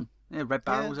really fun. Yeah, red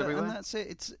barrels everywhere, and that's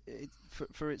it.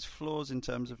 For its flaws in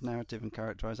terms of narrative and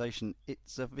characterization,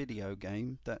 it's a video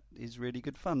game that is really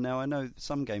good fun. Now, I know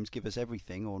some games give us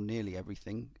everything or nearly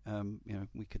everything.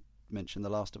 We could mention The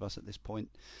Last of Us at this point.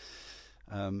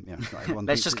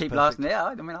 Let's just keep lasting. Yeah,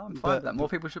 I mean, I'm fine with that. More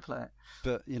people should play it.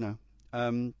 But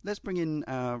let's bring in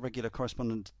our regular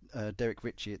correspondent Derek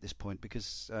Ritchie at this point,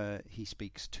 because he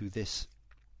speaks to this.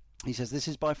 He says, "This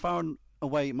is by far and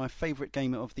away my favourite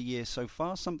game of the year so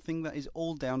far, something that is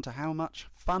all down to how much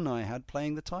fun I had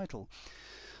playing the title.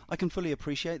 I can fully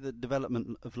appreciate that the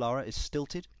development of Lara is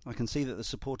stilted. I can see that the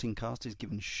supporting cast is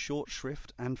given short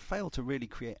shrift and fail to really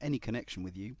create any connection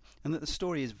with you, and that the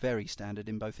story is very standard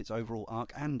in both its overall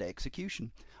arc and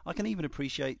execution. I can even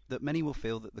appreciate that many will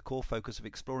feel that the core focus of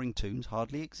exploring tombs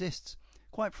hardly exists.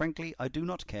 Quite frankly, I do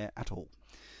not care at all.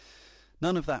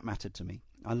 None of that mattered to me.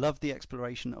 I loved the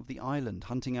exploration of the island,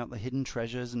 hunting out the hidden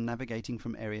treasures and navigating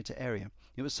from area to area.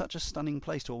 It was such a stunning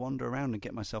place to wander around and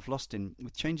get myself lost in,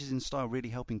 with changes in style really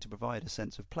helping to provide a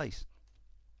sense of place."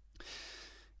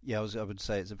 Yeah, I would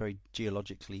say it's a very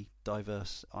geologically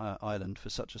diverse island for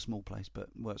such a small place, but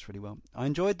works really well. "I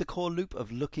enjoyed the core loop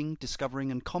of looking,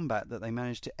 discovering and combat that they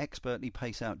managed to expertly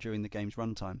pace out during the game's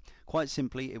runtime. Quite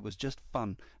simply, it was just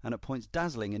fun, and at points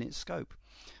dazzling in its scope.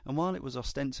 And while it was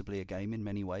ostensibly a game in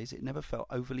many ways, it never felt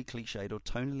overly cliched or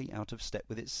tonally out of step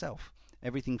with itself.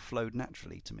 Everything flowed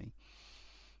naturally to me.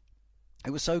 It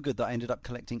was so good that I ended up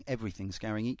collecting everything,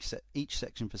 scouring each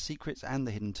section for secrets and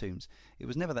the hidden tombs. It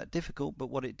was never that difficult, but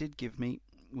what it did give me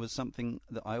was something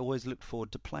that I always looked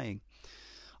forward to playing.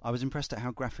 I was impressed at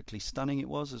how graphically stunning it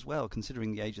was as well,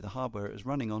 considering the age of the hardware it was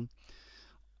running on.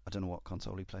 I don't know what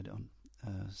console he played it on.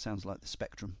 Sounds like the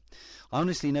Spectrum. I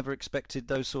honestly never expected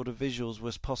those sort of visuals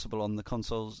was possible on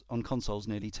consoles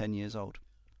nearly 10 years old.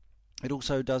 It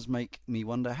also does make me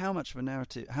wonder how much a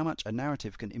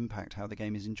narrative can impact how the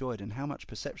game is enjoyed, and how much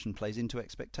perception plays into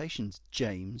expectations,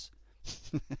 James.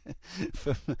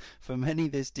 For many,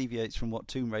 this deviates from what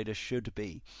Tomb Raider should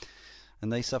be,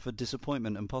 and they suffered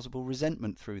disappointment and possible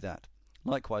resentment through that.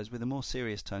 Likewise, with a more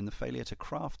serious tone, the failure to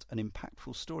craft an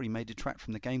impactful story may detract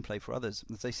from the gameplay for others,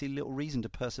 as they see little reason to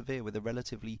persevere with a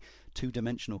relatively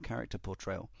two-dimensional character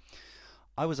portrayal.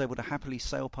 I was able to happily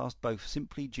sail past both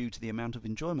simply due to the amount of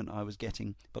enjoyment I was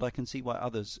getting, but I can see why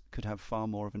others could have far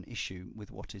more of an issue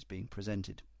with what is being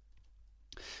presented.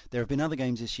 There have been other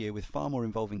games this year with far more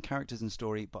involving characters and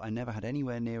story, but I never had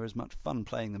anywhere near as much fun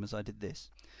playing them as I did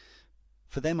this.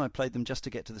 For them, I played them just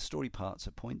to get to the story parts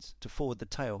at points, to forward the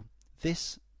tale.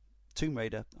 This, Tomb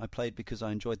Raider, I played because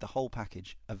I enjoyed the whole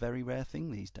package, a very rare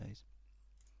thing these days."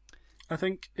 I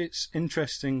think it's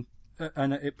interesting,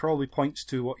 and it probably points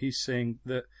to what he's saying,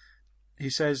 that he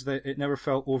says that it never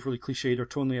felt overly cliched or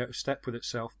tonally out of step with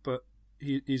itself, but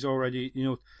he's already,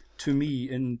 to me,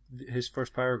 in his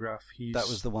first paragraph, that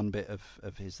was the one bit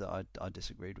of his that I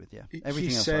disagreed with, yeah.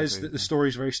 Everything else says that the story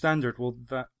is very standard. Well,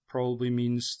 that probably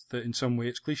means that in some way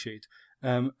it's cliched.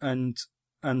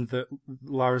 And that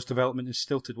Lara's development is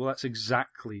stilted. Well, that's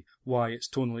exactly why it's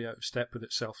tonally out of step with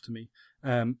itself to me.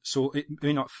 So it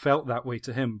may not felt that way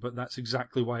to him, but that's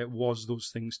exactly why it was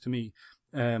those things to me.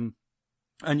 And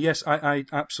yes, I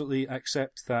absolutely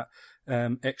accept that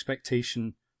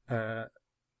expectation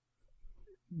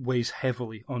weighs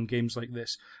heavily on games like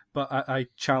this. But I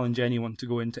challenge anyone to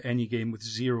go into any game with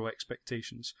zero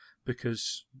expectations,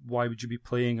 because why would you be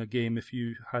playing a game if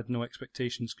you had no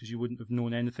expectations, because you wouldn't have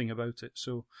known anything about it?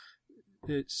 So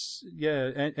it's,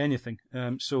 anything.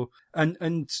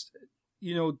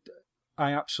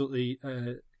 I absolutely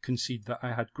concede that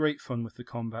I had great fun with the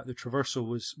combat. The traversal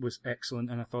was excellent,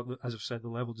 and I thought that, as I've said, the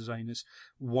level design is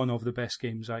one of the best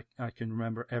games I can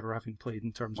remember ever having played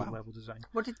in terms of level design.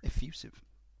 Effusive.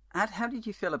 How did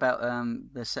you feel about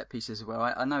the set pieces as well?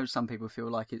 I know some people feel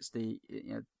like it's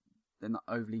they're not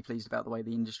overly pleased about the way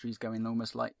the industry's going,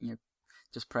 almost like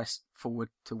just press forward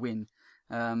to win.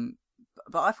 But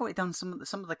I thought it done some of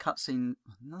the cutscene,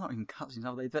 not even cutscenes,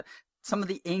 are they? But some of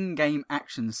the in-game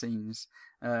action scenes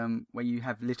where you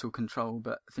have little control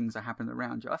but things are happening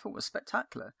around you, I thought was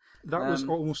spectacular. That was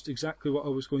almost exactly what I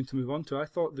was going to move on to. I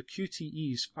thought the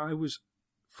QTEs,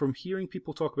 from hearing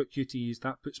people talk about QTEs,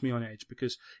 that puts me on edge,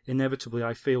 because inevitably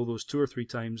I fail those 2 or 3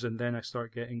 times, and then I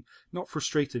start getting, not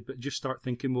frustrated, but just start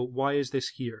thinking, well, why is this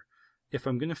here? If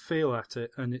I'm going to fail at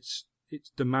it, and it's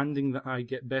demanding that I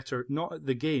get better, not at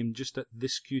the game, just at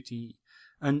this QTE.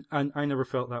 And I never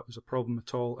felt that was a problem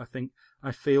at all. I think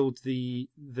I failed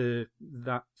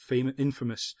that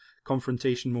infamous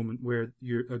confrontation moment where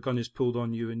a gun is pulled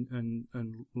on you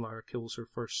and Lara kills her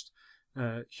first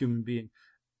human being.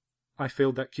 I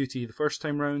failed that QTE the first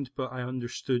time round, but I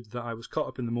understood that I was caught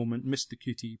up in the moment, missed the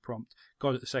QTE prompt,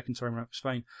 got it the second time round, it was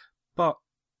fine. But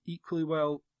equally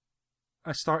well,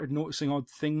 I started noticing odd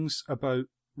things about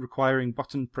requiring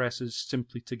button presses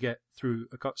simply to get through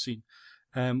a cutscene.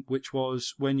 Which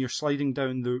was when you're sliding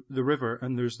down the river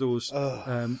and there's those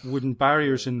wooden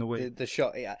barriers in the way. The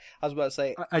shot, yeah. I was about to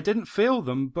say... I didn't fail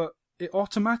them, but it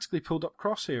automatically pulled up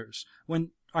crosshairs.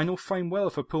 When I know fine well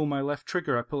if I pull my left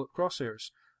trigger, I pull up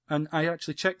crosshairs. And I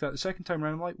actually checked that the second time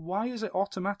around. I'm like, why is it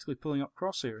automatically pulling up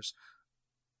crosshairs?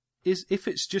 If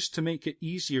it's just to make it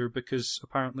easier because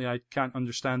apparently I can't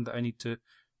understand that I need to,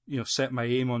 set my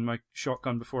aim on my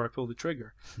shotgun before I pull the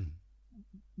trigger.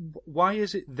 Why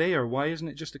is it there? Why isn't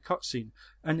it just a cutscene?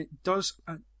 And it does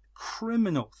a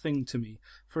criminal thing to me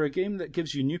for a game that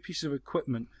gives you new pieces of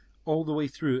equipment all the way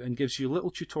through and gives you little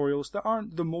tutorials that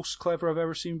aren't the most clever I've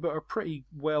ever seen, but are pretty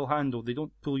well handled. They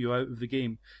don't pull you out of the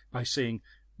game by saying,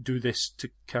 do this to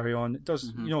carry on. It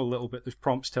does, a little bit. There's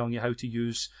prompts telling you how to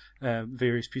use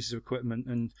various pieces of equipment,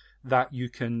 and that you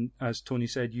can, as Tony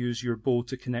said, use your bow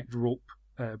to connect rope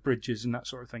bridges and that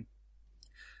sort of thing.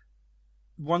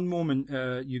 One moment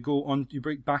you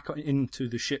break back into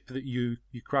the ship that you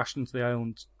crashed into the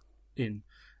island in.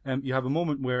 You have a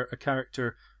moment where a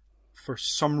character, for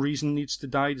some reason, needs to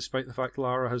die, despite the fact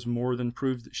Lara has more than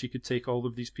proved that she could take all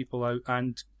of these people out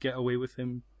and get away with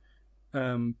him.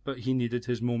 But he needed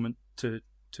his moment to...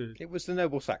 It was the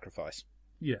noble sacrifice.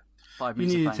 Yeah. 5 he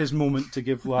minutes needed his moment to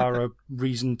give Lara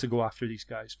reason to go after these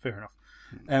guys. Fair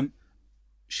enough.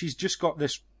 She's just got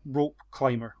this rope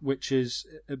climber, which is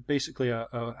basically a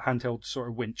handheld sort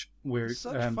of winch. Where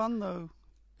such fun, though.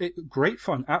 Great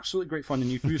fun. Absolutely great fun.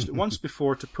 And you've used it once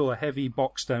before to pull a heavy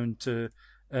box down to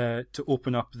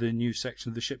open up the new section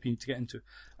of the ship you need to get into.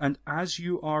 And as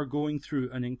you are going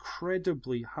through an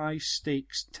incredibly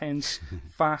high-stakes, tense,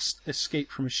 fast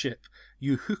escape from a ship,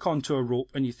 you hook onto a rope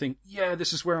and you think, yeah,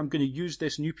 this is where I'm going to use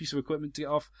this new piece of equipment to get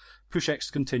off. Push X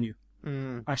to continue.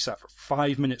 I sat for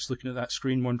 5 minutes looking at that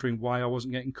screen wondering why I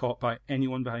wasn't getting caught by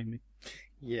anyone behind me.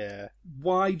 Yeah.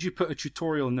 Why'd you put a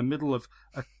tutorial in the middle of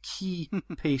a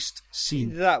key-paced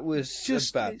scene? That was just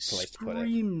a bad place to put it.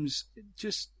 It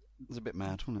just... It was a bit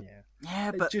mad, wasn't it?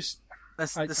 Yeah, but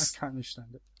I can't understand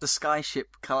it. The skyship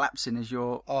collapsing as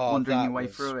you're wandering your way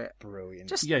through it. Brilliant.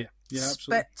 Just absolutely.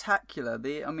 Spectacular.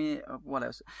 What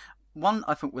else? One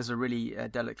I think was a really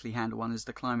delicately handled one is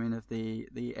the climbing of the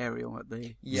aerial at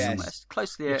the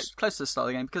close to the start of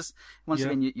the game, because once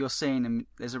again you're seeing and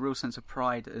there's a real sense of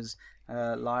pride as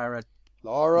Lara.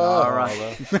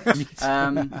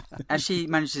 And she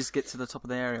manages to get to the top of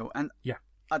the aerial, and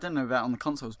I don't know about on the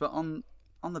consoles, but on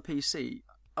the PC,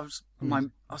 I was like,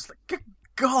 good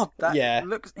God, that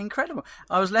looks incredible.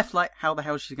 I was left like, how the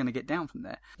hell is she going to get down from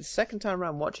there? The second time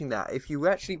around watching that, if you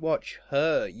actually watch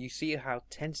her, you see how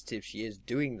tentative she is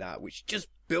doing that, which just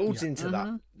builds into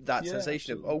that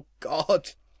sensation of, oh God.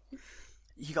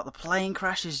 You got the plane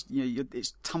crashes,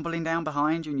 it's tumbling down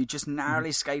behind you, and you just narrowly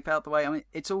escape out the way. I mean,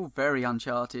 it's all very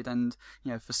Uncharted, and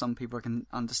for some people, I can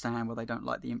understand why they don't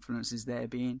like the influences there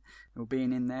being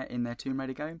in their Tomb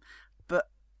Raider game. But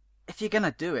if you're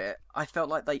gonna do it, I felt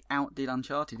like they outdid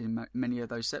Uncharted in many of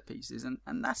those set pieces, and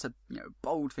that's a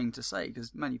bold thing to say,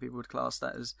 because many people would class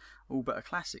that as all but a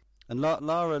classic. And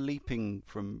Lara leaping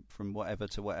from whatever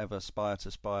to whatever, spire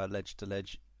to spire, ledge to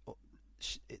ledge.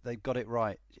 They've got it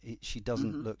right. She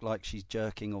doesn't look like she's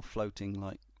jerking or floating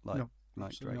like Drake.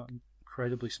 Not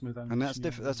incredibly smooth animation.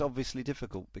 And that's obviously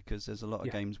difficult, because there's a lot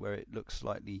of games where it looks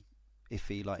slightly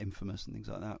iffy, like Infamous and things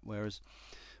like that.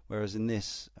 Whereas in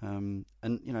this, and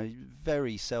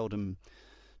very seldom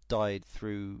died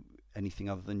through anything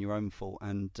other than your own fault,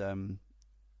 and and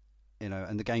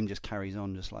the game just carries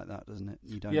on just like that, doesn't it?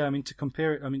 You don't. Yeah, I mean, to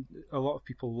compare it, I mean, a lot of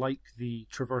people like the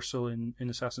traversal in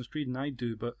Assassin's Creed, and I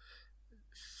do, but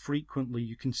frequently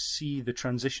you can see the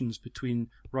transitions between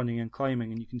running and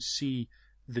climbing, and you can see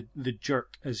the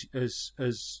jerk as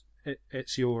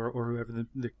Ezio or whoever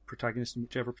the protagonist in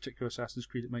whichever particular Assassin's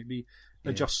Creed it might be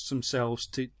adjusts themselves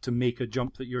to make a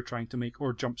jump that you're trying to make,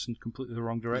 or jumps in completely the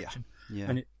wrong direction. Yeah.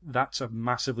 And that's a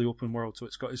massively open world, so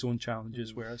it's got its own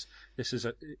challenges. Whereas this is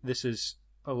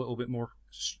a little bit more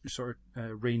sort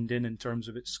of reined in terms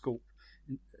of its scope,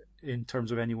 in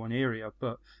terms of any one area.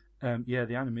 But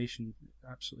the animation,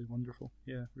 absolutely wonderful.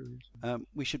 Yeah, really is.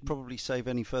 We should probably save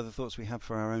any further thoughts we have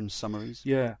for our own summaries.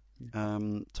 Yeah.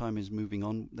 Time is moving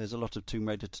on. There's a lot of Tomb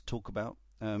Raider to talk about.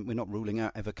 We're not ruling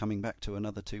out ever coming back to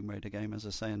another Tomb Raider game, as I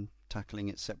say, and tackling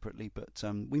it separately, but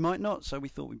we might not. So we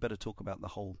thought we'd better talk about the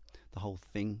whole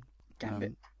thing.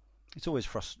 Gambit. It's always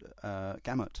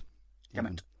Gamut.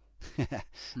 Gamut.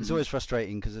 It's always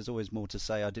frustrating because there's always more to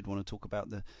say. I did want to talk about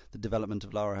the development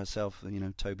of Lara herself.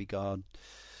 Toby Gard.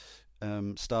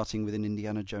 Starting with an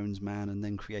Indiana Jones man and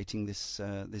then creating this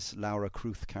Laura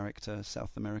Kruth character,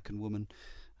 South American woman,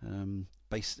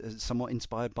 based somewhat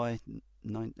inspired by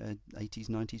 80s,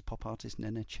 90s pop artist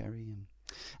Nene Cherry.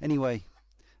 Anyway,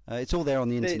 it's all there on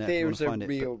the internet. There's a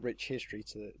real rich history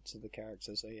to the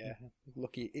character, so yeah,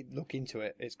 look into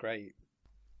it. It's great.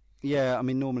 Yeah, I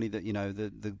mean, normally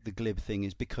the glib thing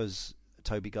is because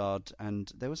Toby Gard,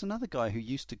 and there was another guy who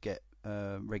used to get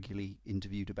regularly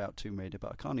interviewed about Tomb Raider,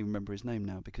 but I can't even remember his name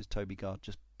now because Toby Gard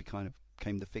just kind of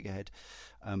became the figurehead.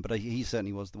 But he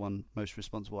certainly was the one most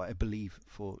responsible, I believe,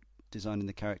 for designing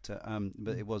the character.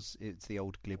 But it's the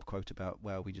old glib quote about,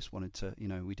 well, we just wanted to,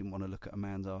 we didn't want to look at a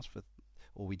man's ass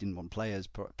or we didn't want players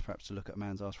perhaps to look at a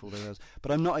man's ass for all their hours.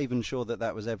 But I'm not even sure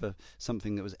that was ever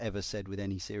something that was ever said with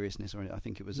any seriousness. Or I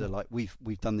think it was like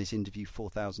we've done this interview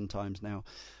 4,000 times now.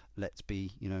 Let's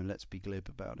be glib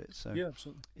about it. So yeah,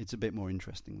 absolutely. It's a bit more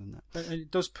interesting than that. And it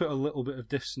does put a little bit of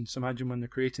distance. Imagine when they're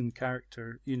creating the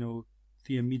character,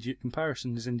 the immediate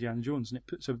comparison is Indiana Jones, and it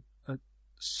puts a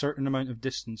certain amount of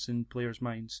distance in players'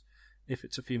 minds if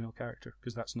it's a female character,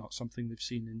 because that's not something they've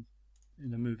seen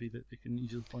in a movie that they can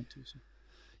easily point to. So.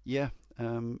 Yeah,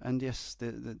 and yes,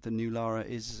 the new Lara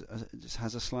just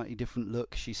has a slightly different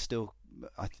look. She's still,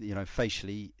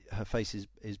 facially, her face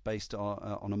is based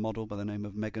on a model by the name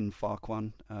of Megan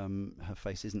Farquhar. Her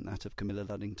face isn't that of Camilla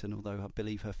Luddington, although I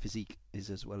believe her physique is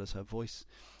as well as her voice.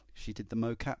 She did the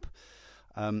mocap.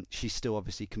 She's still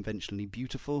obviously conventionally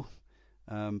beautiful,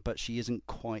 but she isn't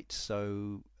quite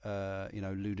so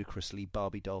ludicrously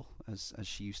Barbie doll as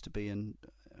she used to be, and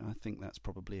I think that's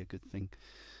probably a good thing.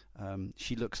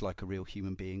 She looks like a real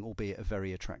human being, albeit a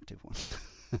very attractive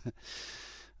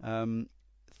one.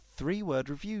 3-word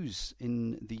reviews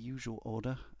in the usual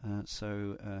order.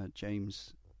 So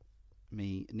James,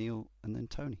 me, Neil, and then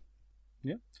Tony.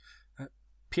 Yeah.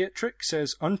 Pietrick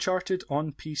says Uncharted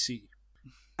on PC.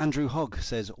 Andrew Hogg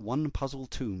says One Puzzle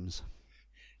Tombs.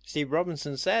 Steve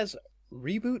Robinson says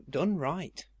reboot done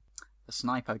right. The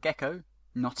Sniper Gecko,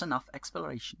 not enough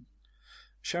exploration.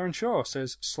 Sharon Shaw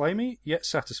says slimy yet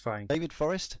satisfying. David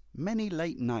Forrest, many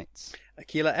late nights.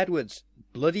 Akila Edwards,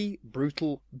 bloody,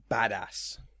 brutal,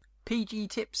 badass. PG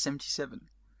Tip 77,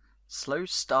 slow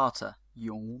starter,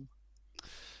 yawn.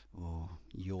 Oh,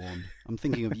 yawn. I'm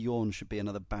thinking of yawn should be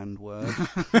another banned word.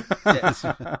 Yes.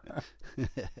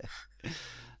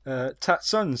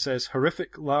 Tatsun says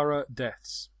horrific Lara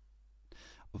deaths.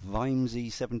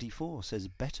 Vimesy74 says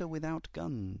better without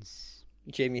guns.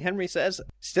 Jamie Henry says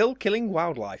still killing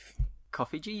wildlife.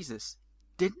 Coffee Jesus,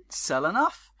 didn't sell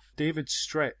enough. David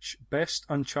Stretch, best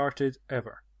Uncharted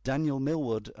ever. Daniel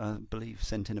Millwood, I believe,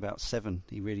 sent in about 7.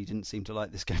 He really didn't seem to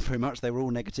like this game very much. They were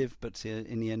all negative, but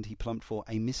in the end he plumped for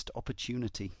a missed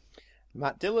opportunity.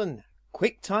 Matt Dillon,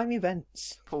 quick time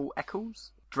events. Paul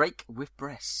Eccles, Drake with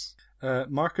breasts.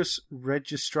 Marcus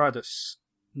Registradus,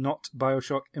 not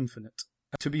Bioshock Infinite.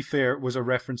 To be fair, was a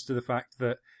reference to the fact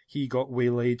that he got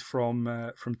waylaid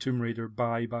from Tomb Raider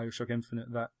by Bioshock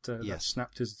Infinite that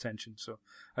snapped his attention. So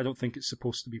I don't think it's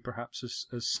supposed to be perhaps as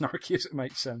snarky as it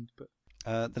might sound. But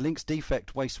the Link's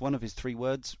Defect wastes one of his 3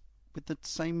 words with the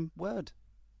same word,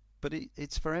 but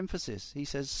it's for emphasis. He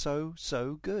says so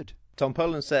good. Tom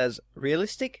Poland says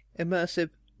realistic, immersive,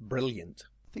 brilliant.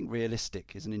 I think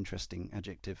realistic is an interesting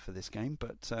adjective for this game,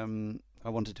 but I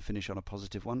wanted to finish on a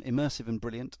positive one. Immersive and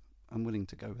brilliant. I'm willing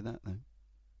to go with that, though.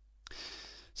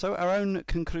 So, our own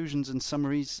conclusions and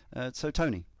summaries. So,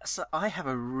 Tony. So, I have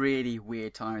a really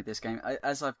weird time with this game.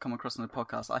 As I've come across on the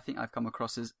podcast, I think I've come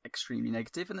across as extremely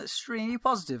negative and extremely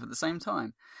positive at the same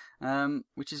time,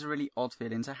 which is a really odd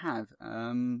feeling to have.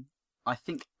 I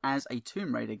think as a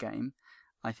Tomb Raider game,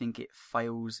 I think it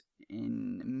fails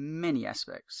in many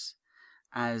aspects.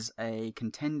 As a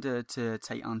contender to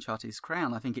take Uncharted's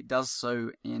crown, I think it does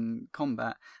so in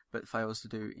combat, but fails to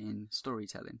do in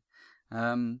storytelling.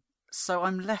 So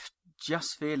I'm left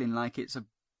just feeling like it's a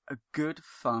a good,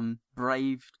 fun,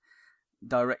 brave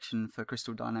direction for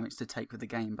Crystal Dynamics to take with the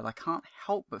game, but I can't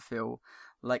help but feel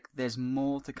like there's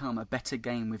more to come, a better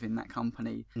game within that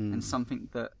company, and something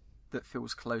that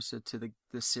feels closer to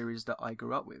the series that I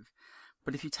grew up with.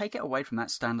 But if you take it away from that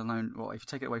standalone, or if you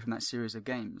take it away from that series of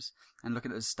games and look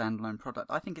at it as a standalone product,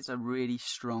 I think it's a really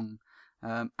strong,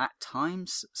 at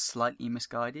times slightly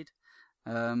misguided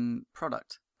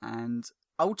product. And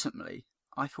ultimately,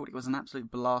 I thought it was an absolute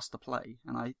blast to play.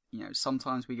 And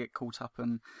sometimes we get caught up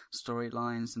in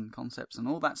storylines and concepts and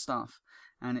all that stuff.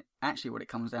 And actually what it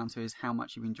comes down to is how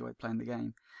much you enjoy playing the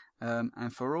game.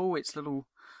 And for all its little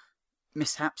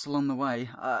mishaps along the way,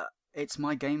 it's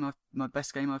my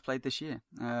best game I've played this year.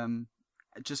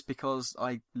 Just because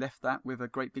I left that with a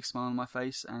great big smile on my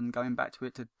face, and going back to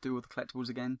it to do all the collectibles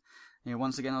again,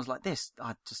 once again I was like,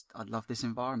 I love this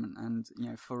environment,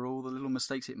 and for all the little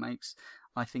mistakes it makes,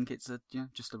 I think it's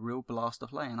just a real blast to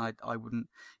play. And I wouldn't,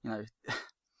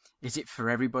 is it for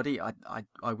everybody?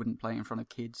 I wouldn't play it in front of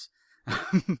kids,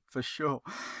 for sure.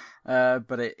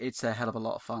 But it's a hell of a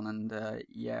lot of fun, and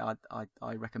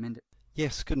I recommend it.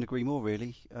 Yes, couldn't agree more,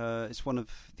 really. It's one of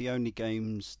the only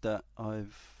games that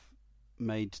I've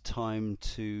made time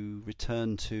to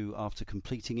return to after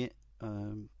completing it.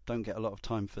 Don't get a lot of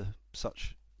time for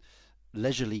such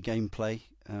leisurely gameplay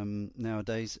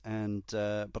nowadays,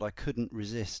 but I couldn't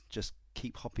resist just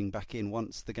keep hopping back in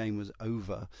once the game was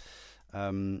over,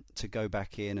 to go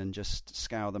back in and just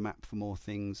scour the map for more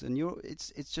things. And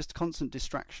it's just constant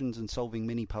distractions and solving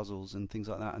mini puzzles and things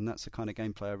like that, and that's the kind of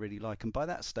gameplay I really like. And by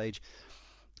that stage,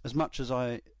 as much as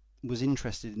I was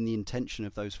interested in the intention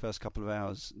of those first couple of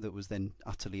hours that was then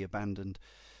utterly abandoned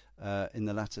in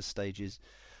the latter stages,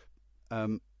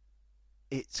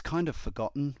 it's kind of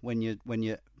forgotten when you're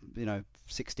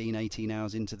 16, 18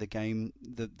 hours into the game.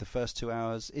 The first 2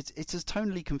 hours, it's as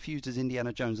tonally confused as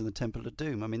Indiana Jones and the Temple of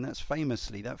Doom. I mean, that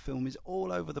film is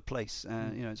all over the weakest.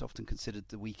 It's often considered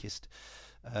the weakest.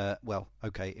 It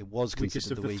was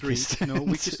considered the weakest.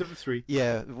 Weakest of the three.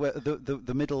 Yeah,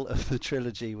 the middle of the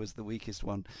trilogy was the weakest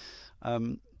one.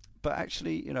 But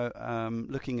actually,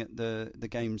 looking at the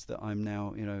games that I'm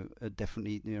now,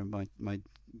 definitely, my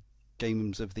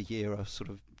games of the year are sort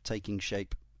of taking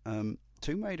shape.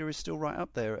 Tomb Raider is still right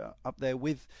up there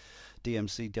with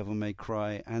DMC, Devil May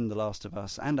Cry, and The Last of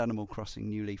Us, and Animal Crossing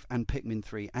New Leaf, and Pikmin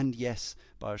 3, and yes,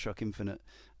 Bioshock Infinite.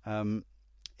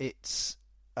 It's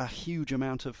a huge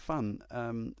amount of fun,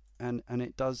 and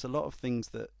it does a lot of things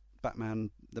that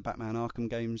the Batman Arkham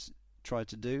games try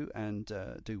to do and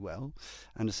do well,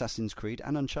 and Assassin's Creed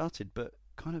and Uncharted, but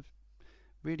kind of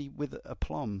really with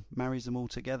aplomb marries them all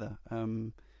together.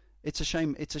 It's a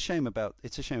shame about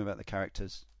the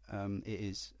characters. It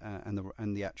is,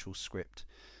 and the actual script,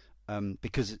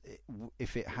 because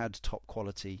if it had top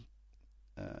quality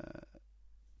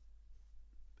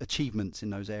achievements in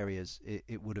those areas,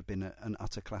 it would have been an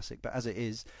utter classic. But as it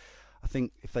is, I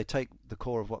think if they take the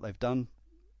core of what they've done,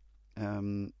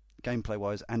 gameplay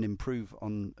wise, and improve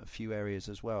on a few areas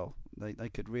as well, they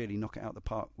could really knock it out the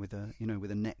park with a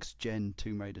next gen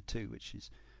Tomb Raider 2, which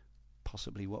is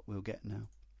possibly what we'll get now.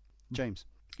 James?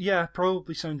 Yeah,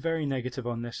 probably sound very negative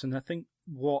on this, and I think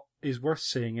what is worth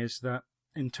saying is that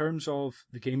in terms of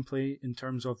the gameplay, in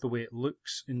terms of the way it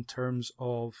looks, in terms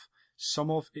of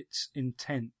some of its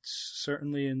intents,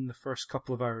 certainly in the first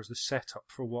couple of hours, the setup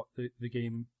for what the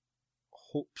game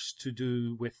hopes to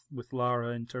do with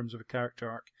Lara in terms of a character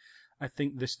arc, I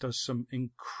think this does some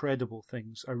incredible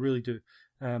things. I really do.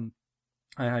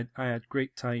 I had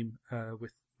great time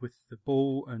with the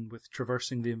bow and with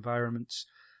traversing the environments.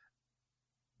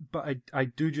 But I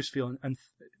do just feel, and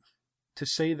to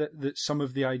say that some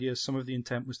of the ideas, some of the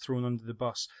intent was thrown under the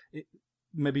bus, it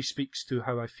maybe speaks to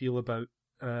how I feel about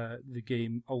the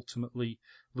game ultimately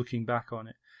looking back on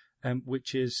it,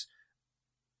 which is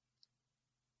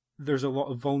there's a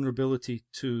lot of vulnerability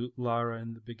to Lara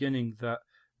in the beginning that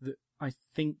I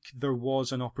think there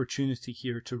was an opportunity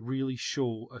here to really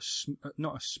show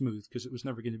not a smooth, because it was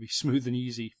never going to be smooth and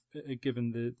easy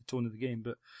given the tone of the game,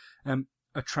 but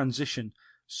a transition,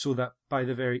 so that by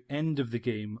the very end of the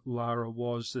game, Lara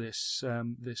was this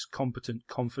competent,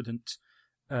 confident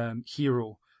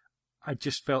hero. I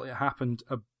just felt it happened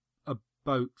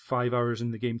about 5 hours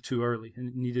in the game too early, and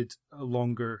it needed a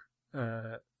longer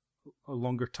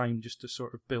time just to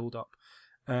sort of build up.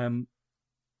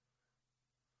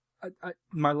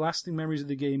 My lasting memories of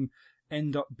the game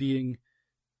end up being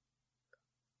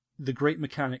the great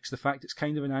mechanics, the fact it's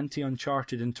kind of an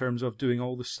anti-Uncharted in terms of doing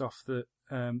all the stuff that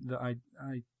I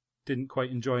didn't quite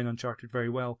enjoy in Uncharted very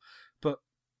well, but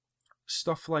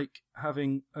stuff like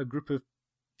having a group of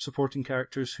supporting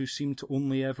characters who seem to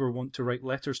only ever want to write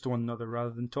letters to one another rather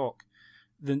than talk.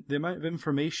 The amount of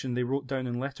information they wrote down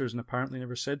in letters and apparently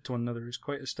never said to one another is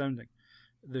quite astounding.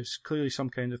 There's clearly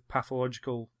some kind of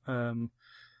pathological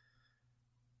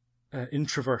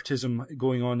introvertism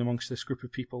going on amongst this group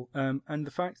of people. And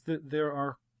the fact that there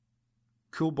are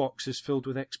cool boxes filled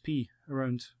with XP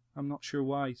around, I'm not sure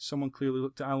why. Someone clearly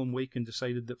looked at Alan Wake and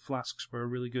decided that flasks were a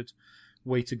really good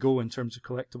way to go in terms of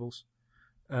collectibles.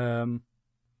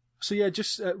 So yeah,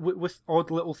 just with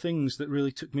odd little things that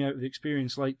really took me out of the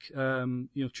experience, like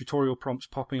tutorial prompts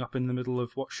popping up in the middle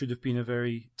of what should have been a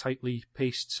very tightly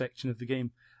paced section of the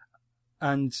game,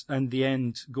 and the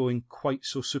end going quite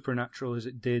so supernatural as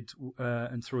it did,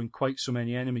 and throwing quite so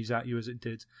many enemies at you as it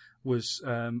did, was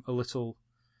a little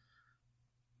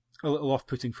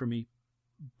off-putting for me.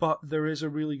 But there is a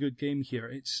really good game here.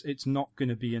 It's not going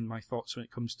to be in my thoughts when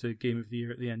it comes to Game of the Year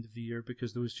at the end of the year,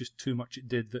 because there was just too much it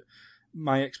did that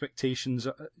my expectations,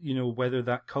 whether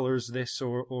that colours this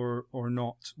or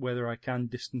not, whether I can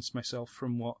distance myself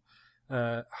from what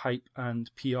hype and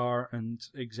PR and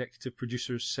executive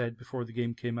producers said before the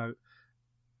game came out,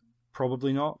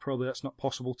 probably not. Probably that's not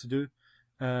possible to do.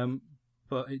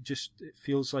 But it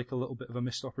feels like a little bit of a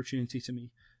missed opportunity to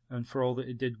me. And for all that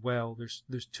it did well,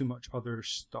 there's too much other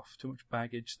stuff, too much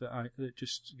baggage that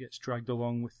just gets dragged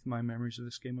along with my memories of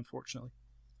this game, unfortunately.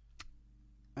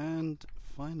 And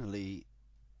finally,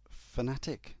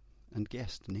 Fanatic and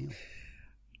guest Neil.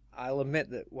 I'll admit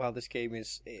that while this game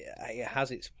it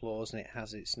has its flaws and it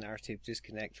has its narrative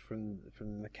disconnect from the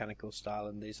mechanical style,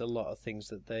 and there's a lot of things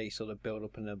that they sort of build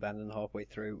up and abandon halfway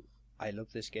through. I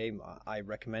love this game. I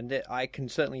recommend it. I can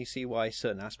certainly see why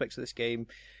certain aspects of this game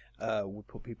would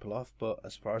put people off, but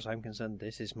as far as I'm concerned,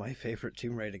 this is my favourite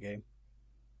Tomb Raider game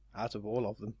out of all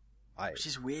of them. Which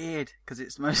is weird, because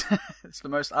it's the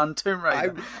most un-Tomb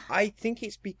Raider. I think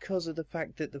it's because of the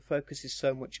fact that the focus is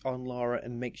so much on Lara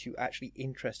and makes you actually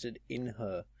interested in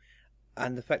her.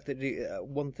 And the fact that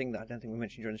one thing that I don't think we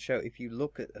mentioned during the show, if you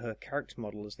look at her character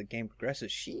model as the game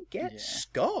progresses, she gets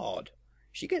scarred.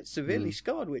 She gets severely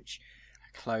scarred, which...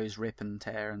 Clothes rip and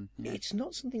tear, and it's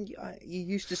not something you're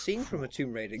used to seeing from a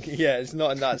Tomb Raider. Yeah, it's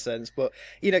not in that sense, but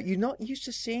you're not used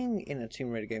to seeing in a Tomb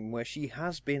Raider game where she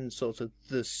has been sort of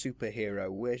the superhero.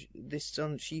 Where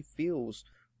she feels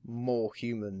more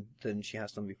human than she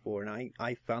has done before, and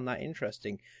I found that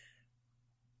interesting.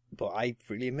 But I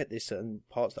freely admit there's certain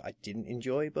parts that I didn't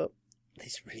enjoy, but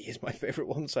this really is my favourite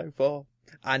one so far,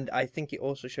 and I think it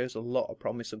also shows a lot of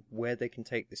promise of where they can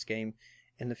take this game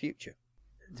in the future.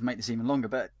 To make this even longer,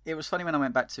 but it was funny when I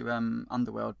went back to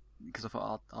Underworld, because I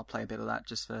thought I'll play a bit of that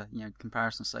just for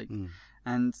comparison's sake.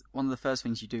 And one of the first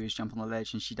things you do is jump on the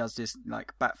ledge, and she does this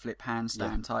like backflip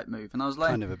handstand type move, and I was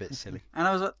like, kind of a bit silly. And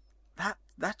I was like,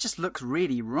 that just looks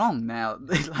really wrong now.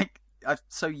 Like I'm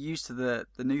so used to the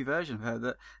new version of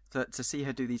her that to see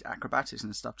her do these acrobatics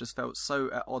and stuff just felt so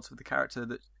at odds with the character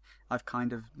that I've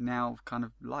kind of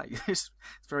like. It's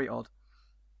very odd.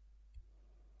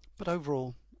 But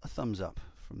overall, a thumbs up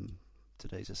from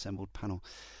today's assembled panel.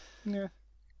 Yeah.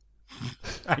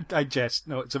 I jest.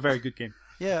 No, it's a very good game.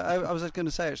 Yeah, I was going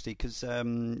to say actually, because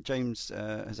James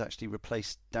has actually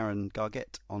replaced Darren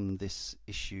Gargett on this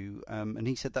issue, and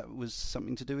he said that was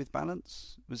something to do with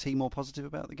balance. Was he more positive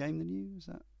about the game than you? Is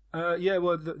that? Yeah,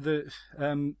 well,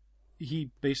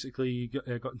 he basically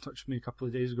got in touch with me a couple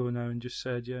of days ago now and just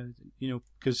said,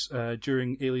 because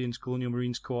during Aliens Colonial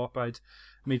Marines Co-op, I'd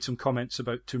made some comments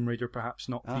about Tomb Raider perhaps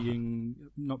not being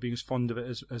as fond of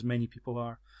it as many people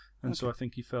are, and so I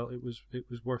think he felt it was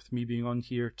worth me being on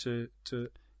here to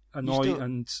annoy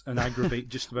and aggravate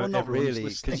just about everyone. Not really,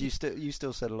 because you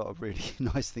still said a lot of really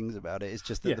nice things about it. It's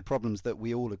just that the problems that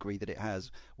we all agree that it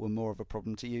has were more of a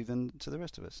problem to you than to the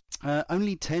rest of us.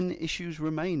 Only 10 issues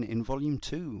remain in Volume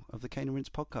 2 of the Cane and Rinse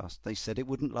podcast. They said it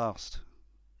wouldn't last.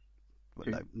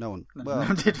 Well, no one. Well, no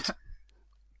one did.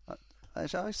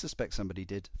 I suspect somebody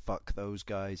did. Fuck those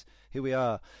guys. Here we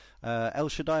are. El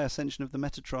Shaddai Ascension of the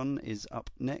Metatron is up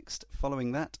next.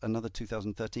 Following that, another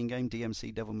 2013 game,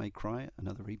 DMC Devil May Cry,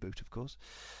 another reboot, of course.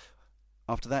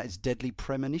 After that, it's Deadly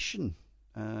Premonition,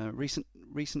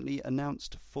 recently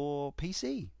announced for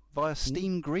PC via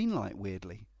Steam Greenlight,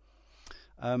 weirdly.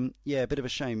 A bit of a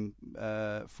shame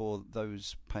for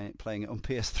those playing it on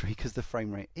PS3 because the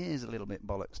frame rate is a little bit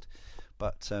bollocksed.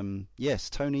 But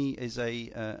yes, Tony is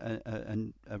a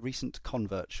recent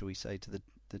convert, shall we say, to the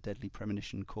Deadly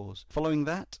Premonition cause. Following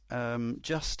that,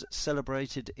 just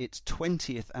celebrated its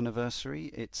 20th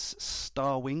anniversary. It's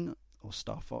Starwing, or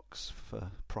Star Fox for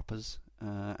propers,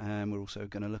 and we're also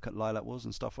going to look at Lilac Wars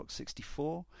and Star Fox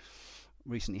 64.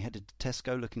 Recently headed to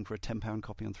Tesco looking for a £10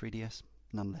 copy on 3DS.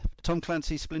 None left. Tom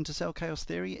Clancy's Splinter Cell Chaos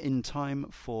Theory in time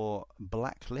for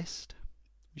Blacklist,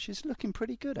 which is looking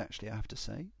pretty good, actually, I have to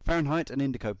say. Fahrenheit and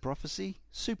Indigo Prophecy,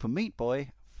 Super Meat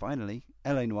Boy, finally,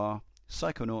 L.A. Noire,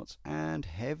 Psychonauts, and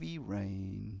Heavy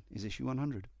Rain is issue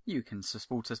 100. You can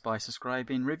support us by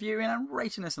subscribing, reviewing, and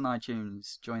rating us on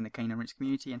iTunes. Join the Cane and Rinse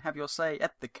community and have your say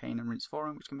at the Cane and Rinse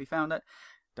forum, which can be found at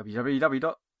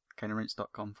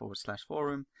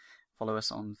www.caneandrinse.com/forum. Follow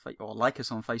us on or like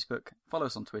us on Facebook, follow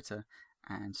us on Twitter,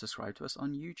 and subscribe to us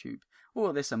on YouTube.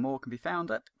 All this and more can be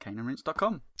found at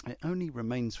caneandrinse.com. It only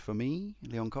remains for me,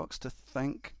 Leon Cox, to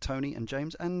thank Tony and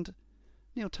James and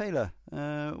Neil Taylor.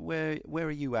 Where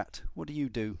are you at? What do you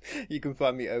do? You can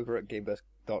find me over at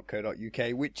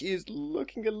gameburst.co.uk, which is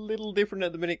looking a little different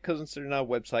at the minute because our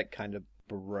website kind of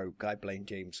broke. I blame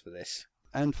James for this.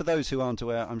 And for those who aren't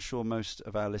aware, I'm sure most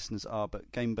of our listeners are,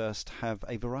 but Gameburst have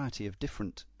a variety of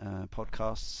different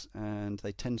podcasts, and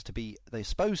they're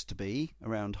supposed to be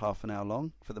around half an hour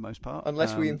long for the most part.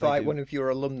 Unless we invite one of your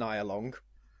alumni along.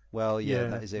 Well, yeah,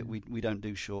 that is it. We don't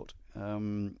do short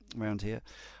around here.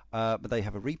 But they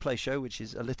have a replay show, which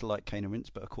is a little like Cane and Rinse,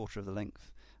 but a quarter of the length.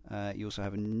 You also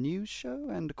have a news show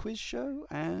and a quiz show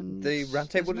and the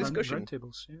roundtable discussion.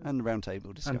 And the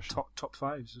roundtable discussion. And top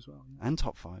fives as well. Yeah. And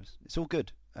top fives. It's all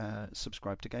good.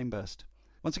 Subscribe to Gameburst.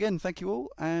 Once again, thank you all,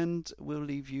 and we'll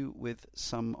leave you with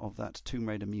some of that Tomb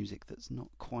Raider music that's not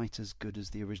quite as good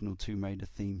as the original Tomb Raider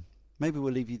theme. Maybe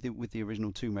we'll leave you with the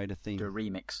original Tomb Raider theme. Do a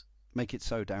remix. Make it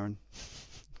so, Darren.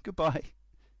 Goodbye.